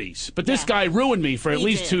love hoodies, but this guy ruined me for at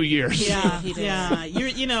least 2 years. Yeah, yeah.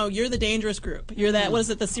 You're the dangerous group. You're that. What is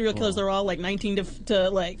it? The serial killers are all like 19 to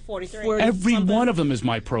like 43. Every one of them is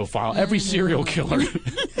my profile. Every serial killer.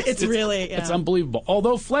 It's really. Yeah. It's unbelievable.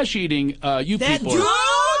 Although flesh eating, you That people. dude.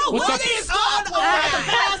 What's What up? is up?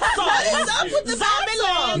 What is up with the zombie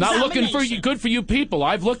law? Not looking for you. Good for you people.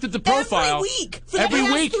 I've looked at the profile. Every week. For the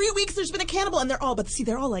past 3 weeks, there's been a cannibal, and they're all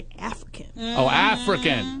like African. Oh,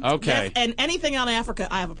 African. Okay. And anything on Africa,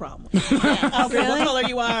 I have a problem with. I don't care what color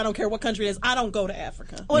you are. I don't care what country it is. I don't go to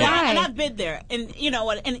Africa. Well, and I've been there, and you know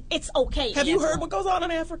what? And it's okay. Have you heard what goes on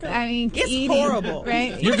in Africa? I mean, it's eating, horrible.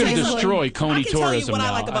 right? You're going to destroy Coney I can tell you tourism what now.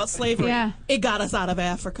 I like about slavery. Yeah. It got us out of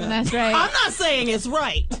Africa. That's right. I'm not saying it's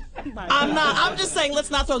right. I'm not. I'm just saying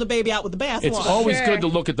let's not throw the baby out with the bathwater. It's always good to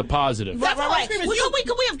look at the positive. Right. Could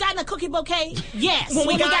we have gotten a cookie bouquet? Yes. When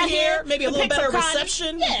we got here, maybe a the little pics better of Connie?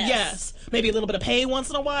 reception. Yes. Maybe a little bit of pay once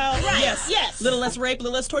in a while. Right. Yes. A little less rape, a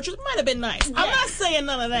little less torture. It might have been nice. I'm not saying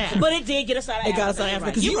none of that. But it did get us out of Africa. It got us out of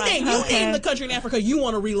Africa. Because You're you name the country in Africa you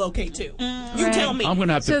want to relocate to. You tell me. I'm going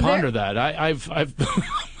to have to ponder that. I've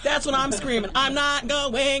That's what I'm screaming. I'm not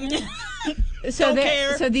going. So Don't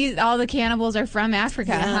care. So these all the cannibals are from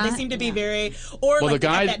Africa. Yeah, huh? they seem to be very, or Well, like the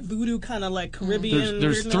guy- they have that voodoo kind of like Caribbean.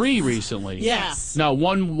 there's weirdness. 3 recently. Yes. No,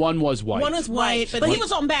 one was white. One was white, But he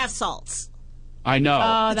was on bath salts. I know.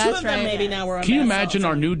 Oh, the two of them maybe now were on Can you bath imagine salts.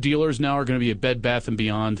 our new dealers now are going to be at Bed Bath and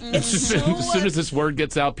Beyond? As soon as this word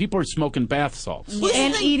gets out, people are smoking bath salts.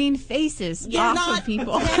 and eating faces off of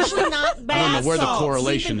people. Actually, not bath I don't know where the salts.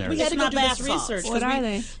 correlation there We is. had to go not do this bath salts. research. What are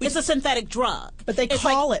they? It's a synthetic drug, but they it's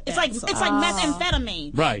call like, it It's bath like salts. it's like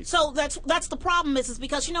methamphetamine. Right. So that's the problem is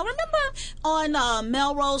because remember on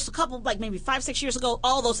Melrose a couple like maybe 5-6 years ago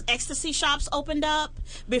all those ecstasy shops opened up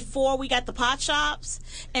before we got the pot shops,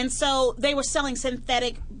 and so they were selling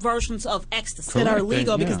synthetic versions of ecstasy that are Correct.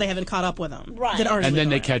 legal because Yeah. they haven't caught up with them. Right. That aren't And then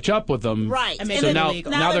legal. they catch up with them. Right. And make So them now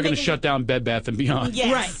illegal. they're Now going to making- shut down Bed Bath and Beyond.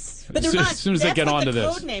 Yes. Right. But they're As not. soon as they that's get like onto the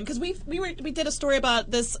this. code name because we did a story about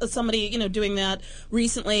this somebody doing that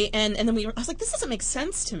recently and then I was like this doesn't make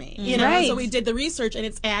sense to me Right. so we did the research and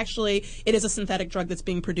it is a synthetic drug that's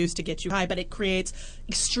being produced to get you high but it creates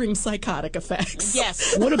extreme psychotic effects.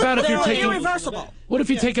 Yes. What about if They're you're taking irreversible? What if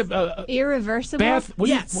you take a Irreversible. bath? What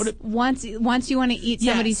do you- Yes. what if- Once you want to eat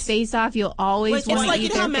somebody's Yes. face off, you'll always It's want to like eat you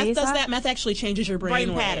know how their meth face does off. that. Meth actually changes your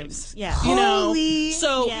brain patterns. waves. Yeah. You know. Holy-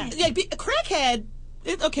 So Yes. yeah, a crackhead.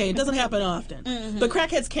 It doesn't happen often, but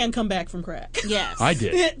crackheads can come back from crack. Yes. I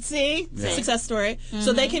did. See? Yeah. Success story.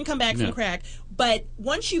 So they can come back Yeah. from crack. But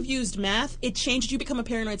once you've used meth, it changes. You become a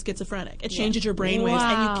paranoid schizophrenic. It changes your brain waves,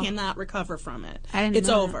 and Wow. you cannot recover from it. I didn't It's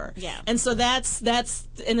know that. over. Yeah. And so that's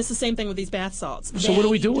and it's the same thing with these bath salts. So what do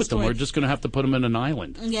we do They with them? destroy- We're just going to have to put them in an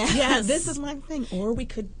island. Yes. Yeah, this is my thing. Or we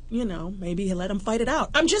could, maybe let them fight it out.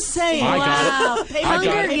 I'm just saying. I got Wow. it. Pay I per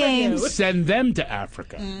got Hunger it. Games. Send them to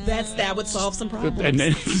Africa, That would solve some problems. and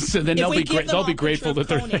then so then If they'll we be give them they'll be all grateful that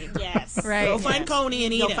picture they're of there. Yes. Right. Go find Coney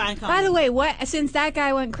and eat Go him. find By the way, since that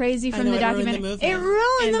guy went crazy from know, the it ruined the documentary, movement. it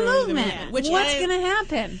ruined It the ruined the movement. movement, which What's I- going to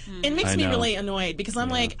happen? It makes I me know. really annoyed because I'm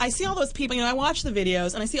like, I see all those people, I watch the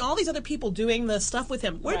videos and I see all these other people doing the stuff with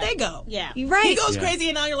him. Where'd they go? Yeah. You're right. He goes Yeah. crazy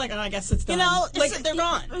and now you're like, oh, I guess it's done. It's- they're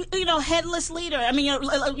gone. Headless leader. I mean,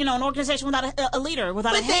 an organization without a leader,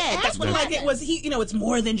 without But a they head. act That's what like happens. it was it's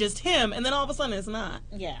more than just him, and then all of a sudden it's not.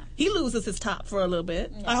 Yeah. He loses his top for a little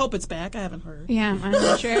bit. I hope it's back. I haven't heard. Yeah, I'm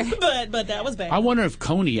not sure. But that was bad. I wonder if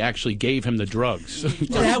Coney actually gave him the drugs.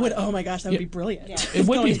 That would, oh my gosh, that would be brilliant. It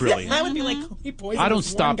would be brilliant. That would be like Coney poisoned I don't this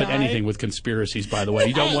stop one at guy. anything with conspiracies, by the way.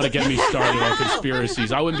 You don't want to get me started on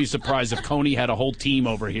conspiracies. I wouldn't be surprised if Coney had a whole team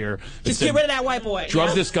over here that Just said, get rid of that white boy. drug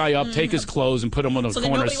Yeah. this guy up, take his clothes, and put him on the So then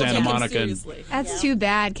corner of nobody will Santa take him Monica. And, seriously. That's too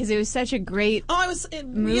bad because it was such a great. Oh, I was really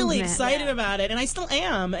Movement. excited about it, and I still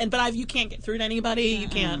am. But you can't get through to anybody. You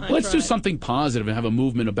can't. let's do tried. something positive and have a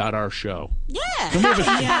movement about our show. Yeah. Can we, have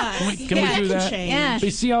a, Yeah. can we Yeah, do that can that? change. Yeah. But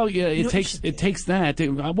you see how it know, takes that.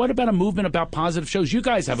 What about a movement about positive shows? You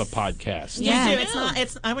guys have a podcast. Yeah. You do. It's not.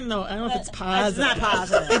 It's. I wouldn't know. I don't know if it's positive. It's not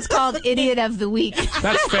positive. It's called Idiot of the Week.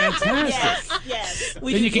 That's fantastic. Yes.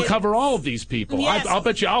 Then you can cover all of these people. Yes. I'll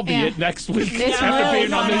bet you I'll be Yeah. it next week It's after really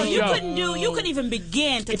being on funny. this You show. couldn't even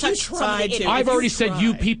begin to If you touch some of tried the to. idiots. I've you already said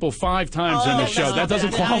you try. people 5 times in Oh, this show. that's That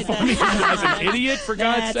doesn't nothing. qualify me as an idiot, for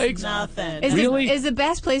God's That's sakes. nothing. Is Really? Really? Is the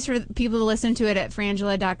best place for people to listen to it at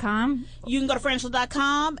frangela.com? You can go to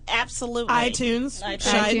frangela.com. Absolutely. iTunes.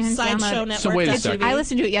 Sideshow Network. So wait a second. I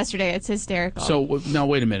listened to it yesterday. It's hysterical. So now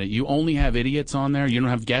wait a minute. You only have idiots on there. You don't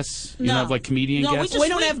have guests. You don't have like comedian guests. We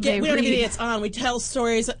don't have idiots on. We tell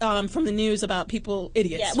stories from the news about idiots.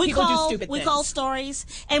 Yeah, people do stupid things. We call stories,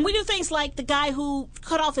 and we do things like the guy who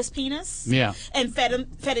cut off his penis. Yeah. And fed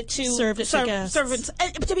it to servants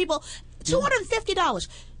to people. $250.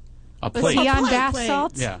 A plate. Was he on bath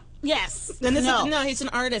salts? Yeah. Yes. And he's an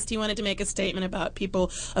artist. He wanted to make a statement about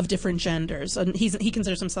people of different genders. And he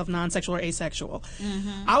considers himself non-sexual or asexual.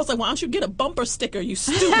 Mm-hmm. I was like, why don't you get a bumper sticker, you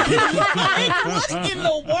stupid? What in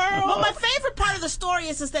the world? Well, my favorite part of the story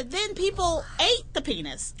is that then people ate the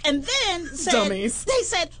penis and then said, Dummies. They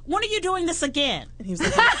said, when are you doing this again? And he was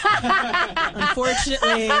like,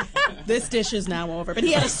 unfortunately, this dish is now over. But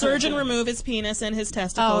he had a surgeon remove his penis and his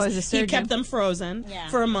testicles. Oh, as a surgeon. He kept them frozen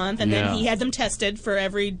for a month, and then he had them tested for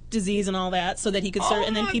every disease and all that so that he could serve.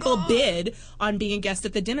 And then people bid on being a guest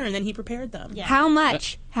at the dinner, and then he prepared them. Yeah. How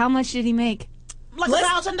much? How much did he make? Like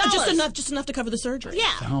 $1,000. Just enough to cover the surgery. Yeah.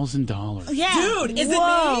 $1,000. Yeah. Dude, is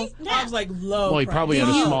Whoa. it me? I was like, low. Well, he probably had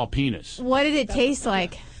a small penis. What did it taste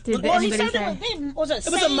like? Did Well, he anybody said say? it was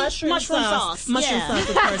It was a mushroom sauce. Mushroom yeah. sauce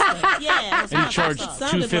with parsley. Yeah. it was And he charged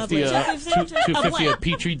mushroom sauce. $250 a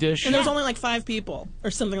petri dish. And there was only like 5 people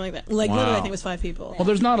or something like that. Like literally, I think it was 5 people. Well,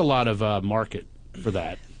 there's not a lot of market for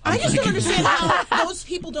that. I just don't understand how those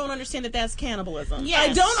people don't understand that that's cannibalism. Yes.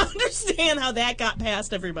 I don't understand how that got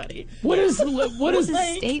past everybody. What is a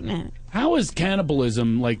statement? How is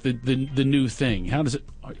cannibalism like the new thing? How does it?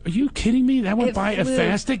 Are you kidding me? That went by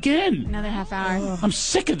fast again. Another half hour. I'm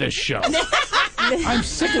sick of this show. I'm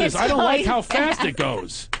sick of this. I don't like how fast it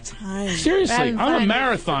goes. Seriously, I'm a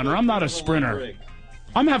marathoner. I'm not a sprinter.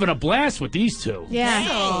 I'm having a blast with these two.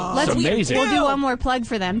 Yeah. It's amazing. We'll do one more plug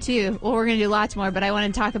for them, too. Well, we're going to do lots more, but I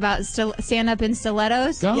want to talk about stand-up in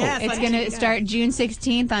stilettos. Go. Yes, It's going to start June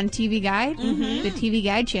 16th on TV Guide, the TV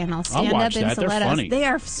Guide channel. I'll watch Stand-up in that. They're stilettos. funny. They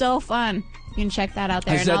are so fun. You can check that out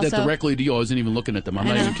there. I said and that also, directly to you. I wasn't even looking at them. I'm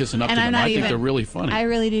not even kissing up to them. I think they're really funny. I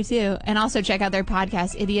really do, too. And also check out their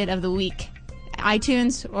podcast, Idiot of the Week.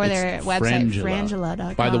 iTunes or their website,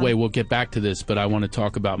 frangela.com. By the way, we'll get back to this, but I want to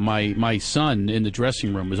talk about my son in the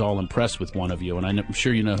dressing room was all impressed with one of you, and I'm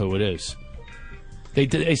sure you know who it is.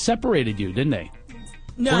 They separated you, didn't they?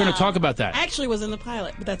 No. We're going to talk about that. I actually was in the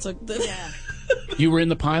pilot, but that's You were in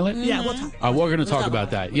the pilot? Yeah, we'll talk. We're going to talk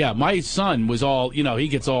about that. Yeah, my son was all, he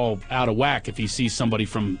gets all out of whack if he sees somebody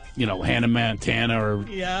from, Hannah Montana or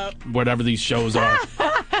whatever these shows are.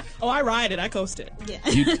 Oh, I ride it. I coast it. Yeah.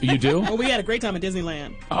 You do? Well, we had a great time at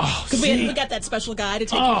Disneyland. Oh, because we got that special guy to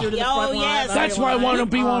take you through to the front line. That's why I want to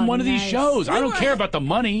be on one of these shows. I don't care about the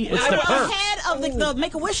money. It's the perks. Ahead of the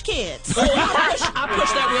Make-A-Wish kids. I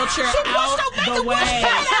pushed that wheelchair out the way.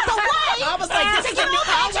 I was like, this is a new.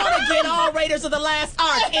 I want to get on Raiders of the Lost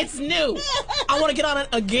Ark. It's new. I want to get on it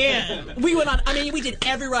again. We went on. I mean, we did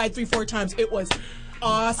every ride 3-4 times. It was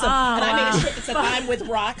awesome. And I made a shirt that said, I'm with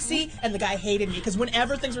Roxy, and the guy hated me because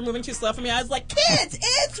whenever things were moving too slow for me, I was like, kids,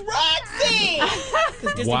 it's Roxy!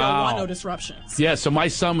 Because Disney don't want no disruptions. Yeah, so my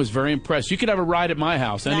son was very impressed. You could have a ride at my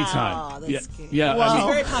house anytime. Oh, that's cute. Yeah, Well, she's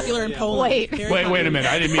very popular in Poland. Wait a minute.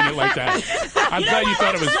 I didn't mean it like that. I'm glad you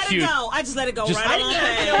thought it was cute. I just let it go Just right on.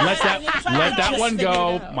 let that one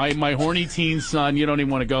go. My horny teen son, you don't even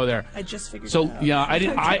want to go there. I just figured So it out.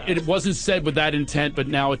 yeah, it wasn't said with that intent, but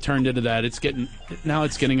now it turned into that. It's getting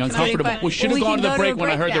uncomfortable. We should have gone to the break when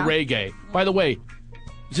I heard the reggae. By the way,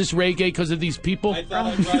 is this reggae because of these people? I thought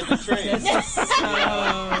I'd ride the train.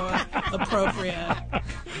 So appropriate.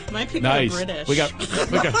 My people Nice. are British. We got.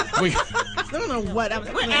 I don't know what.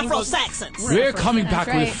 We're Afro-Saxons. We're coming back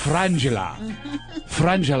right. with Frangela.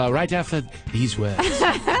 Frangela, right after these words.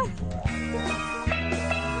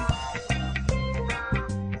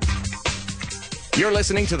 You're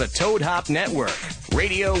listening to the Toad Hop Network,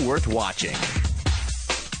 radio worth watching.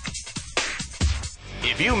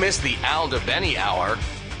 If you missed the Al DeBenny Hour...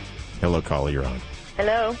 Hello, caller, you're on.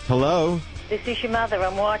 Hello, Hello? this is your mother.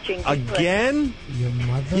 I'm watching. Again? Your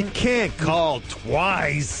mother? You can't call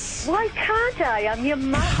twice. Why can't I? I'm your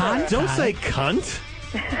mother. Don't say cunt.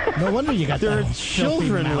 No wonder you got There are that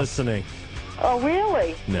children listening. Oh,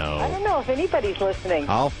 really? No. I don't know if anybody's listening.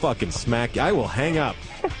 I'll fucking smack you. I will hang up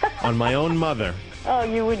on my own mother. Oh,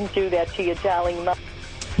 you wouldn't do that to your darling mother.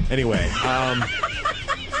 Anyway,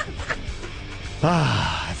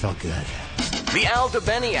 I felt good. The Al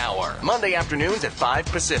DeBenny Hour, Monday afternoons at 5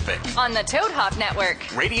 Pacific. On the Toad Hop Network.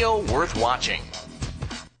 Radio worth watching.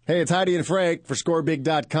 Hey, it's Heidi and Frank for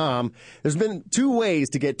ScoreBig.com. There's been 2 ways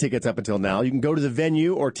to get tickets up until now. You can go to the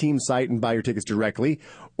venue or team site and buy your tickets directly,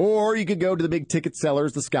 or you could go to the big ticket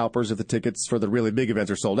sellers, the scalpers, if the tickets for the really big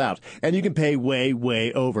events are sold out. And you can pay way,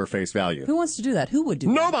 way over face value. Who wants to do that? Who would do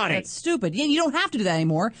that? Nobody! That's stupid. You don't have to do that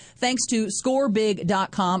anymore, thanks to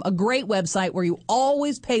ScoreBig.com, a great website where you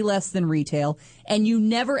always pay less than retail, and you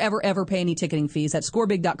never, ever, ever pay any ticketing fees. That's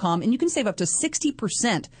ScoreBig.com, and you can save up to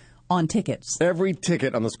 60% on tickets. Every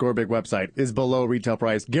ticket on the ScoreBig website is below retail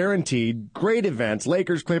price, guaranteed. Great events: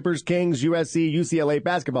 Lakers, Clippers, Kings, USC, UCLA,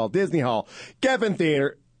 basketball, Disney Hall, Geffen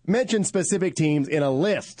Theater. Mention specific teams in a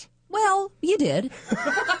list. Well, you did.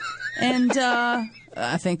 And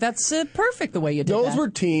I think that's perfect the way you did Those that. were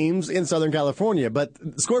teams in Southern California, but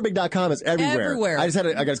ScoreBig.com is everywhere. Everywhere. I got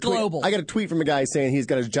a tweet. Global. I got a tweet from a guy saying he's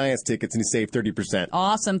got his Giants tickets and he saved 30%.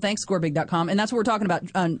 Awesome. Thanks, ScoreBig.com. And that's what we're talking about.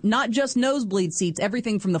 Not just nosebleed seats,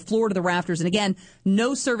 everything from the floor to the rafters. And again,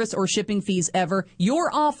 no service or shipping fees ever. Your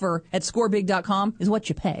offer at ScoreBig.com is what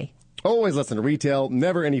you pay. Always listen to retail,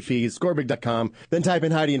 never any fees, ScoreBig.com. Then type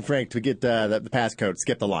in Heidi and Frank to get the passcode,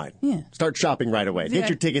 skip the line. Yeah. Start shopping right away. Get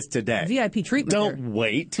your tickets today. VIP treatment. Don't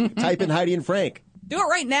wait. Type in Heidi and Frank. Do it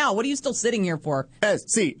right now. What are you still sitting here for?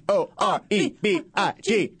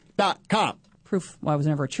 ScoreBig.com. Proof why I was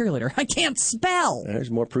never a cheerleader. I can't spell. There's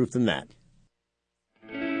more proof than that.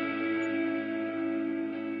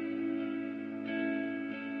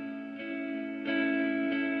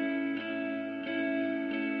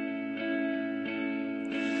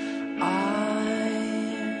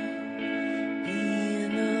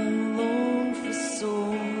 Been alone for so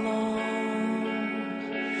long,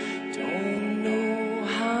 don't know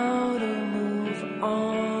how to move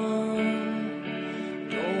on,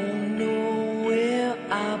 don't know where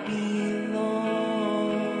I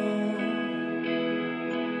belong.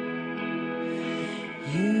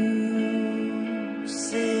 You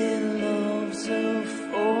say love's a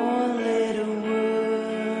four-letter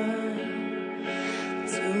word,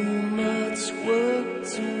 too much work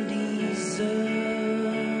to deserve,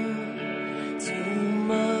 too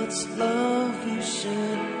much love you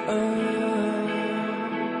should earn.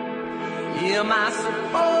 Am I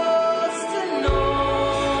supposed to know?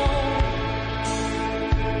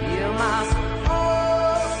 Am I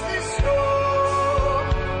supposed to show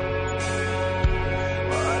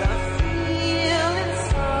what I feel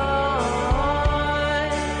inside?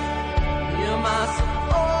 Am I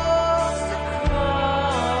supposed to cry?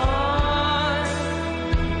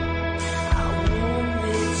 I won't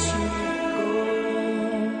let you go.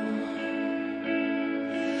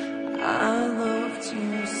 I loved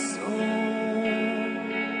you so,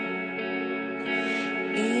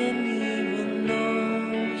 and even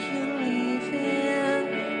though you're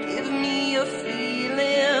leaving, give me a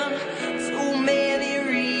feeling. Too many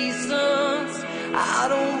reasons I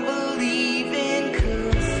don't believe in,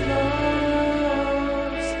 'cause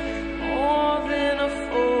love's more than a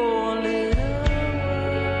four-letter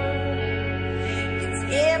word. It's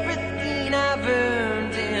everything I've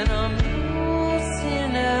earned, and I'm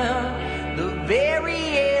losing out the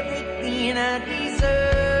very everything I deserve.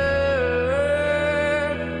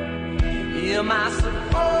 Am I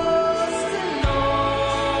supposed to know?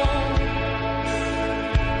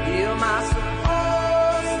 Am I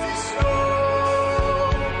supposed to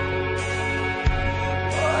show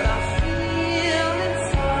what I feel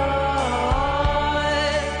inside?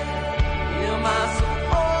 Am I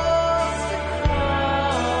supposed to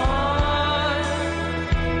cry?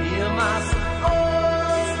 Am I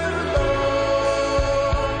supposed to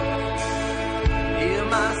love?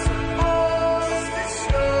 Am I supposed to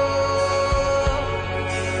show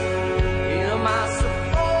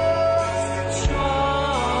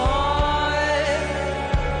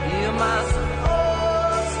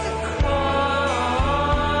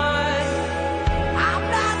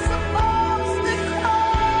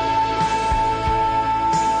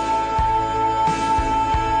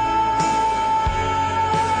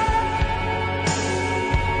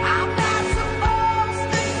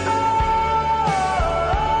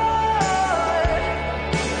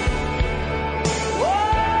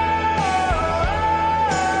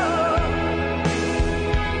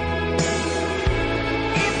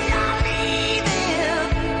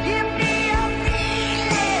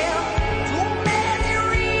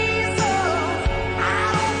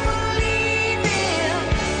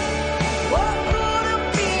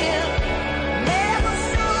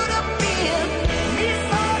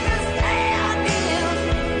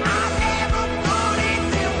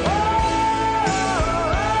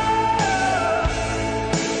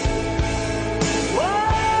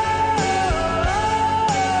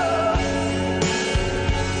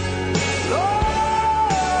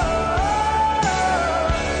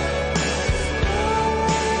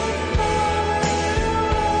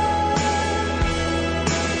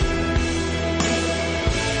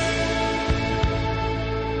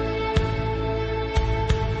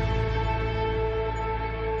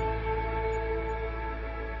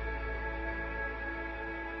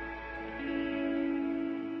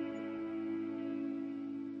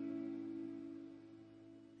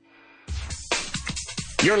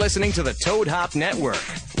You're listening to the Toad Hop Network,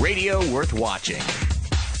 radio worth watching.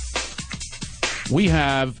 We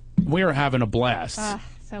are having a blast.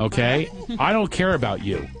 So okay? I don't care about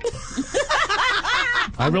you.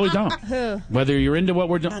 I really don't. Who? Whether you're into what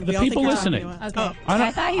we're doing. The people listening. Okay.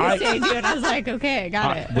 I thought you were saying you, and I was like, okay,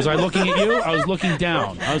 got it. Was I looking at you? I was looking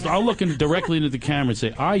down. I was looking directly into the camera and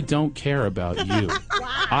say, I don't care about you.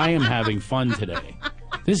 I am having fun today.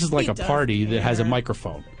 This is like a party that has a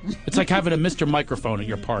microphone. It's like having a Mr. Microphone at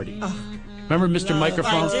your party. Remember Mr.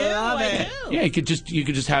 Microphone? I do. Yeah, you could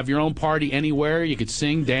just have your own party anywhere. You could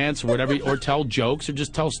sing, dance, or whatever, or tell jokes, or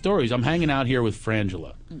just tell stories. I'm hanging out here with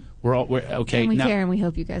Frangela. We're okay. And we now, care, and we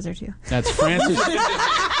hope you guys are too. That's Francis.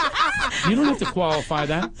 You don't have to qualify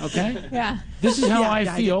that, okay? Yeah. This is how I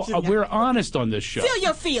feel. We're honest on this show. Feel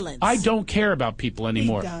your feelings. I don't care about people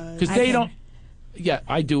anymore because they don't. Yeah,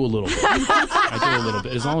 I do a little bit. I do a little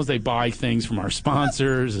bit. As long as they buy things from our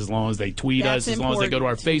sponsors, as long as they tweet us, as long as they go to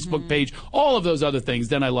our Facebook page, all of those other things,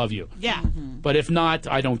 then I love you. Yeah. But if not,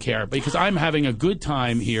 I don't care because I'm having a good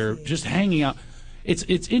time here, just hanging out. It's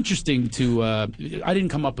interesting to. I didn't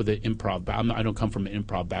come up with an improv. I don't come from an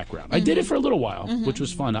improv background. I did it for a little while, which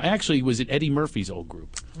was fun. I actually was in Eddie Murphy's old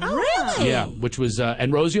group. Oh, really? Yeah, which was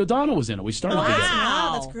and Rosie O'Donnell was in it. We started together.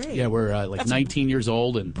 Wow, that's great. Yeah, we're like 19 years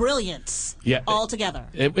old and brilliance. Yeah, all together.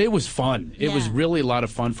 It was fun. It was really a lot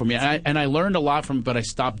of fun for me, and I learned a lot from it. But I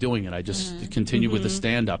stopped doing it. I just continued with the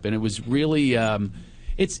stand up, and it was really.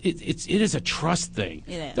 It is a trust thing.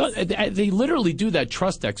 It is. They literally do that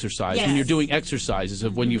trust exercise when you're doing exercises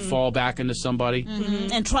of when you fall back into somebody.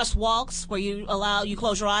 And trust walks where you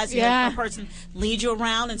close your eyes and let a person lead you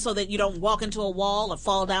around, and so that you don't walk into a wall or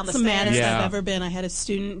fall down the stairs. stairs. It's the maddest I've ever been. I had a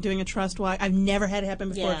student doing a trust walk. I've never had it happen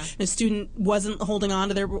before. Yeah. A student wasn't holding on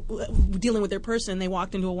to dealing with their person, and they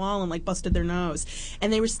walked into a wall and like busted their nose.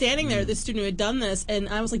 And they were standing there, this student who had done this, and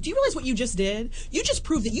I was like, do you realize what you just did? You just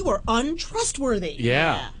proved that you are untrustworthy.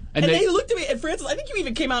 Yeah. And they looked at me, and Francis, I think you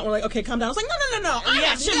even came out and were like, okay, calm down. I was like, no. I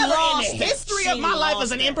have never in the history of my life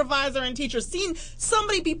as an improviser and teacher seen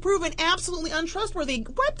somebody be proven absolutely untrustworthy.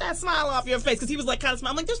 Wipe that smile off your face, because he was like kind of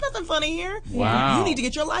smiling. I'm like, there's nothing funny here. Wow. You need to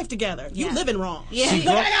get your life together. You living wrong. Yeah. See,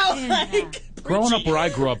 growing up where I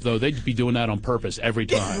grew up, though, they'd be doing that on purpose every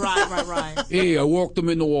time. Right. Hey, I walked them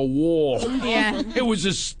into a wall. Yeah. It was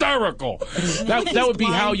hysterical. That would be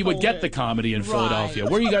how you would get the comedy in Philadelphia.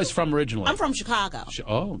 Where are you guys from originally? I'm from Chicago.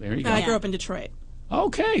 Oh, there you go. I grew up in Detroit.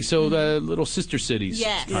 Okay, so the little sister cities.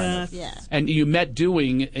 Yes. And you met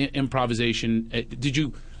doing improvisation. Did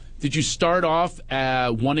you start off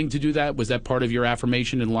wanting to do that? Was that part of your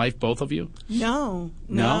affirmation in life, both of you? No.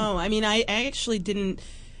 I mean, I actually didn't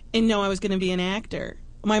know I was going to be an actor.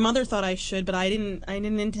 My mother thought I should, but I didn't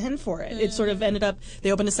intend for it. It sort of ended up,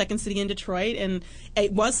 they opened a Second City in Detroit, and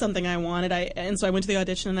it was something I wanted. And so I went to the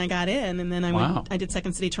audition and I got in, and then I did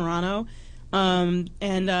Second City Toronto, and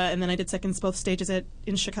then I did both stages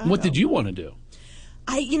in Chicago. What did you want to do?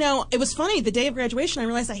 It was funny. The day of graduation, I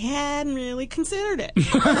realized I hadn't really considered it.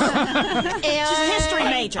 She's a history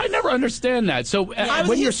major. I never understand that. So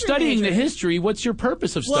when you're studying the history, what's your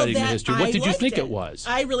purpose of studying the history? What did you think it was?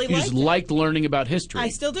 I really liked it. You just liked learning about history. I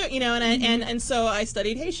still do, and so I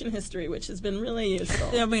studied Haitian history, which has been really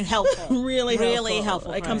useful. I mean, helpful. really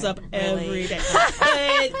helpful. It comes up every day.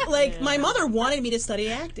 But, my mother wanted me to study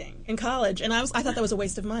acting in college, and I thought that was a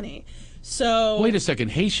waste of money. So wait a second,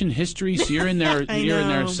 Haitian history. So you're in there. You're in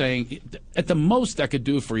there saying, at the most I could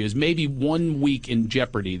do for you is maybe 1 week in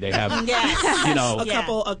Jeopardy. They have,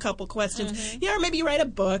 a couple questions. Yeah, or maybe you write a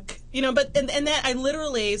book. But and that I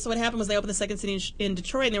literally. So what happened was they opened the Second City in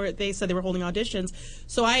Detroit, and they said they were holding auditions.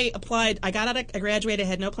 So I applied. I graduated. I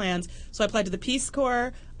had no plans. So I applied to the Peace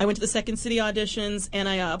Corps. I went to the Second City auditions, and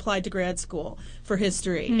I applied to grad school for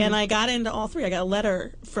history. And I got into all three. I got a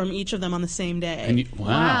letter from each of them on the same day. And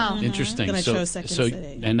wow. Interesting. Then I chose Second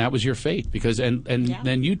City. And that was your fate, because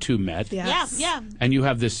then you two met. Yes. Yeah. And you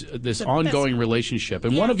have this ongoing relationship.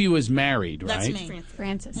 And one of you is married, right? That's me.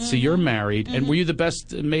 Francis. So you're married. And were you the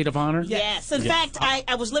best maid of honor? Yes. In fact,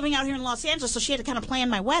 I was living out here in Los Angeles, so she had to kind of plan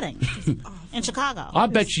my wedding in Chicago. I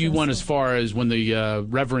bet you went as far as when the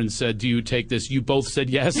Reverend said, do you take this? You both said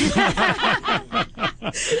yes? It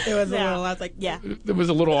was a little, I was like, yeah. It was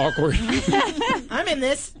a little awkward. I'm in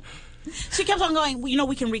this. She kept on going,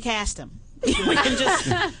 we can recast him. We can just...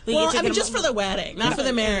 just for the wedding, not for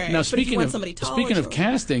the marriage. Now, speaking of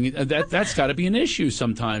casting, that's got to be an issue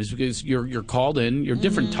sometimes, because you're called in, you're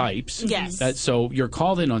different types. Yes. So you're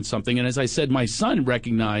called in on something, and as I said, my son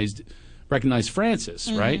recognized recognize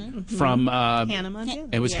Frances, right? From Hannah Montana.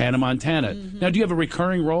 It was Hannah Montana. Now, do you have a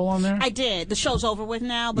recurring role on there? I did. The show's over with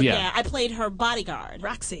now, but Yeah. I played her bodyguard,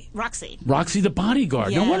 Roxy. Roxy the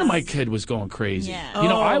bodyguard. No Yes. wonder my kid was going crazy. Yeah. You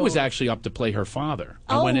know, I was actually up to play her father.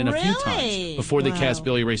 I Oh, went in a few really? times before they cast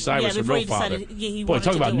Billy Ray Cyrus Yeah, as before real he father. decided he Boy, wanted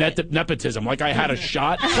talk to about do it. nepotism. Like I had a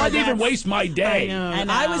shot. Why'd they even waste my day? I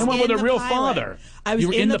know. I was went with in a the real pilot. father. I was you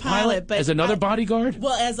were in the the pilot, but as another bodyguard?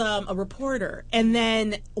 Well, as a reporter. And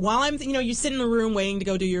then while I'm, you sit in the room waiting to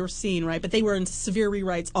go do your scene, right? But they were in severe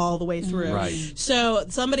rewrites all the way through. Right. So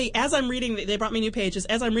somebody, as I'm reading, they brought me new pages.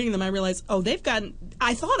 As I'm reading them, I realized,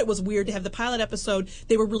 I thought it was weird to have the pilot episode.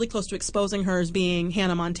 They were really close to exposing her as being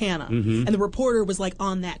Hannah Montana. Mhm. And the reporter was like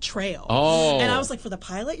on that trail. Oh. And I was like, for the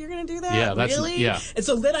pilot, you're going to do that? Yeah, that's- really? yeah. And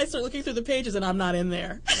so then I start looking through the pages and I'm not in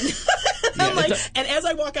there. I'm like, and as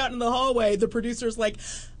I walk out in the hallway, the producer's like,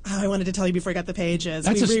 I wanted to tell you before I got the pages.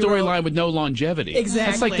 That's We a rewrote- storyline with no longevity. Exactly.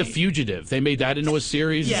 That's like The Fugitive. They made that into a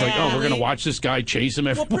series. It's like, oh, we're going to watch this guy chase him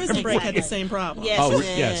Well, everywhere. Prison Break had the same problem. Yes, Oh, it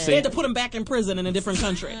did. yeah, They had to put him back in prison in a different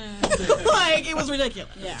country. Like, it was ridiculous.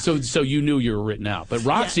 Yeah. So you knew you were written out. But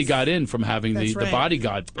Roxy got in from having That's the right.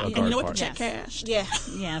 bodyguard And you know what? part. The check cashed. Yeah.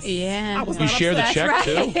 Yes. Yeah. I was You not share the upset.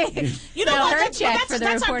 check, That's too? right. You know No, what? her That's, check that's, for the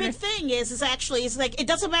that's our reporter. big thing. Is actually it's like it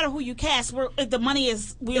doesn't matter who you cast. The money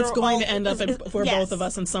is It's going to end up for yes. both of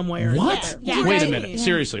us in some way or What? another. Yeah. Wait a Right. minute.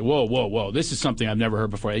 Seriously. Whoa. This is something I've never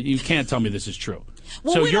heard before. You can't tell me this is true.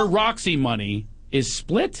 Well, so we your don't- Roxy money is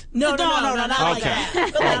split? No, not Okay. like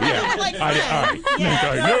that. Oh, yeah. Like All right.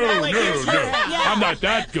 Yeah. I'm not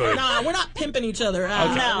that good. No, we're not pimping each other out.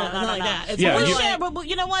 Okay. No, like that. It's Yeah, more you- like- Sure, but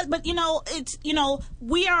you know what? But it's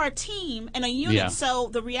we are a team and a unit. Yeah. So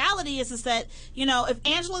the reality is that if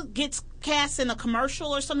Angela gets cast in a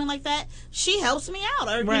commercial or something like that, she helps me out.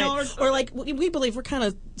 Or, Right. Or like we believe we're kind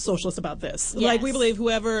of socialist about this. Yes. Like we believe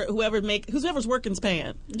whoever's working's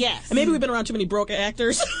paying. Yes. And maybe we've been around too many broke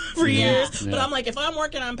actors for years. But Yeah. I'm like, if I'm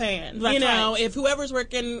working, I'm paying. That's right. If whoever's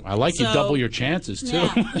working, I like you so- double your chances, too.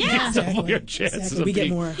 Yeah. Double your chances. Exactly. of We get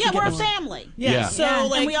being- more. Yeah, we we're get a more. family. Yeah. So Yeah.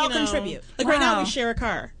 like And we all you know, contribute. Like right now Wow. we share a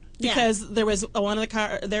car. Yeah. Because there was one of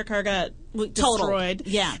their car got destroyed.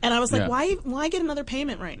 Yeah. And I was like, Yeah. why get another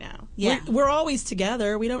payment right now? Yeah. We're always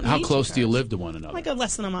together. We don't How need close two do you cars. live to one another? Like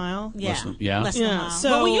less than a mile. Yeah. Yeah? Less than a Yeah, mile. so-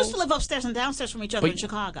 Well, we used to live upstairs and downstairs from each other in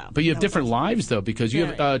Chicago. But you have different lives, though, because you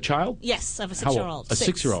have a child? Yes, I have a How old? 6-year-old. A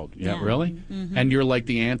 6-year-old. Yeah, Yeah. really? Mhm. And you're like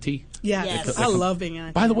the auntie? Yeah. Yes. I love being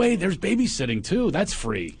an By the way, there's babysitting, too. That's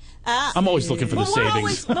free. I'm always looking for the Well, we're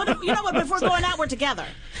savings. always, but you know what? If we're going out, we're together.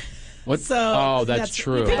 What? So oh, that's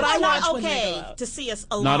true. People But I are not watch when they okay go out. to see us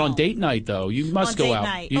alone. Not on date night, though. You must On go date out.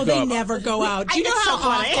 night. You Oh, go they out. never go out. Do you know It's how so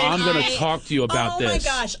funny. often I'm going to talk to you about oh this.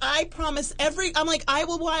 my gosh! I promise I'm like, I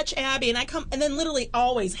will watch Abby, and I come, and then literally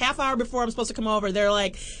always half hour before I'm supposed to come over, they're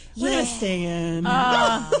like, "We're staying."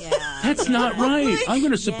 That's not right. I'm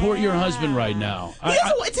going to support your husband right now. It's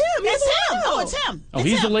him. It's him. Oh, it's him. Oh, It's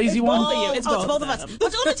he's the him. lazy It's one? both of you. It's It's both both of of us. them.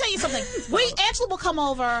 But let me tell you something. Angela will come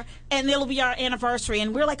over, and it'll be our anniversary,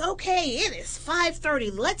 and we're like, okay, it is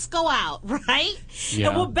 5:30. Let's go out, right? Yeah.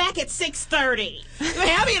 And we're back at 6:30.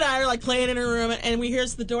 Abby and I are like playing in her room, and we hear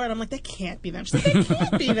the door, and I'm like, "That can't be them." She's like, "That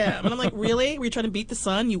can't be them." And I'm like, "Really? Were you trying to beat the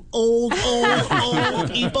sun? You old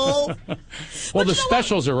people?" Well, the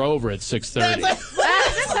specials are over at 6:30.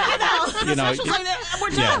 You know, Specials like that, we're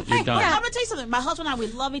yeah, done. you're done. I'm gonna tell you something. My husband and I, we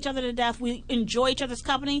love each other to death. We enjoy each other's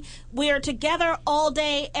company. We're together all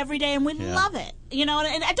day, every day, and we Yeah. love it. You know,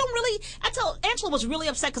 and I don't really. Angela was really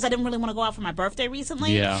upset because I didn't really want to go out for my birthday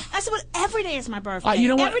recently. Yeah. I said, "But every day is my birthday. You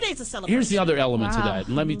know what? Every day is a celebration." Here's the other element to Wow. that.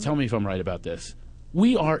 And tell me if I'm right about this.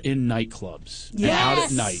 We are in nightclubs and out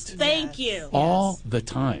at night Thank you. all the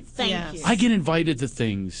time. Thank you. I get invited to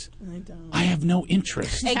things. I have no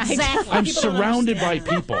interest. Exactly. I'm People don't surrounded by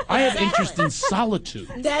people. I have interest in solitude.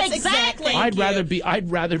 That's exactly. I'd rather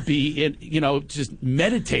be in, just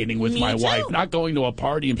meditating with Me my too. wife, not going to a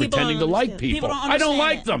party and People pretending to don't like understand. people. People don't I don't understand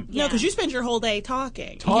like them. No, because you spend your whole day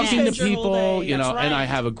talking. Talking You to spend your whole people, day- and I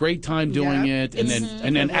have a great time doing Yeah. it, and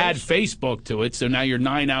then add Facebook to it. So now you're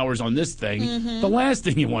 9 hours on this thing. Mhm. The last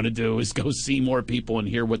thing you want to do is go see more people and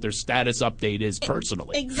hear what their status update is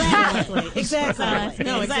personally. Exactly. Exactly.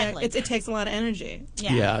 No, Exactly. It takes a lot of energy.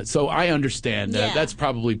 Yeah, so I understand that. Yeah. That's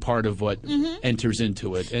probably part of what Mhm. enters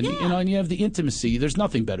into it, and and you have the intimacy. There's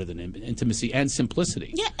nothing better than intimacy and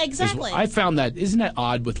simplicity. Yeah, exactly. I found that isn't that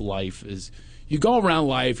odd with life is. You go around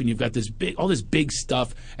life and you've got all this big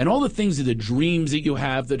stuff, and all the things are the dreams that you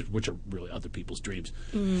have which are really other people's dreams.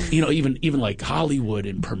 Even like Hollywood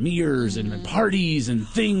and premieres and parties and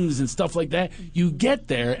things and stuff like that. You get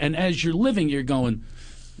there, and as you're living, you're going,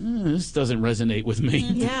 this doesn't resonate with me.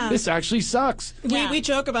 Yeah. This actually sucks. We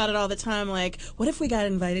joke about it all the time. Like, what if we got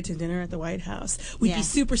invited to dinner at the White House? We'd be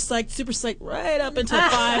super psyched right up until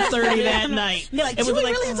 5:30 that night. You're like, and do we'd we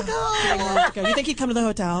be really have to go? You think he'd come to the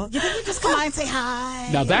hotel? You think he'd just come by and say hi?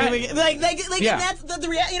 Now that, yeah. That's the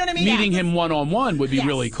you know what I mean? Meeting him one-on-one would be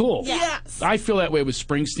really cool. Yes. I feel that way with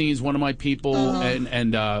Springsteen's one of my people,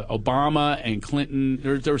 and Obama and Clinton.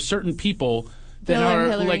 There are certain people that Bill or are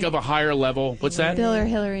Hillary. like of a higher level. What's that? Bill or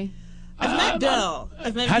Hillary? I've met Bill.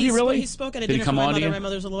 Have you really? He spoke at a Did he dinner come for my on to mother. you? My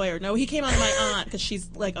mother's a lawyer. No, he came on to my aunt because she's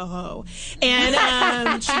like a hoe,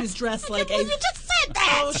 and she was dressed like a. You just said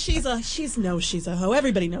that. Oh, she's a hoe.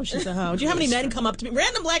 Everybody knows she's a hoe. Do you know how many men come up to me?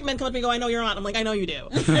 Random black men come up to me and go, "I know your aunt." I'm like, "I know you do.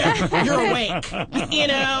 You're awake." You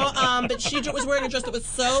know. But she was wearing a dress that was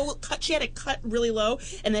so cut. She had it cut really low,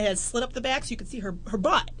 and they had slit up the back so you could see her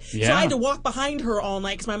butt. Yeah. So I had to walk behind her all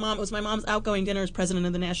night because it was my mom's outgoing dinner as president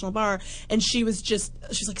of the National Bar, and she's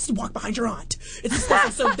like, "Walk behind your aunt." It's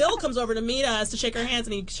disgusting. So Bill comes over to meet us to shake our hands,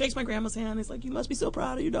 and he shakes my grandma's hand. He's like, "You must be so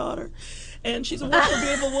proud of your daughter," and she's a wonderful,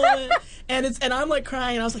 beautiful woman. And I'm like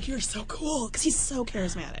crying. And I was like, "You're so cool," because he's so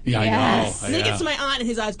charismatic. Yeah, I know. And then he gets to my aunt, and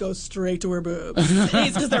his eyes go straight to her boobs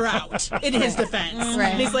because they're out. In his defense,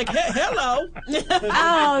 Right. and he's like, "Hey, hello,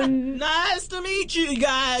 Oh, nice to meet you,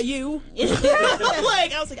 guy. You."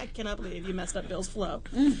 I was like, I cannot believe you messed up Bill's flow.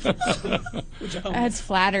 that's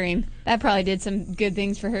flattering. That probably did some good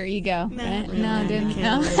things for her ego. Right? No, it didn't.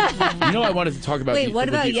 No. You know, I wanted to talk about. Wait, what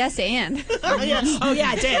about yes and? Oh yeah,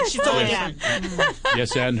 I did. She's totally did.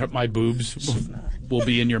 Yes, and my boobs will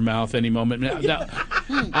be in your mouth any moment. Now,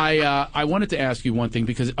 I wanted to ask you one thing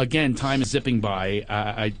because again, time is zipping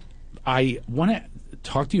by. I want to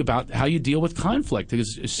talk to you about how you deal with conflict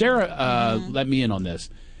because Sarah let me in on this,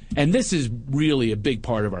 and this is really a big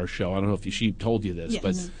part of our show. I don't know if she told you this,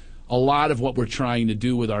 but a lot of what we're trying to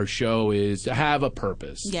do with our show is to have a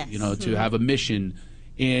purpose. Yes. You know, to have a mission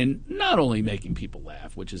in not only making people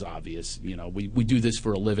laugh, which is obvious. You know, we do this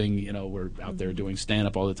for a living. You know, we're out there doing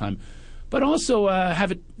stand-up all the time. But also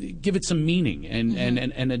give it some meaning and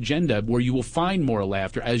an agenda where you will find more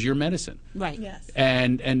laughter as your medicine. Right. Yes.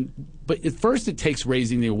 But at first it takes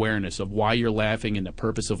raising the awareness of why you're laughing and the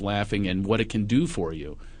purpose of laughing and what it can do for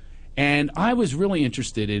you. And I was really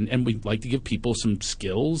interested in, and we'd like to give people some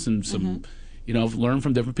skills and some, learn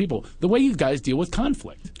from different people. The way you guys deal with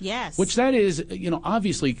conflict. Yes. Which that is,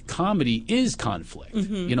 obviously comedy is conflict.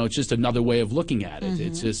 It's just another way of looking at it.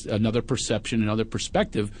 It's just another perception, another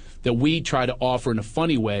perspective that we try to offer in a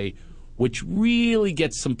funny way, which really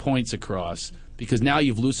gets some points across because now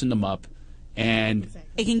you've loosened them up and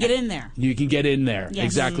it can get in there. You can get in there. Yes.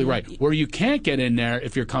 Exactly right. Where you can't get in there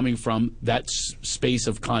if you're coming from that space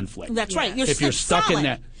of conflict. That's right. If you're stuck in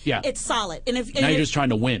that, it's solid. And now you're just trying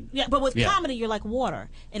to win. Yeah, but with comedy, you're like water,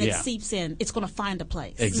 and it Yeah. seeps in. It's going to find a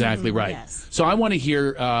place. Exactly right. Yes. So I want to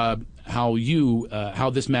hear how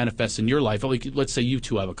this manifests in your life. Like, let's say you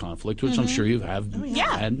two have a conflict, which I'm sure you have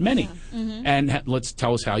had many. And let's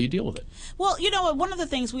tell us how you deal with it. Well, you know what? One of the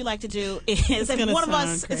things we like to do is if one of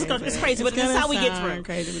us, it's crazy, but this is how we get through.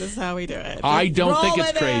 Crazy, but this is how we do it. I don't Roll think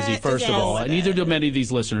it's with crazy, it. first of all. And neither do many of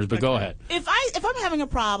these listeners, but go ahead. If I'm having a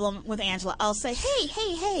problem with Angela, I'll say,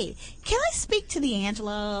 hey, can I speak to the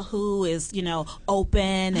Angela who is,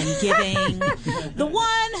 open and giving, the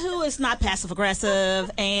one who is not passive aggressive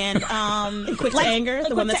and quick to anger,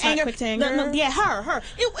 the one that's not quick to anger. Yeah, her.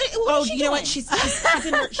 What is she you know doing? what?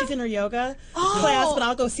 She's in her yoga class, but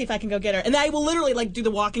I'll go see if I can go get her. And I will literally do the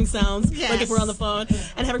walking sounds, like if we're on the phone,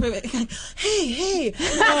 and have her go, hey.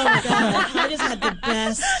 Oh my God, I just had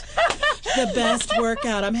the best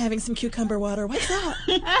workout. I'm having some cucumber water. What's that?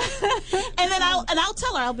 And then I'll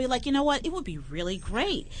tell her, I'll be like, you know what? It would be really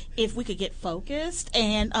great if we could get focused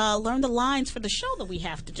and learn the lines for the show that we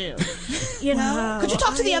have to do. Could you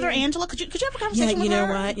talk to the other Angela? Could you have a conversation with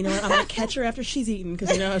her? You know what? I'm gonna catch her after she's eaten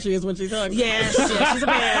because you know how she is when she's hungry. Yes, she's a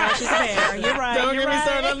bear. She's a bear. You're right. Don't get me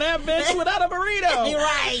started on that bitch without a burrito. You're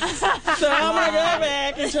right. So I'm gonna go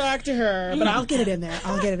back and talk to her, but I'll get it in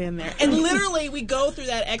there. And literally, we go through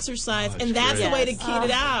that exercise, and that's the way to kid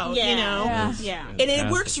it out. Yeah. And it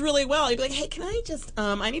works really well. You'd be like, hey, can I just?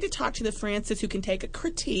 I need to talk to the Francis who can take a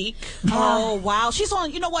critique. Oh wow, she's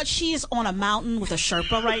on. You know what? She's on a mountain with a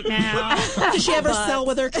Sherpa right now. Does she have her cell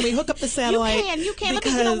with her? Can we hook up the satellite? You can. Let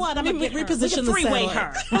me. You know what? I'm gonna reposition the three-way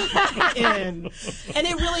satellite. her. And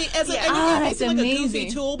it really, it may seem like a goofy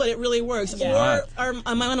tool, but it really works. Yeah. Or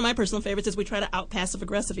one of my personal favorites is we try to out passive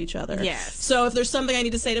aggressive each other. Yes. So if there's something I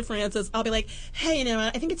need to say to Francis, I'll be like, hey,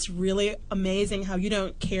 I think it's really really amazing how you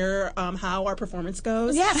don't care how our performance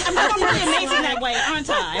goes. Yes, I'm really amazing that way, aren't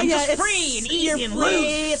I? I'm just free and easy you're and free.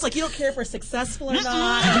 loose. It's like you don't care if we're successful or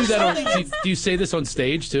not. Do you do that do you say this on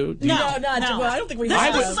stage too? Do you- No. Well, I don't think we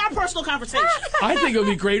This is our personal conversation. I think it would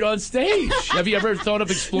be great on stage. Have you ever thought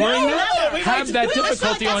of exploring that? Have that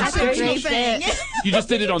difficulty on stage. You just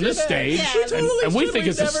did it on this stage, and we think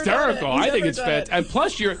it's hysterical. I think it's fantastic. And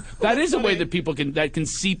plus, that is a way that people can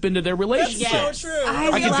seep into their relationship. That's so true.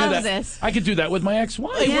 I could love do that. this. I could do that with my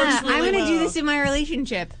ex-wife. Yeah, I'm going to do this in my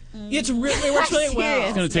relationship. It works really well.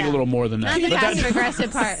 It's going to take a little more than that. Not the But passive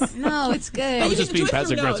aggressive part. No, it's good. I was just being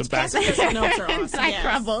passive aggressive back. Passive notes are awesome. I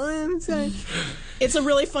crumble. It's a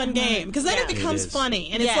really fun game because then it becomes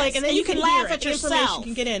funny, and it's like, and then you can laugh hear at it. yourself. Information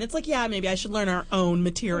can get in. It's like, yeah, maybe I should learn our own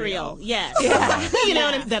material. Yes. You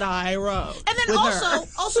know, that I wrote. And then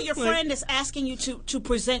with also your friend is asking you to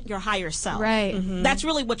present your higher self. Right. That's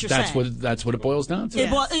really what you're saying. That's what it boils down to.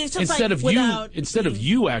 It's just Instead of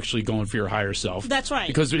you actually going for your higher self. That's right.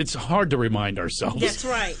 Because it's hard to remind ourselves. That's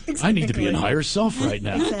right. I need to be in higher self right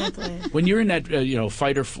now. Exactly. When you're in that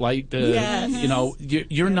fight or flight,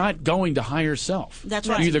 you're not going to higher self. That's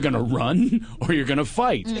right. You're either going to run or you're going to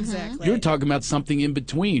fight. Exactly. You're talking about something in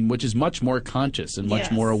between, which is much more conscious and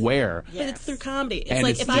much more aware. But it's through comedy. It's And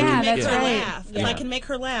like it's if I can make her right. laugh, if I can make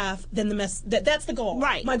her laugh, then that's the goal.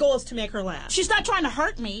 Right. My goal is to make her laugh. She's not trying to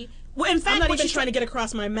hurt me. Well, in fact, I'm not what even she's trying to get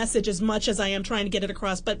across my message as much as I am trying to get it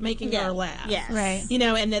across, but making her laugh. Yes. Right. You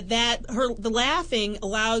know, and the laughing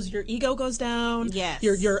allows your ego goes down. Yes.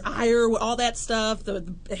 Your ire, all that stuff.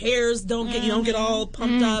 The hairs you don't get all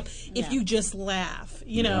pumped up if you just laugh.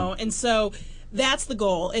 You know, and so. That's the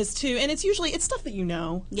goal, and it's stuff that you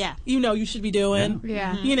know. Yeah. You should be doing.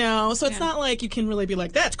 Yeah. You know, so it's not like you can really be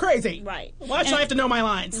like, that's crazy. Right. Why should I have to know my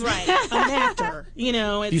lines? Right. I'm an actor. You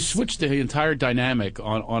know, You switch the entire dynamic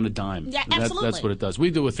on a dime. Yeah, And absolutely. That's what it does. We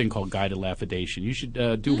do a thing called guided laughidation. You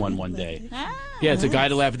should do one day. Yeah, it's a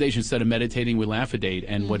guided laughidation. Instead of meditating, we laughidate.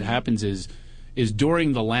 And what happens is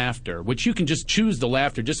during the laughter, which you can just choose the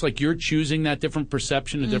laughter, just like you're choosing that different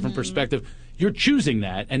perception, a different perspective. You're choosing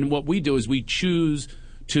that. And what we do is we choose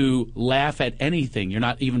to laugh at anything. You're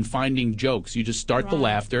not even finding jokes. You just start the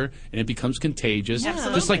laughter, and it becomes contagious.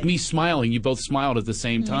 Absolutely. Just like me smiling. You both smiled at the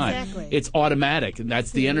same time. Exactly. It's automatic, and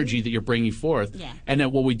that's the energy that you're bringing forth. Yeah. And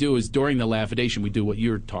then what we do is during the laughidation, we do what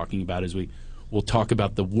you're talking about is we'll talk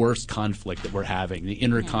about the worst conflict that we're having, the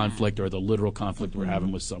inner conflict or the literal conflict we're having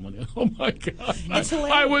with someone. Oh, my God.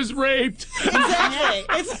 I was raped. exactly.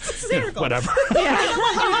 It's hysterical. Whatever.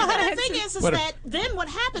 The thing is that then what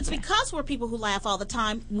happens, because we're people who laugh all the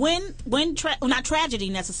time, not tragedy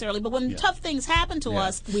necessarily, but when tough things happen to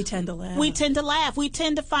us, we tend to laugh. We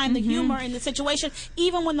tend to find the humor in the situation,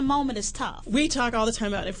 even when the moment is tough. We talk all the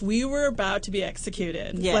time about if we were about to be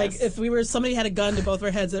executed, Yes. like if somebody had a gun to both of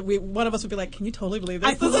our heads, that one of us would be like, "Can you totally believe this?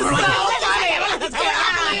 I This is so funny! I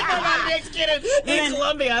can't believe we're about to be executed in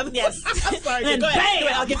Colombia." Yes. I'm sorry. Then Go ahead.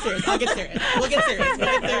 bam! I'll get serious. We'll get serious.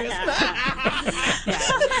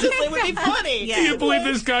 Just it would be funny. Do you believe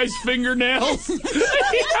this guy's fingernails? He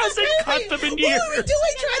hasn't cut them in years. What are we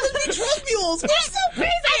doing trying to be drug mules? We're so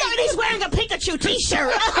crazy. And he's wearing a Pikachu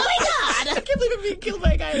T-shirt. Oh my God! I can't believe I'm being killed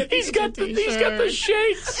by a guy. He's got the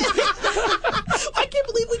shakes. I can't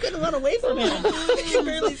believe we couldn't run away from him. You can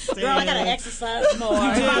barely see. Girl, I gotta exercise more.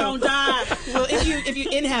 If I don't die. Well, if you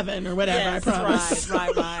in heaven or whatever, Yes, I promise.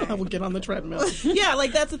 right. I will get on the treadmill. Yeah,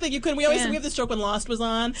 like that's the thing. You couldn't. We have this joke when Lost was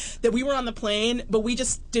on that we were on the plane, but we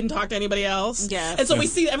just didn't talk to anybody else. Yes. And so we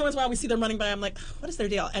see every once in a while we see them running by. I'm like, what is their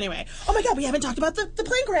deal? Anyway, oh my God, we haven't talked about the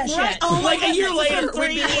plane crash Right. yet. Oh, like my a year God, later, it's been 3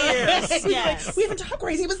 we'd be years. like, Yes. we haven't talked. How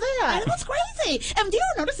crazy was that? It was crazy. And do you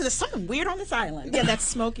notice there's something weird on this island? Yeah, that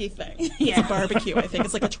smoky thing. Yeah. It's a barbecue. I think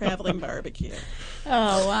it's like a traveling barbecue.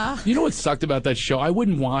 Oh, wow. You know what sucked about that show? I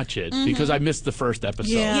wouldn't watch it because I missed the first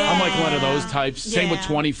episode. Yeah. I'm like one of those types. Same with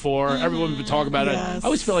 24. Everyone would talk about it. I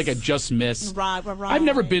always feel like I just missed. Right. I've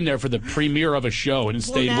never been there for the premiere of a show and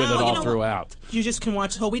stayed with it all throughout. You just can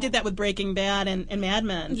watch. We did that with Breaking Bad and Mad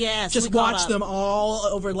Men. Yes, just we caught watch up. them all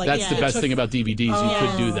over. Like That's the best thing about DVDs. You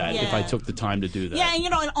could do that if I yeah. took the time to do that. Yeah,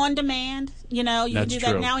 and on demand, you can That's do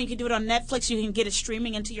that true. now. You can do it on Netflix. You can get it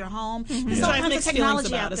streaming into your home. There's Which all I have kinds of mixed feelings technology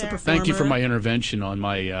about out as a there. performer. Thank you for my intervention on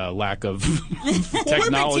my lack of technology.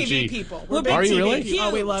 We're big TV people. We're big Are you TV really? people.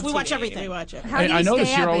 Oh, we love We TV. watch everything. We watch it. How do you I notice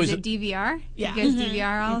stay you're up? always- Is it DVR? Yeah. You guys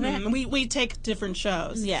DVR all of it? We take different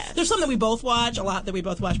shows. Yes. There's some that we both watch, a lot that we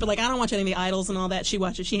both watch, but like I don't watch any of the Idols and all that. She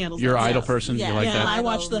watches. She handles. You're those. an idol person? Yeah. You like Yeah, that? I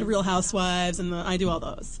watch the Real Housewives and I do all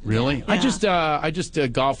those. Really? Yeah. I just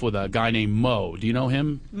golf with a guy named Mo. Do you know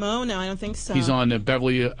him? Mo? No, I don't think so. He's on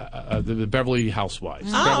Beverly the Beverly Housewives,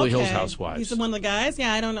 Oh, Beverly Hills okay. Housewives. He's one of the guys.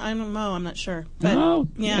 Yeah, I don't know. I'm not sure. But, Oh,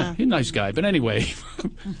 yeah. he's a nice guy. But anyway,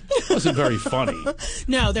 it wasn't very funny.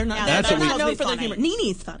 No, they're not. Yeah, That's they're what not we- known for their humor.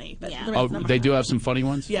 Nene's funny, but the rest Oh, of them they are do have some funny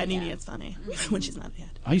ones? Yeah, Nene is funny when she's not dead.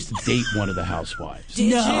 I used to date one of the housewives.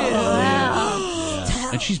 Did you?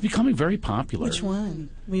 Yeah. And she's becoming very popular. Which one?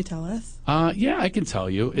 Will you tell us? Yeah, I can tell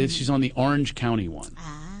you. She's on the Orange County one.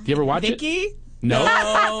 Do you ever watch it? Vicky? No.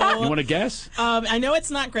 No. You want to guess? I know it's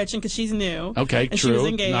not Gretchen because she's new. Okay, and true. She was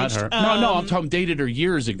engaged. Not her. No, I'm talking dated her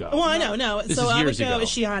years ago. Well, I know, no. This so is I would years go, ago. is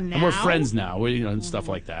she on now? And we're friends now. We, and stuff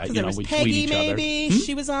like that. So You there know, was we Peggy, tweet each maybe. other.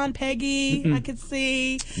 She was on Peggy. Mm-mm. I could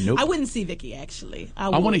see. Nope. I wouldn't see Vicky actually. I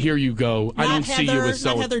want to hear you go. I Not don't see you Heather- with so.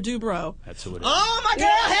 Not Heather Dubrow. That's who it is. Oh my girl,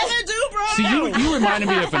 Heather Dubrow. See, you reminded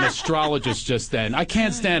me of an astrologist just then. I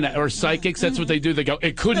can't stand that. Or psychics, that's what they do. They go,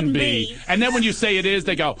 it couldn't be. And then when you say it is,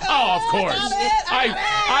 they go, oh, of course.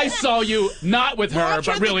 I saw you not with her,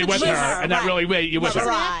 but really with her. And that really made you with She's her.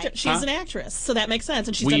 an actress. She's Huh? an actress, so that makes sense.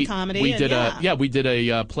 And she's done comedy. We and did yeah. we did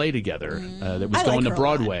a play together that was I like going to her a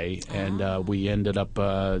lot. Broadway, and we ended up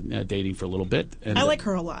dating for a little bit. And, I like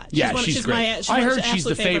her a lot. Yeah, one- she's great. she's I one- heard she's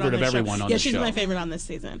the absolute favorite of on this everyone show. on yeah, the she's show. my favorite on this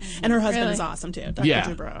season, and her husband Really? is awesome too. Dr. Yeah.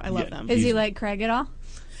 Dubrow. I love them. Is he like Craig at all?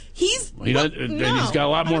 He's He does, and he's got a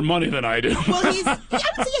lot more money than I do. well, I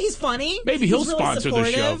would say he's funny. Maybe he'll He's really sponsor the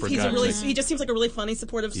show, supportive. for He's a God's really sake. he just seems like a really funny,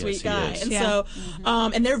 supportive, Yes, sweet he guy. is. And Yeah. so,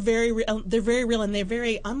 and they're very real, and they're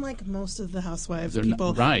very unlike most of the housewives. They're people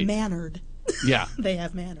not- right. mannered. Yeah. They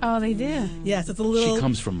have manners. Oh, they do. Yes, it's a little. She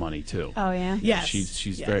comes from money too. Oh yeah. Yes.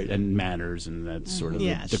 She's Yeah. very and manners and that sort of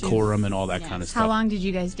Yeah, the decorum and all that kind of stuff. How long did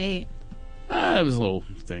you guys date? It was a little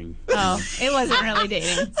thing. Oh, it wasn't really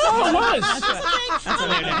dating. Oh, it was.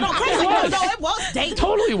 No, crazy. It was. No, it was dating.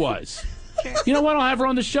 Totally was. You know what? I'll have her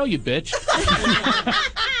on the show, you bitch.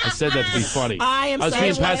 I said that to be funny. I was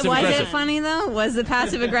saying- being passive Was aggressive. it funny though? Was the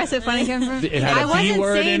passive aggressive funny coming from? It had I a B wasn't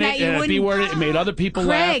word saying in that it. you It had a B wouldn't. word. It made other people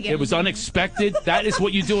Craig. laugh. It was unexpected. That is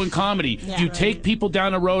what you do in comedy. Yeah. You take people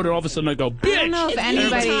down the road, and all of a sudden they go, "Bitch!" I don't know if It's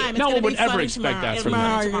anybody. time. It's No gonna one be would ever funny expect tomorrow. that from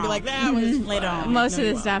Tomorrow, them. you're gonna be like that was later on. Most No, of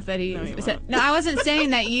you the stuff that he you said. No, I wasn't saying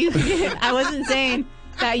that you. I wasn't saying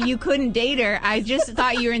that you couldn't date her. I just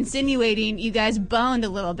thought you were insinuating you guys boned a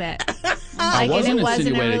little bit. I Like, wasn't it wasn't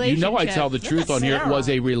a insinuating. You know, I relationship. tell the truth on here. It was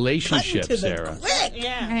a relationship, Sarah.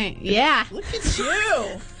 Yeah. Right. Yeah. Look at you.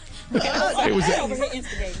 It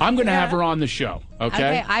was. I'm going to have her on the show.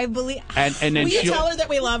 Okay. I believe. And then Will you she'll. tell her that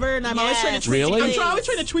we love her? And I'm always trying to tweet. Really? I'm always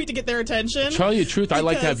trying to tweet to get their attention. Tell you the truth, I'd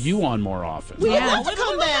like to have you on more often. We Yeah. love to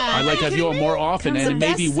come back. I'd like to have you on more often, The and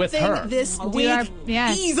maybe best with thing her. this Do week, our-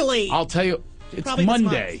 yes. easily. I'll tell you, it's Probably this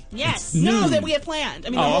Monday. month. Yes. It's No, noon. that we had planned. I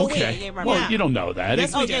mean, the Oh, whole okay. week. Well, Yeah. you don't know that.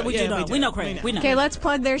 Yes, we do. Okay, we do know. We know, Craig. We know. Okay, let's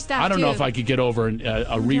plug their stuff. I don't too. know if I could get over a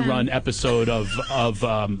rerun episode of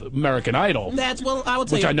American Idol, That's well. I will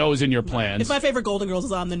tell which you. I know is in your If plans. my favorite Golden Girls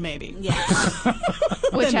is on, then maybe. Yeah.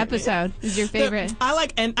 Which episode is your favorite? I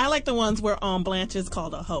like the ones where Blanche is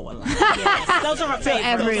called a hoe a lot. Yes. Those are our So favorites.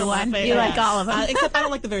 everyone, you like all of them. Except I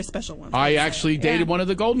don't like the very special ones. I actually dated one of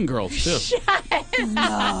the Golden Girls too.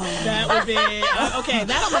 That would be okay.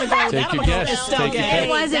 That I'm gonna go. Take that your I'm gonna guess. go. Take your Getty. guess. It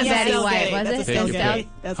wasn't That's Betty Estelle White, Getty. was That's it? Estelle Take your Getty.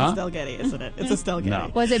 guess. That's Huh? Estelle Getty, isn't it? It's Estelle Getty.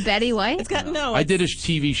 No. Was it Betty White? It's got no. I did a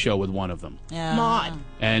TV show with one of them, Yeah. Maud.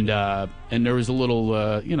 and there was a little,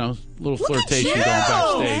 little flirtation you! going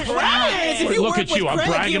backstage. Right. If you Look work at you! with I'm Craig,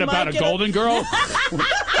 bragging you about might a get Golden Girl.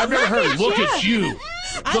 I've never heard. Look at you!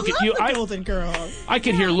 Look at you! The Golden Girls. I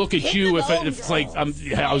could hear "Look at you" if it's like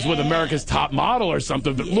I was with America's Top Model or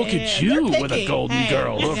something. But look at you They're with a picky. Golden Hey,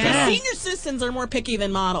 Girl. Look and out. senior citizens are more picky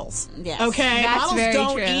than models. Yes. Okay, That's models very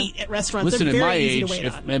don't true. eat at restaurants. Listen, They're at very my easy age, to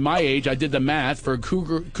wait on. at my age, I did the math for a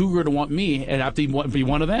cougar to want me, and have to be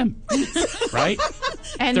one of them, right?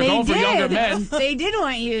 And They're they going did. for younger men. They did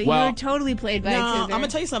want you. Well- you were totally played by No, a I'm cougar. gonna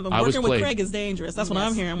tell you something. I was Working with played. Craig is dangerous. That's what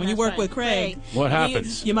I'm hearing. When you work with Craig, What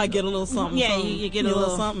happens? You might get a little something. Yeah, something. you get a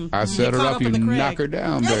little something. I set her Get caught up, you in the knock Craig. her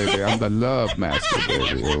down, baby. I'm the love master,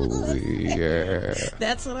 baby. Oh, yeah.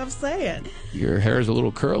 That's what I'm saying. Your hair's a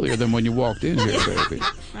little curlier than when you walked in here, baby.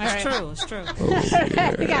 It's true. It's true. Oh,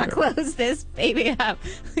 yeah. We gotta close this baby up.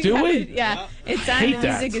 Do we? Yeah. It's time Hate the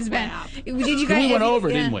that. music has been. Did you guys? We went over,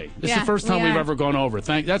 yeah. didn't we? This is Yeah, the first time we we've have. ever gone over.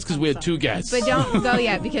 That's because we had two guests. But don't go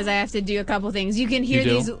yet because I have to do a couple things. You can hear You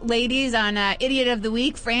do? these ladies on Idiot of the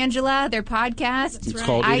Week, Frangela, their podcast. It's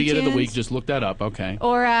called Idiot of the iTunes, Week. Just look that up, okay?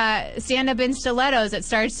 Or Stand Up in Stilettos that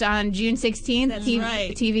starts on June 16th. That's TV,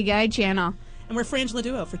 right. TV Guide channel. And we're Frangela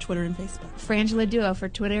Duo for Twitter and Facebook. Frangela Duo for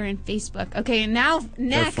Twitter and Facebook. Okay, and now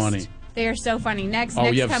next. They're funny. They are so funny. Next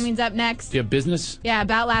you have- coming's up next. Do you have business? Yeah,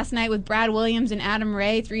 About Last Night with Brad Williams and Adam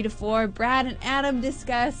Ray, 3 to 4. Brad and Adam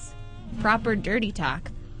discuss proper dirty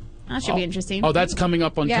talk. That should be interesting. Oh, that's coming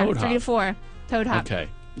up on Toad Hop. 3 to 4. Toad Hop. Okay.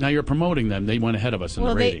 Now you're promoting them. They went ahead of us in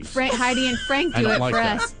the ratings. Heidi and Frank do it for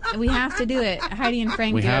us. We have to do it. Heidi and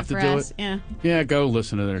Frank do it for us. Yeah. Yeah, go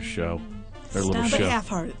listen to their show. Their little show.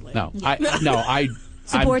 Half-heartedly. No, I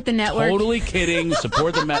support the network. Totally kidding.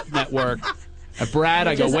 Support the network. Brad,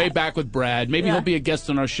 I go way back with Brad. Maybe he'll be a guest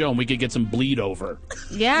on our show and we could get some bleed over.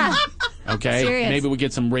 Yeah. Okay. Serious. Maybe we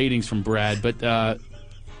get some ratings from Brad, but I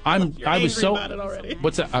was so.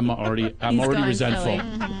 What's that? I'm already resentful.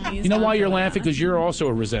 You know why you're laughing? Because you're also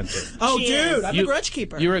a resenter. Oh, dude, I'm the grudge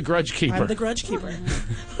keeper. You're a grudge keeper. I'm the grudge keeper.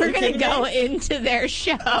 We're gonna go into their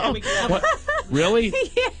show. What? Really?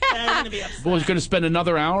 Yeah. I'm gonna be upset. Well, we're gonna spend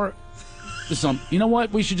another hour. You know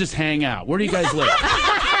what? We should just hang out. Where do you guys live?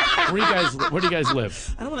 Where do you guys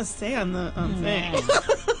live? I don't want to stay on the thing.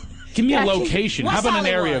 Give me a location. How about an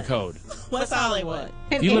area code? West Hollywood.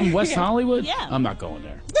 You live in West Hollywood? Yeah. I'm not going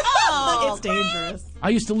there. Oh, it's dangerous. I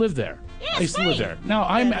used to live there. Yeah, I used to live there. Now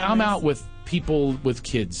I'm out with people with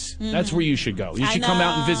kids. That's where you should go. You should come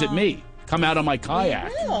out and visit me. Come out on my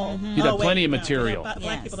kayak. You'd have plenty of material.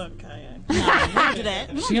 Black people don't kayak. No, do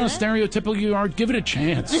that. See how stereotypical you are? Give it a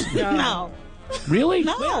chance. No. Really?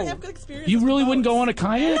 No. I have good experience. You really wouldn't go on a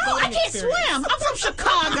kayak? No, I can't swim. I'm from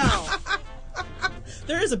Chicago.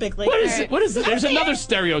 There is a big lake. What is it? There's another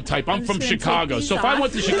stereotype. I'm from Chicago. So if I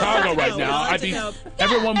went to Chicago right now,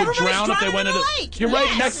 everyone would drown if they went into. You're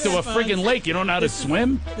right next to a friggin' lake. You don't know how to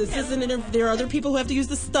swim? This isn't. There are other people who have to use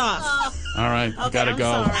the stuff. All right, Okay, gotta go.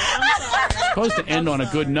 I'm sorry. It's supposed to end on a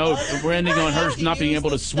good note. We're ending on her not being able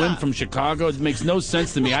to swim from Chicago. It makes no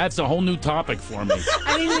sense to me. That's a whole new topic for me.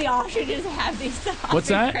 I mean, we all should just have these topics. What's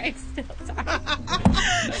that? Craig's still talking.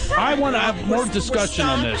 I want to have more discussion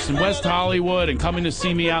on this in West Hollywood and coming to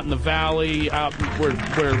see me out in the valley, out where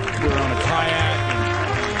we're on a kayak.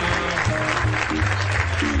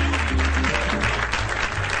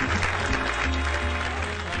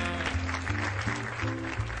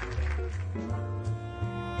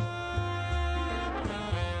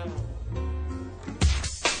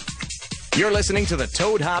 You're listening to the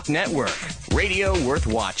Toad Hop Network, radio worth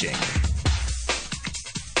watching.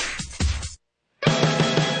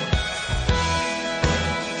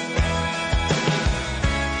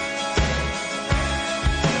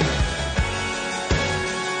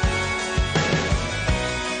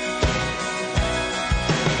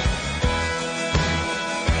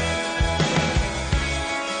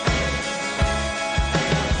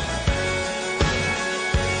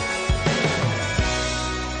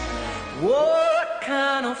 What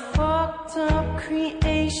kind of fucked up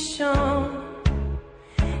creation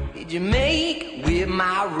did you make with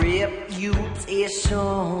my reputation?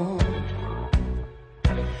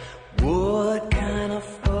 What kind of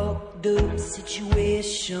fucked up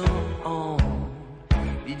situation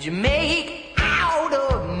did you make out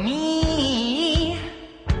of me?